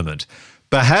overseas at the moment,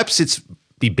 perhaps it's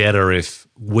be better if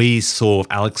we saw if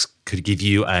Alex could give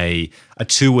you a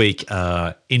 2-week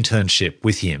internship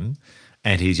with him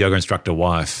and his yoga instructor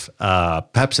wife,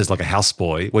 perhaps as like a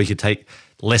houseboy, where you could take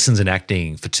lessons in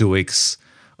acting for 2 weeks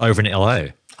over in LA.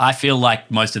 I feel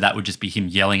like most of that would just be him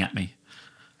yelling at me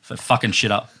for fucking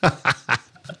shit up.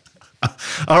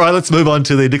 All right, let's move on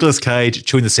to the Nicolas Cage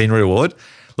Chewing the Scenery Award.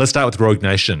 Let's start with Rogue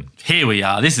Nation. Here we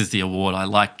are. This is the award I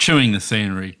like, Chewing the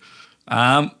Scenery.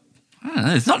 I don't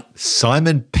know, it's not...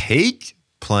 Simon Pegg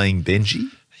playing Benji?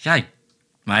 Yeah,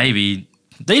 maybe.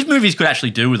 These movies could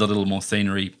actually do with a little more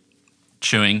scenery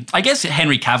chewing. I guess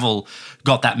Henry Cavill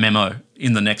got that memo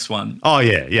in the next one. Oh,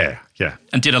 yeah.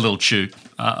 And did a little chew.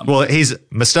 Well, his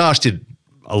moustache did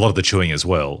a lot of the chewing as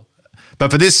well.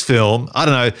 But for this film, I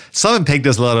don't know, Simon Pegg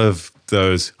does a lot of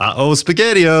those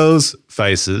SpaghettiOs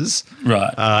faces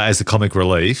right. As the comic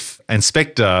relief. And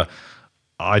Spectre,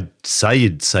 I'd say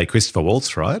you'd say Christopher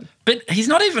Waltz, right? But he's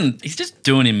not even, he's just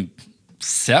doing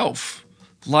himself.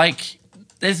 Like,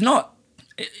 there's not,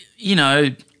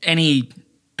 any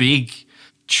big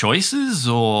choices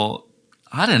or,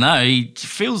 I don't know, he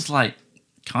feels like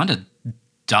kind of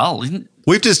dull, isn't?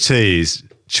 We've just teased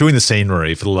chewing the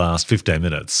scenery for the last 15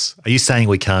 minutes. Are you saying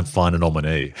we can't find a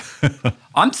nominee?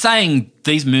 I'm saying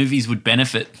these movies would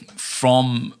benefit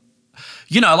from,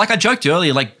 like I joked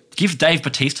earlier, like give Dave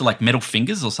Bautista like metal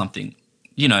fingers or something.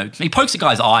 He pokes a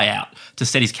guy's eye out to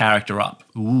set his character up.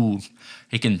 Ooh,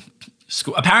 he can.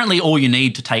 Apparently, all you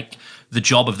need to take the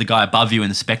job of the guy above you in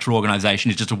the Spectre organization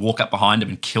is just to walk up behind him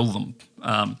and kill them.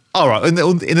 All right, in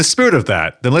the spirit of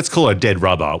that, then let's call it Dead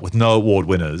Rubber with no award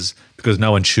winners because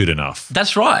no one chewed enough.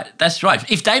 That's right.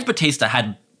 If Dave Bautista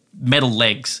had metal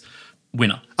legs,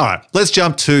 winner. All right, let's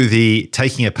jump to the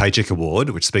Taking a Paycheck Award,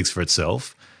 which speaks for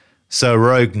itself. So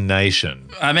Rogue Nation.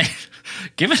 I mean,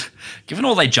 given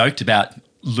all they joked about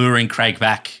luring Craig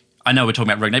back, I know we're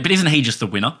talking about Rogue Nation, but isn't he just the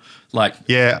winner?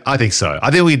 Yeah, I think so.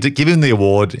 I think we give him the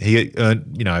award. He earned,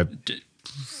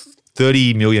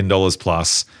 $30 million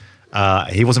plus.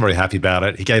 He wasn't very happy about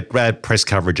it. He gave bad press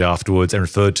coverage afterwards and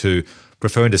referred to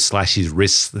preferring to slash his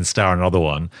wrists than star in another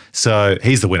one. So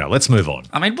he's the winner. Let's move on.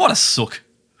 I mean, what a sook.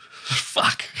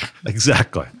 Fuck.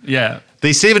 Exactly. Yeah.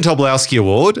 The Stephen Tobolowsky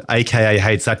Award, a.k.a.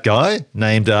 Hates That Guy,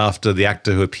 named after the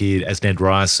actor who appeared as Ned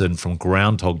Ryerson from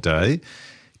Groundhog Day.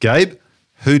 Gabe,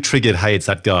 who triggered Hates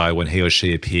That Guy when he or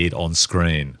she appeared on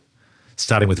screen?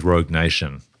 Starting with Rogue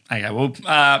Nation. Okay, well,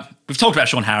 we've talked about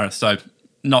Sean Harris, so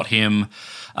not him.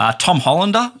 Tom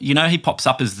Hollander, he pops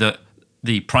up as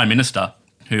the Prime Minister,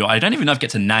 who I don't even know if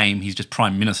gets a name. He's just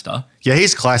Prime Minister. Yeah,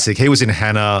 he's classic. He was in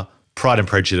Hannah, Pride and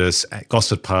Prejudice,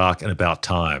 Gosford Park, and About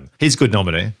Time. He's a good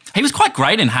nominee. He was quite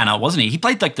great in Hannah, wasn't he? He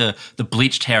played like the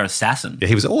bleached hair assassin. Yeah,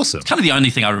 he was awesome. It's kind of the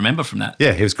only thing I remember from that.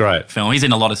 Yeah, he was great. Film. He's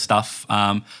in a lot of stuff.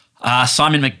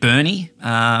 Simon McBurney.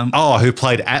 Who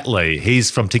played Atlee. He's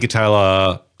from Tinker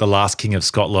Tailor, The Last King of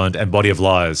Scotland, and Body of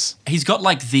Lies. He's got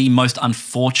like the most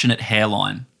unfortunate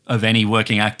hairline of any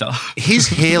working actor. His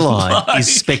hairline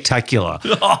is spectacular.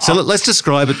 So let's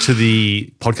describe it to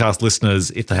the podcast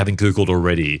listeners if they haven't Googled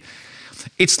already.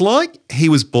 It's like he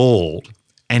was bald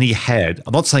and he had,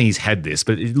 I'm not saying he's had this,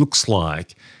 but it looks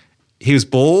like he was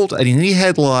bald and he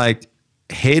had like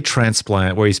hair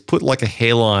transplant where he's put like a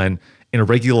hairline in a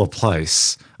regular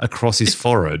place across his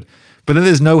forehead, but then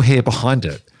there's no hair behind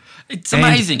it. It's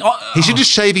amazing. He should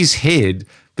just shave his head,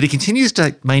 but he continues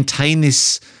to maintain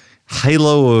this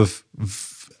halo of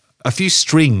a few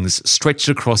strings stretched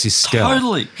across his scalp.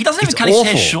 Totally. He doesn't even cut his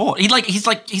hair short.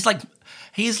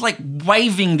 He's like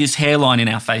waving this hairline in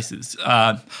our faces.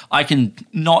 I can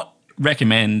not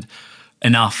recommend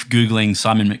enough Googling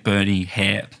Simon McBurney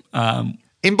hair.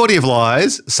 In Body of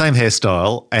Lies, same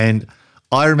hairstyle, and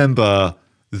I remember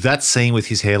that scene with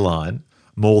his hairline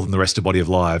more than the rest of Body of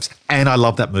Lies, and I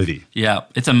love that movie. Yeah,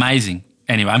 it's amazing.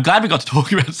 Anyway, I'm glad we got to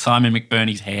talk about Simon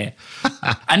McBurney's hair.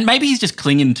 And maybe he's just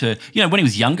clinging to, when he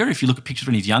was younger, if you look at pictures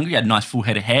when he's younger, he had a nice full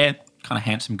head of hair, kind of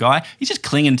handsome guy. He's just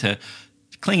clinging to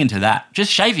that.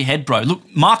 Just shave your head, bro. Look,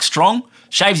 Mark Strong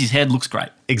shaves his head, looks great.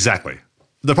 Exactly.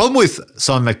 The problem with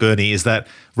Simon McBurney is that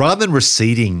rather than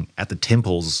receding at the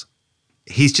temples,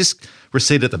 he's just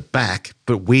receded at the back,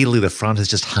 but weirdly the front has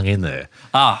just hung in there.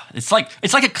 It's like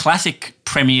a classic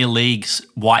Premier League's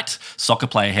white soccer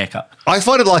player haircut. I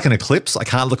find it like an eclipse. I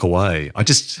can't look away.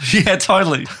 Yeah,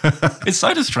 totally. It's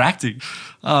so distracting.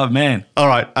 Oh, man. All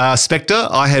right. Spectre,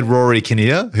 I had Rory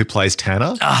Kinnear, who plays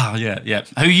Tanner. Yeah.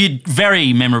 Who you'd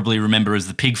very memorably remember as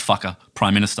the pig fucker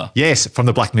Prime Minister. Yes, from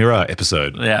the Black Mirror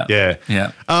episode. Yeah.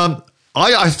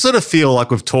 I sort of feel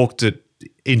like we've talked it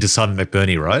into Simon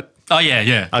McBurney, right? Oh,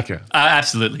 yeah. Okay.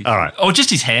 Absolutely. All right. Or just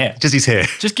his hair. Just his hair.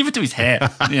 Just give it to his hair,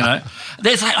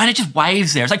 There's and it just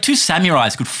waves there. It's like two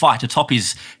samurais could fight atop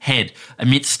his head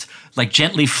amidst like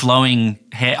gently flowing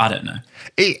hair. I don't know.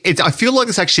 I feel like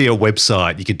it's actually a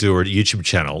website you could do or a YouTube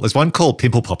channel. There's one called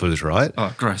Pimple Poppers, right?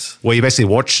 Oh, gross. Where you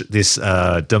basically watch this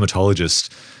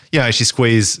dermatologist. She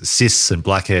squeezes cysts and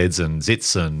blackheads and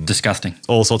zits and disgusting.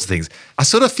 All sorts of things. I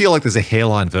sort of feel like there's a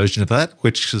hairline version of that,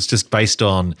 which is just based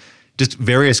on just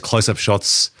various close-up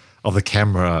shots of the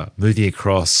camera moving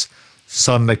across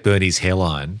Simon McBurney's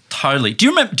hairline. Totally. Do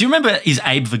you remember is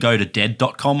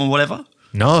AbeVagodaDead.com or whatever?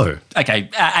 No. Okay,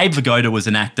 Abe Vigoda was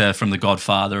an actor from The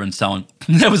Godfather and so on.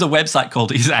 There was a website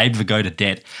called Is Abe Vigoda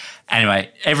Dead?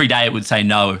 Anyway, every day it would say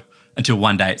no until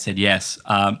one day it said yes.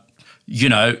 Has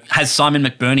Simon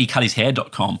McBurney cut his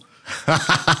hair.com?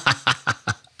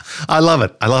 I love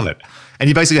it. And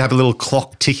you basically have a little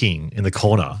clock ticking in the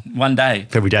corner One day.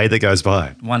 for every day that goes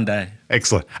by. One day.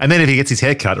 Excellent. And then if he gets his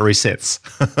hair cut, it resets.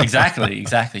 Exactly.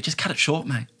 Just cut it short,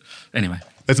 mate. Anyway.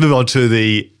 Let's move on to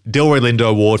the Delroy Lindo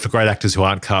Award for great actors who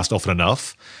aren't cast often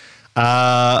enough.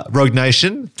 Rogue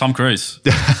Nation. Tom Cruise.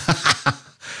 Ving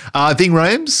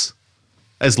Rhames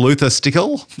as Luther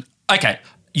Stickle. Okay.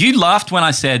 You laughed when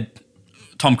I said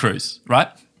Tom Cruise, right?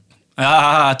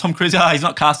 Tom Cruise, he's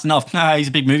not cast enough. He's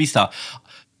a big movie star.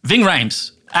 Ving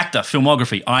Rhames, actor,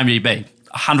 filmography, IMDb,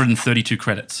 132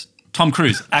 credits. Tom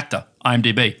Cruise, actor,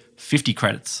 IMDb, 50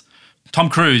 credits. Tom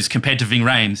Cruise, compared to Ving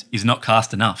Rhames, is not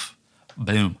cast enough.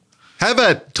 Boom. How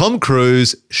about Tom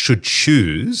Cruise should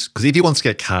choose, because if he wants to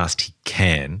get cast, he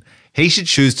can. He should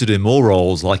choose to do more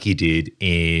roles like he did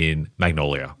in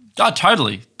Magnolia. Oh,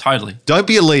 totally. Don't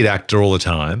be a lead actor all the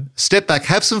time. Step back,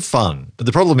 have some fun. But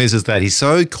the problem is that he's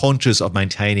so conscious of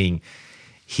maintaining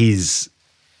his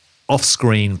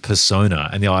off-screen persona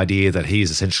and the idea that he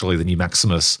is essentially the new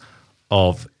Maximus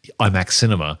of IMAX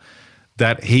cinema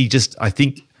that he just, I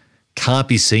think, can't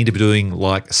be seen to be doing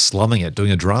like slumming it,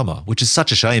 doing a drama, which is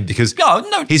such a shame because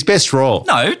his best role.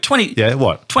 No,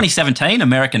 2017,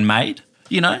 American Made,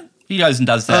 you know? He goes and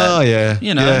does that. Oh, yeah.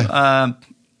 You know,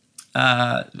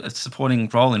 a supporting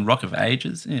role in Rock of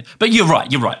Ages. Yeah. But you're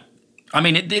right. I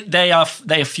mean, they are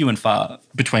few and far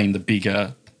between the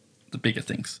bigger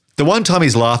things. The one time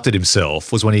he's laughed at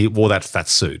himself was when he wore that fat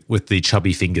suit with the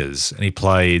chubby fingers and he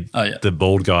played the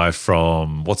bald guy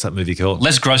from, what's that movie called?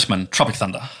 Les Grossman, Tropic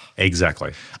Thunder.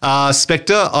 Exactly.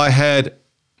 Spectre, I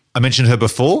mentioned her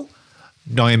before,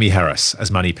 Naomi Harris as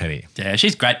Moneypenny. Yeah,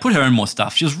 she's great. Put her in more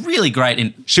stuff. She was really great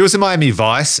in... She was in Miami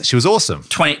Vice. She was awesome.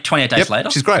 28 Days Later.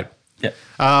 She's great.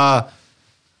 Yeah.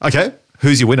 Okay,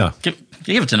 who's your winner? Give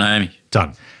it to Naomi.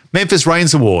 Done. Memphis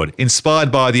Reigns Award,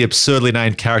 inspired by the absurdly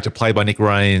named character played by Nick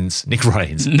Raines. Nick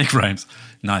Raines.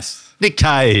 Nice. Nick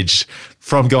Cage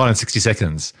from Gone in 60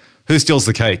 Seconds. Who steals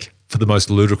the cake for the most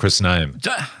ludicrous name?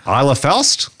 Isla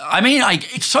Faust? I mean,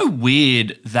 it's so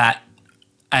weird that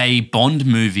a Bond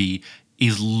movie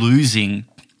is losing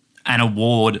an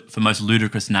award for most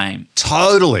ludicrous name.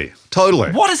 Totally.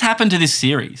 What has happened to this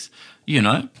series? You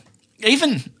know,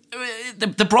 even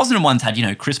the Brosnan ones had, you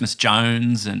know, Christmas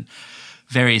Jones and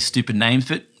various stupid names,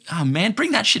 but oh man,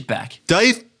 bring that shit back.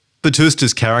 Dave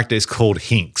Bautista's character is called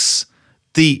Hinks.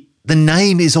 The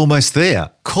name is almost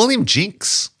there. Call him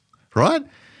Jinx, right?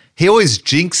 He always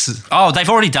jinxes. Oh, they've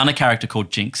already done a character called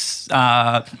Jinx.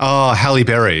 Halle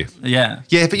Berry. Yeah.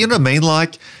 Yeah, but you know what I mean?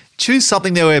 Like, choose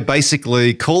something there where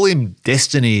basically call him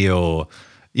Destiny or,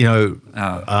 you know,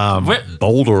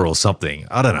 Boulder or something.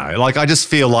 I don't know. Like, I just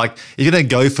feel like you're going to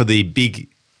go for the big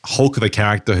hulk of a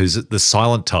character who's the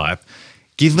silent type.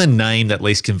 Give him a name that at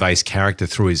least conveys character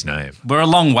through his name. We're a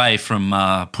long way from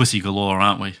Pussy Galore,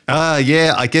 aren't we?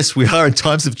 Yeah, I guess we are, and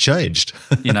times have changed.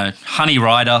 You know, Honey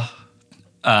Rider.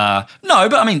 No,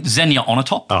 but I mean, Xenia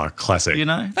Onatop. Oh, classic. You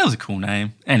know, that was a cool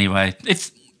name. Anyway,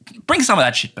 bring some of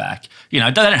that shit back. You know,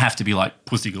 they don't have to be like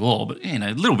Pussy Galore, but, you know,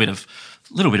 a little bit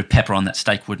of pepper on that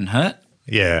steak wouldn't hurt.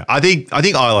 Yeah, I think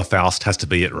Isla Faust has to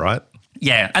be it, right?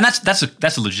 Yeah, and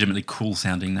that's a legitimately cool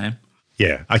sounding name.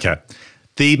 Yeah, okay.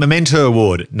 The Memento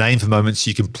Award, name for moments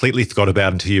you completely forgot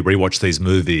about until you rewatch these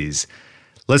movies.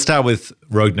 Let's start with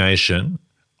Rogue Nation.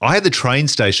 I had the train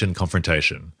station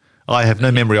confrontation. I have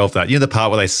no memory of that. You know the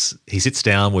part where he sits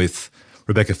down with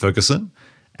Rebecca Ferguson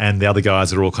and the other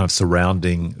guys are all kind of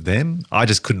surrounding them? I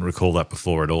just couldn't recall that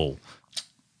before at all.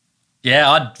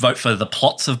 Yeah, I'd vote for the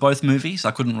plots of both movies.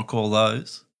 I couldn't recall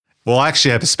those. Well, I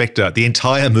actually have a Spectre, the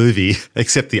entire movie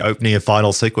except the opening and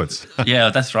final sequence. Yeah,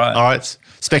 that's right. All right,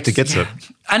 Spectre gets it.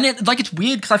 And it's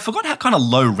weird because I forgot how kind of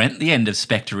low rent the end of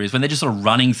Spectre is when they're just sort of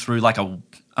running through like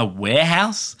a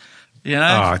warehouse, you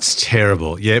know? Oh, it's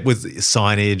terrible. Yeah, with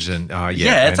signage and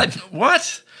yeah, it's like,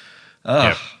 what? Oh.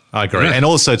 Yeah, I agree. And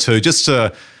also too, just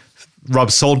to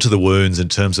rub salt to the wounds in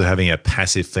terms of having a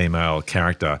passive female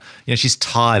character. You know, she's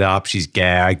tied up, she's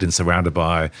gagged and surrounded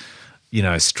by, you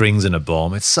know, strings and a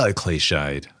bomb. It's so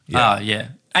cliched. Yeah. Yeah.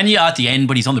 And at the end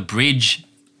when he's on the bridge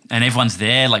and everyone's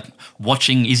there like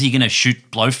watching, is he going to shoot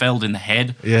Blofeld in the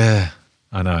head? Yeah,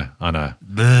 I know.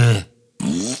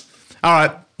 All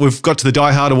right, we've got to the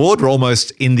Die Hard Award. We're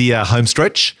almost in the home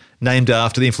stretch, named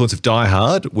after the influence of Die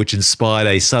Hard, which inspired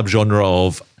a subgenre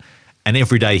of an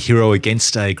everyday hero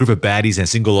against a group of baddies in a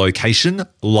single location,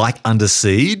 like Under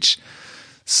Siege.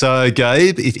 So,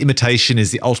 Gabe, if imitation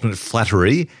is the ultimate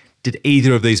flattery, did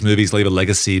either of these movies leave a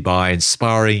legacy by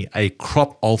inspiring a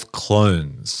crop of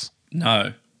clones?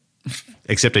 No.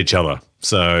 Except each other.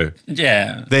 So,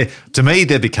 yeah. To me,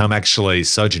 they've become actually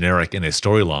so generic in their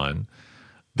storyline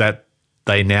that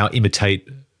they now imitate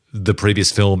the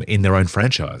previous film in their own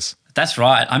franchise. That's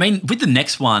right. I mean, with the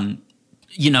next one,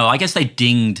 I guess they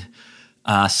dinged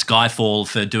Skyfall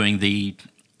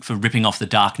for ripping off the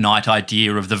Dark Knight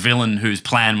idea of the villain whose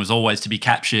plan was always to be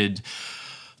captured,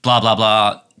 blah, blah,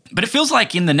 blah. But it feels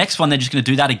like in the next one, they're just going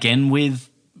to do that again with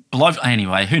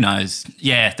anyway, who knows?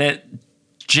 Yeah, they're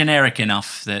generic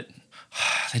enough that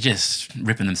they're just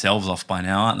ripping themselves off by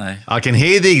now, aren't they? I can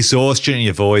hear the exhaustion in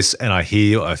your voice, and I hear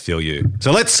you, I feel you.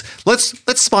 So let's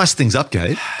spice things up,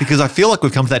 Gabe, because I feel like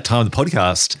we've come to that time of the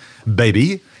podcast,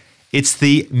 baby. It's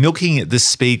the Milking the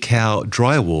Speed Cow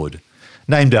Dry Award,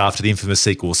 named after the infamous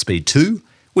sequel Speed 2,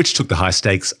 which took the high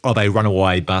stakes of a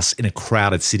runaway bus in a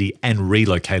crowded city and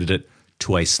relocated it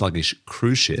to a sluggish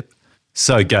cruise ship.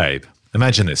 So, Gabe,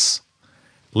 imagine this.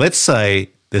 Let's say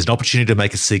there's an opportunity to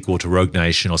make a sequel to Rogue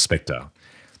Nation or Spectre.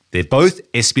 They're both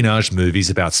espionage movies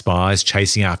about spies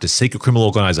chasing after secret criminal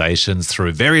organisations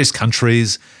through various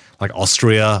countries like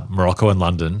Austria, Morocco and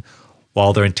London,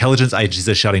 while their intelligence agencies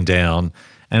are shutting down,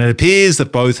 and it appears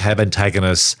that both have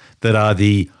antagonists that are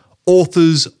the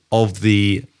authors of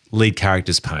the lead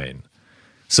character's pain.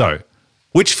 So,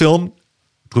 which film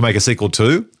could we make a sequel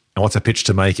to, and what's our pitch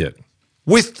to make it?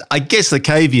 With, I guess, the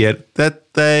caveat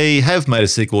that they have made a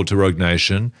sequel to Rogue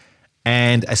Nation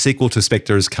and a sequel to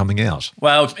Spectre is coming out.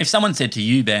 Well, if someone said to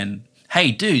you, Ben,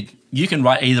 hey, dude, you can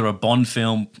write either a Bond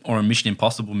film or a Mission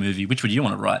Impossible movie, which would you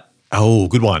want to write? Oh,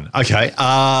 good one. Okay.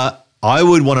 I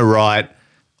would want to write,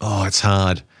 it's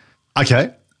hard.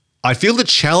 Okay. I feel the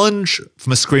challenge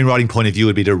from a screenwriting point of view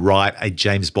would be to write a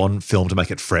James Bond film to make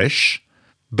it fresh.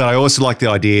 But I also like the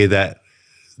idea that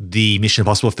the Mission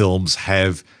Impossible films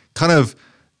have they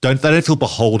don't feel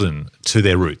beholden to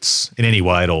their roots in any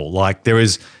way at all. Like there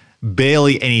is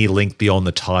barely any link beyond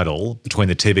the title between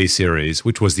the TV series,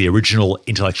 which was the original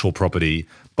intellectual property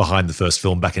behind the first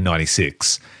film back in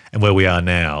 96, and where we are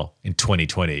now in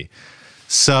 2020.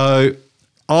 So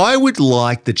I would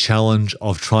like the challenge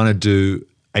of trying to do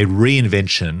a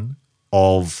reinvention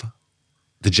of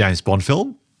the James Bond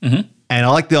film. Mm-hmm. And I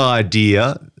like the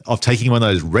idea of taking one of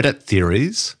those Reddit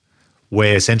theories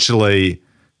where essentially,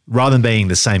 rather than being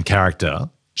the same character,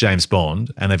 James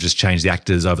Bond, and they've just changed the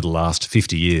actors over the last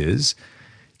 50 years,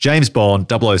 James Bond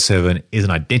 007 is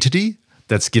an identity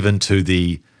that's given to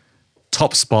the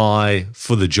top spy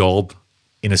for the job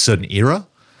in a certain era.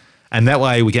 And that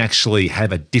way we can actually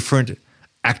have a different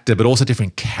actor but also a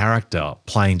different character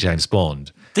playing James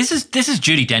Bond. This is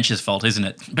Judi Dench's fault, isn't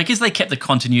it? Because they kept the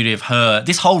continuity of her.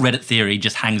 This whole Reddit theory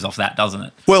just hangs off that, doesn't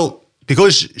it? Well,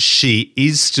 because she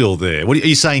is still there. Are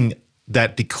you saying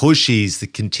that because she's the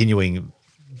continuing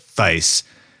face,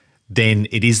 then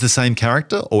it is the same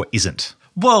character or isn't?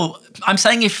 Well, I'm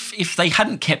saying if they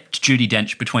hadn't kept Judi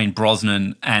Dench between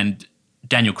Brosnan and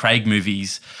Daniel Craig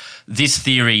movies, this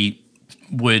theory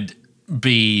would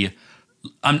be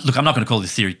look, I'm not going to call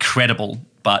this theory credible,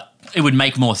 but it would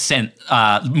make more sense,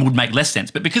 would make less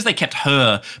sense. But because they kept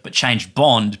her but changed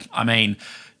Bond, I mean,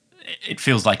 it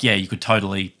feels like, yeah, you could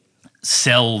totally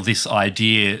sell this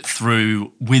idea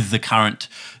through with the current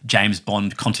James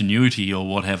Bond continuity or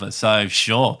whatever. So,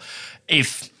 sure.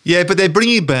 Yeah, but they're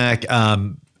bringing back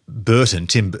Burton,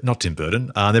 not Tim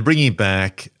Burton. They're bringing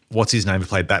back, what's his name, who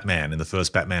played Batman in the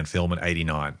first Batman film in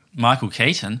 89. Michael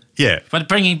Keaton? Yeah. But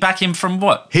bringing back him from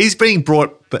what? He's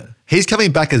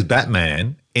coming back as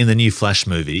Batman in the new Flash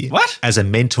movie. What? As a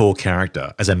mentor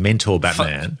character, as a mentor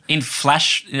Batman. In a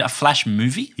Flash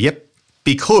movie? Yep.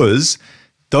 Because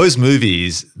those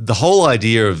movies, the whole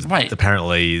idea of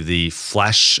apparently the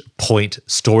Flashpoint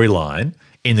storyline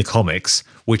in the comics,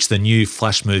 which the new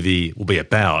Flash movie will be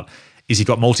about, is you've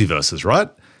got multiverses, right?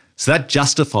 So that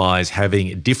justifies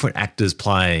having different actors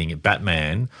playing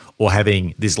Batman or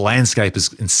having this landscape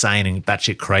as insane and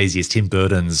batshit crazy as Tim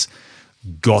Burton's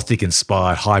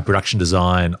Gothic-inspired high production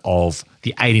design of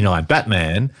the 89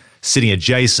 Batman sitting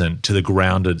adjacent to the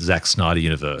grounded Zack Snyder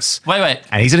universe. Wait.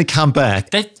 And he's going to come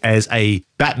back as a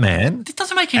Batman. This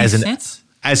doesn't make any sense.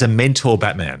 As a mentor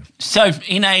Batman. So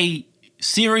in a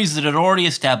series that had already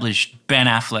established Ben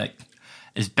Affleck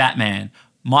as Batman,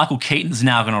 Michael Keaton's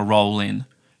now going to roll in.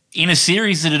 In a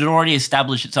series that had already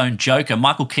established its own Joker,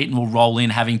 Michael Keaton will roll in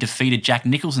having defeated Jack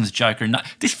Nicholson's Joker. No,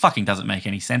 this fucking doesn't make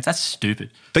any sense. That's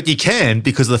stupid. But you can,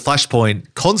 because the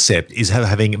Flashpoint concept is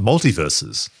having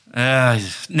multiverses.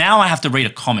 Now I have to read a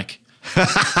comic.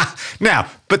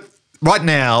 But right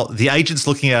now, the agent's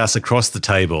looking at us across the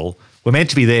table. We're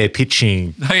meant to be there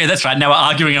pitching. Oh, yeah, that's right. Now we're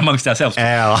arguing amongst ourselves.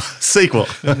 Our sequel.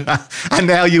 And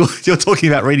now you're talking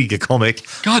about reading a comic.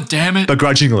 God damn it.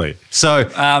 Begrudgingly.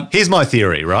 So here's my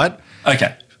theory, right?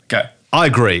 Okay, go. I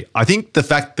agree. I think the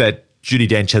fact that Judi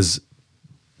Dench has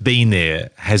been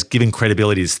there has given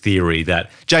credibility to this theory that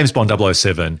James Bond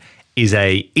 007 is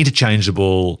a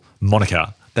interchangeable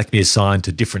moniker that can be assigned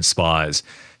to different spies.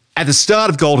 At the start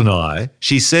of GoldenEye,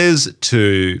 she says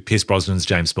to Pierce Brosnan's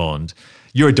James Bond,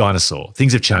 "You're a dinosaur.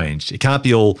 Things have changed. It can't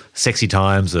be all sexy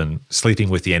times and sleeping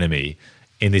with the enemy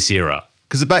in this era."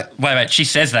 Because Wait, she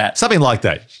says that. something like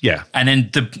that, yeah. And then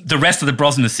the rest of the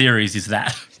Brosnan series is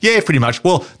that. Yeah, pretty much.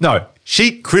 Well, no,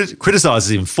 she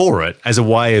criticizes him for it as a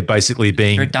way of basically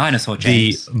being You're a dinosaur,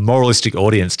 the James. moralistic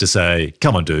audience to say,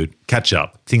 come on, dude, catch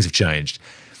up. Things have changed.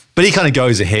 But he kind of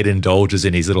goes ahead and indulges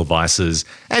in his little vices,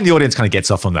 and the audience kind of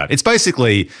gets off on that. It's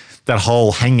basically that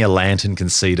whole hang your lantern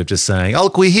conceit of just saying, oh,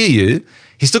 look, we hear you.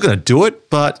 He's still going to do it,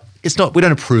 but it's not. We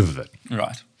don't approve of it.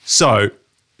 Right. So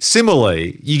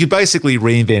similarly, you could basically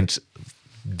reinvent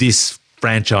this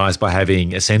franchise by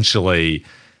having essentially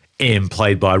M,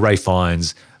 played by Ray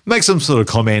Fiennes, make some sort of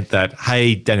comment that,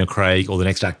 hey, Daniel Craig or the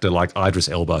next actor like Idris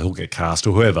Elba who'll get cast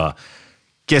or whoever,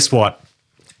 guess what?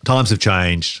 Times have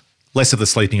changed. Less of the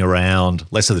sleeping around,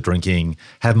 less of the drinking,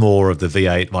 have more of the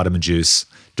V8 vitamin juice,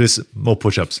 do some more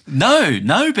push-ups.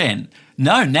 No, Ben.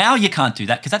 No, now you can't do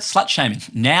that because that's slut shaming.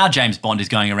 Now James Bond is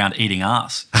going around eating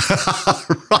ass.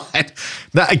 Right.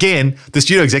 Now, again, the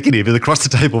studio executive is across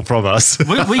the table from us.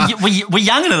 We're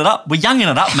younging it up. We're younging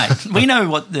it up, mate. We know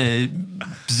what the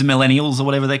millennials or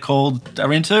whatever they're called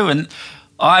are into, and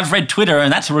I've read Twitter,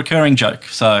 and that's a recurring joke.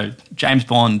 So James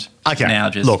Bond now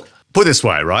just... Look, put it this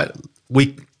way, right?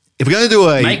 If we're going to do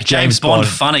a make James Bond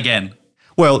fun again.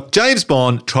 Well, James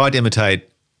Bond tried to imitate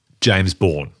James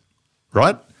Bourne,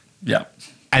 right? Yeah.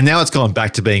 And now it's gone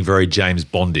back to being very James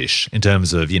Bondish in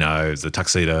terms of, the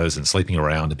tuxedos and sleeping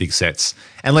around, the big sets,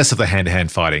 and less of the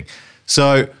hand-to-hand fighting.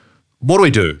 So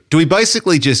what do? Do we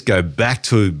basically just go back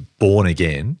to Bourne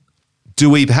again? Do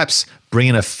we perhaps bring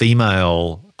in a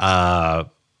female or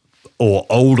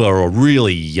older or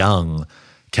really young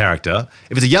character?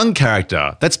 If it's a young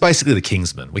character, that's basically the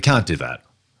Kingsman. We can't do that,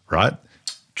 right?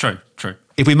 True.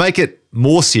 If we make it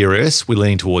more serious, we're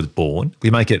leaning towards Bourne. We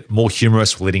make it more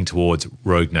humorous, we're leaning towards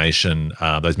Rogue Nation,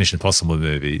 those Mission Impossible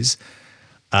movies.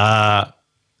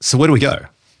 So where do we go?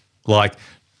 Like,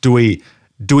 can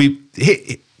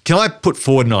I put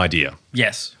forward an idea?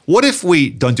 Yes. What if we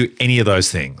don't do any of those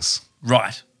things?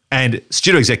 Right. And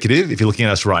studio executive, if you're looking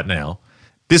at us right now,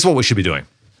 this is what we should be doing.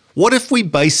 What if we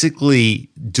basically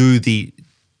do the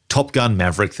Top Gun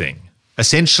Maverick thing?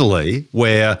 Essentially,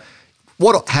 where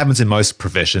what happens in most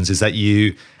professions is that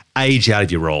you age out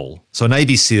of your role. So a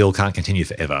Navy SEAL can't continue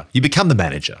forever. You become the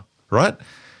manager, right?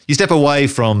 You step away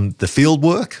from the field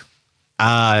work.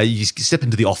 You step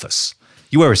into the office.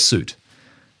 You wear a suit.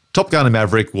 Top Gun and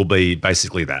Maverick will be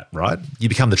basically that, right? You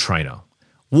become the trainer.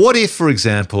 What if, for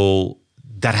example,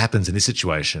 that happens in this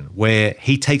situation where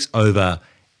he takes over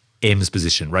M's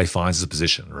position, Ray Fiennes'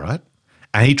 position, right?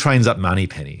 And he trains up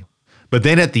Moneypenny. But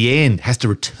then at the end has to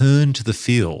return to the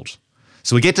field.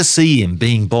 So we get to see him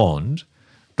being Bond,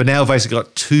 but now we've basically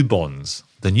got two Bonds,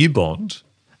 the new Bond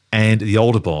and the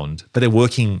older Bond, but they're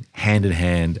working hand in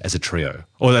hand as a trio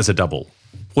or as a double.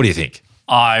 What do you think?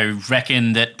 I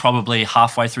reckon that probably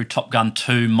halfway through Top Gun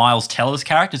 2, Miles Teller's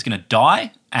character is going to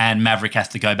die and Maverick has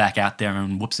to go back out there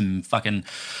and whoop some fucking,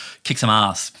 kick some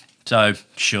ass. So,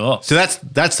 sure. So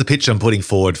that's the pitch I'm putting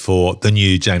forward for the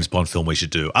new James Bond film we should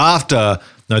do. After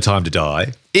No Time to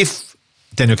Die, if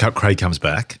Daniel Craig comes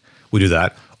back, we do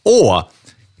that. Or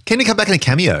can he come back in a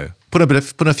cameo? Put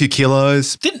a few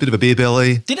kilos, bit of a beer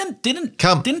belly.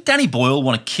 Didn't Danny Boyle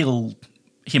want to kill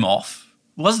him off?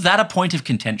 Was that a point of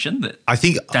contention that I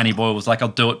think Danny Boyle was like, I'll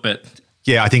do it, but...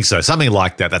 Yeah, I think so. Something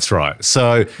like that. That's right.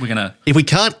 So if we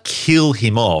can't kill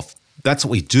him off, that's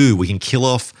what we do. We can kill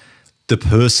off the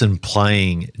person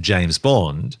playing James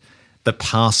Bond, but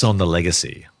pass on the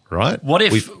legacy, right? What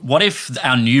if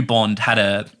our new Bond had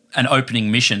an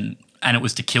opening mission and it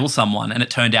was to kill someone and it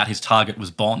turned out his target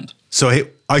was Bond? So,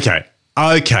 okay,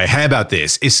 how about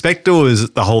this? If Spectre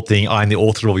was the whole thing, I'm the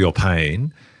author of your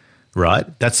pain, right?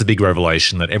 That's the big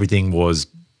revelation that everything was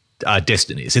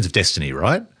destiny, a sense of destiny,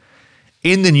 right?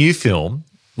 In the new film,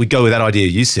 we go with that idea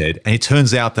you said, and it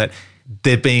turns out that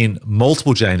there have been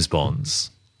multiple James Bonds,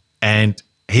 and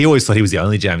he always thought he was the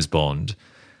only James Bond,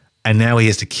 and now he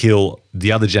has to kill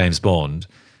the other James Bond.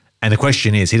 And the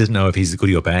question is, he doesn't know if he's the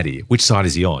goodie or baddie. Which side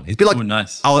is he on? He's a bit like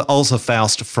Elsa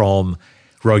Faust from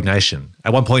Rogue Nation.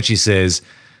 At one point she says,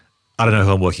 I don't know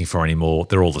who I'm working for anymore.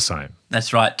 They're all the same.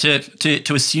 That's right.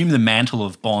 To assume the mantle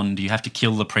of Bond, you have to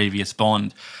kill the previous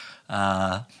Bond.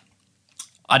 I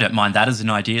don't mind that as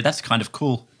an idea. That's kind of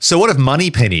cool. So what if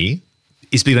Moneypenny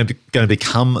is going to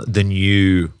become the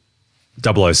new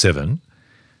 007?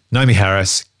 Naomi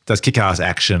Harris does kick-ass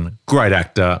action, great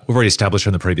actor. We've already established her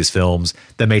in the previous films.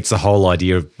 That meets the whole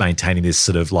idea of maintaining this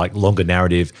sort of like longer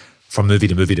narrative from movie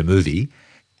to movie to movie.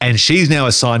 And she's now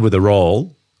assigned with the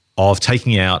role of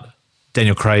taking out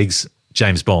Daniel Craig's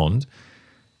James Bond.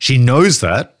 She knows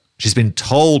that. She's been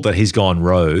told that he's gone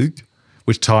rogue,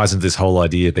 which ties into this whole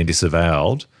idea of being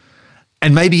disavowed.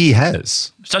 And maybe he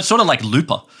has. So it's sort of like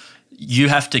Looper. You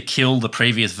have to kill the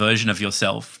previous version of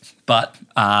yourself, but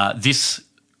this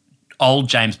old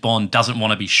James Bond doesn't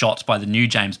want to be shot by the new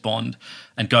James Bond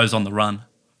and goes on the run,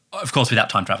 of course, without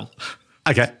time travel.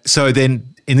 Okay, so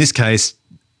then in this case,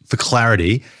 for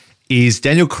clarity, is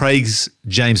Daniel Craig's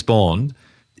James Bond,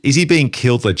 is he being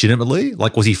killed legitimately?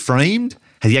 Like, was he framed?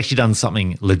 Has he actually done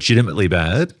something legitimately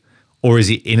bad? Or is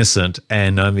he innocent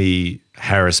and Naomi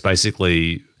Harris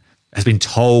basically has been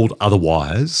told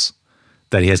otherwise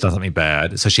that he has done something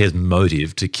bad, so she has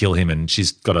motive to kill him and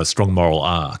she's got a strong moral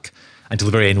arc until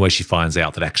the very end where she finds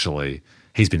out that actually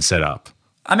he's been set up?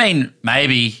 I mean,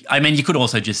 maybe. I mean, you could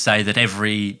also just say that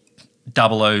every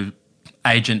 00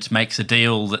 agent makes a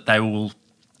deal that they will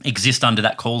exist under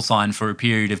that call sign for a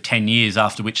period of 10 years,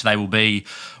 after which they will be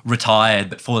retired.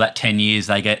 But for that 10 years,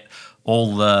 they get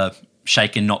all the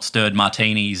shaken, not stirred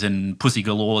martinis and pussy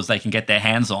galores they can get their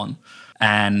hands on.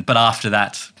 But after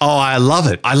that... Oh, I love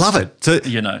it. I love it. So,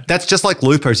 that's just like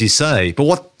Looper, as you say. But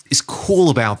what is cool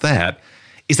about that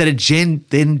is that it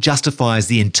then justifies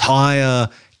the entire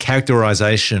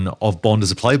characterization of Bond as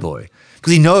a playboy,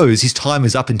 because he knows his time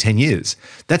is up in 10 years.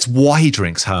 That's why he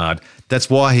drinks hard. That's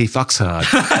why he fucks hard.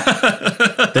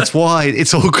 That's why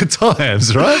it's all good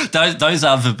times, right? Those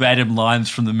are verbatim lines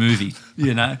from the movie,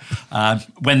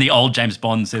 when the old James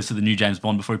Bond says to the new James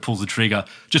Bond before he pulls the trigger,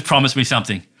 just promise me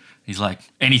something. He's like,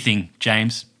 anything,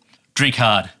 James. Drink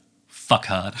hard. Fuck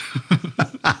hard.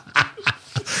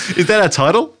 Is that our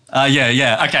title?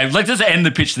 Yeah. Okay, let's just end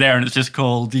the pitch there and it's just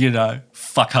called,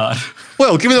 Fuck Hard.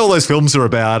 Well, given all those films are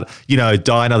about,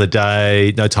 Die Another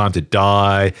Day, No Time to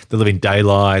Die, The Living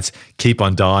Daylights, Keep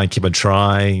on Dying, Keep on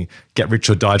Trying, Get Rich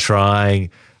or Die Trying,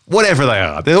 whatever they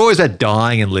are. They're always about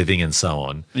dying and living and so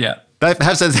on. Yeah.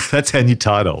 Perhaps that's our new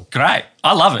title. Great.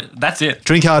 I love it. That's it.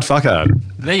 Drink hard, fuck hard.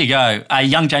 There you go. A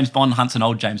young James Bond hunts an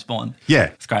old James Bond. Yeah.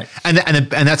 It's great. And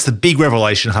that's the big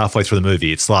revelation halfway through the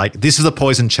movie. It's like, this is a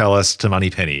poison chalice to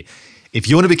Moneypenny. If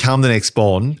you want to become the next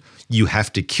Bond, you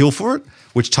have to kill for it,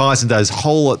 which ties into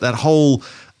that whole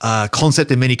concept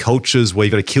in many cultures where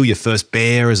you've got to kill your first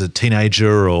bear as a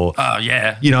teenager or... Oh,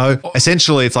 yeah.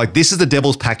 Essentially it's like, this is the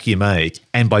devil's pact you make.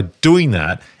 And by doing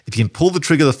that, if you can pull the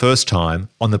trigger the first time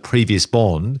on the previous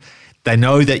Bond, they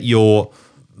know that you're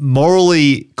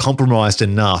morally compromised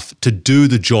enough to do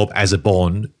the job as a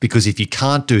Bond, because if you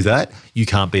can't do that, you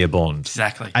can't be a Bond.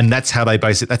 Exactly. And that's how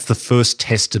that's the first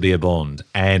test to be a Bond.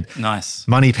 And nice.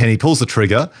 Moneypenny pulls the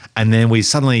trigger, and then we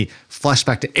suddenly flash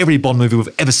back to every Bond movie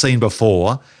we've ever seen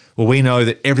before, where we know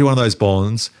that every one of those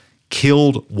Bonds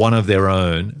killed one of their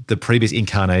own, the previous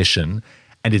incarnation,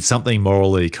 and did something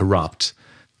morally corrupt.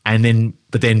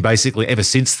 But then basically ever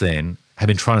since then have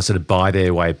been trying to sort of buy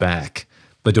their way back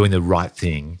by doing the right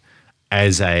thing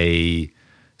as a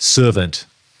servant,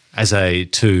 what's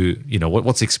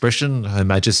the expression? Her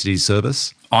Majesty's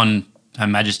service? On Her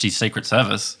Majesty's Secret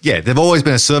Service. Yeah, they've always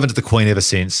been a servant to the Queen ever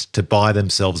since, to buy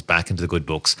themselves back into the good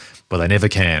books, but they never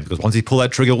can, because once you pull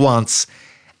that trigger once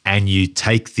and you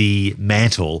take the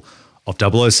mantle of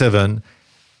 007,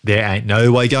 there ain't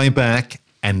no way going back,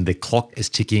 and the clock is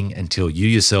ticking until you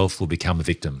yourself will become a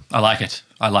victim. I like it.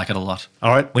 I like it a lot. All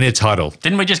right, we need a title.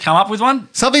 Didn't we just come up with one?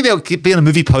 Something that would be on a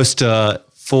movie poster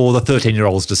for the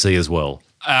 13-year-olds to see as well.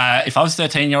 If I was a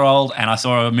 13-year-old and I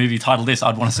saw a movie titled this,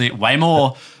 I'd want to see it way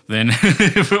more than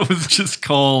if it was just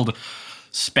called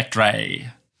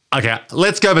Spectre. Okay,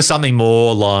 let's go for something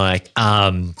more like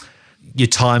Your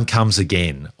Time Comes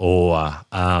Again, or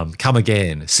Come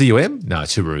Again. CUM? No,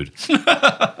 too rude.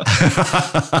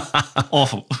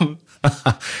 Awful.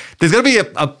 There's got to be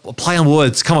a play on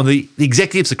words. Come on, the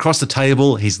executive's across the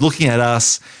table. He's looking at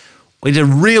us. We need to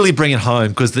really bring it home,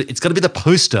 because it's got to be the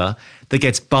poster that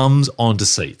gets bums onto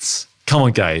seats. Come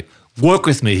on, Gabe. Work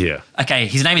with me here. Okay,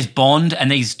 his name is Bond,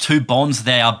 and these two Bonds,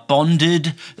 they are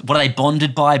bonded. What are they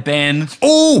bonded by, Ben?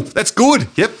 Oh, that's good.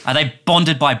 Yep. Are they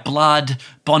bonded by blood,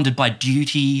 bonded by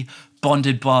duty,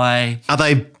 bonded by... Are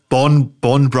they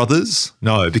Bond brothers?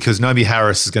 No, because Naomi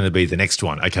Harris is going to be the next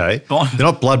one, okay? Bond. They're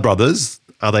not blood brothers.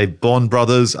 Are they Bond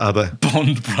brothers? Are they...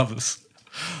 Bond brothers.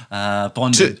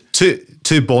 Bonded.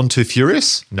 Too Bond, too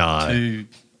furious? No.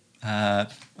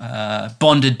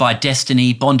 Bonded by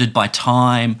destiny, bonded by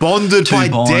time. Bonded by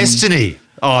destiny.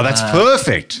 Oh, that's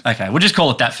perfect. Okay, we'll just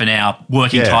call it that for now.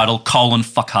 Working title, :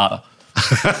 fuck harder.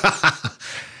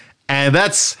 And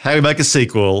that's how we make a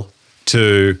sequel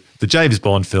to the James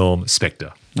Bond film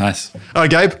Spectre. Nice. All right,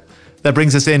 Gabe, that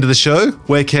brings us to the end of the show.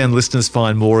 Where can listeners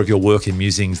find more of your work and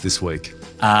musings this week?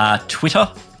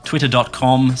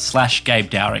 Twitter.com/Gabe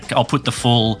Dowrick. I'll put the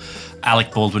full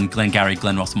Alec Baldwin, Glengarry,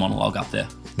 Glen Ross monologue up there.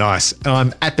 Nice.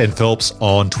 I'm at Ben Phelps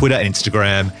on Twitter and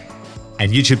Instagram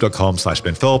and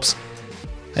youtube.com/Ben Phelps.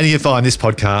 And you can find this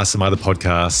podcast, some other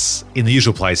podcasts in the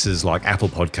usual places like Apple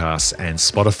Podcasts and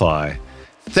Spotify.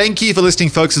 Thank you for listening,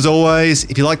 folks, as always.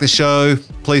 If you like the show,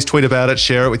 please tweet about it,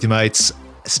 share it with your mates.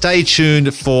 Stay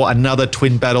tuned for another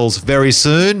Twin Battles very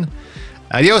soon.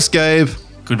 Adios, Gabe.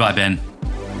 Goodbye, Ben.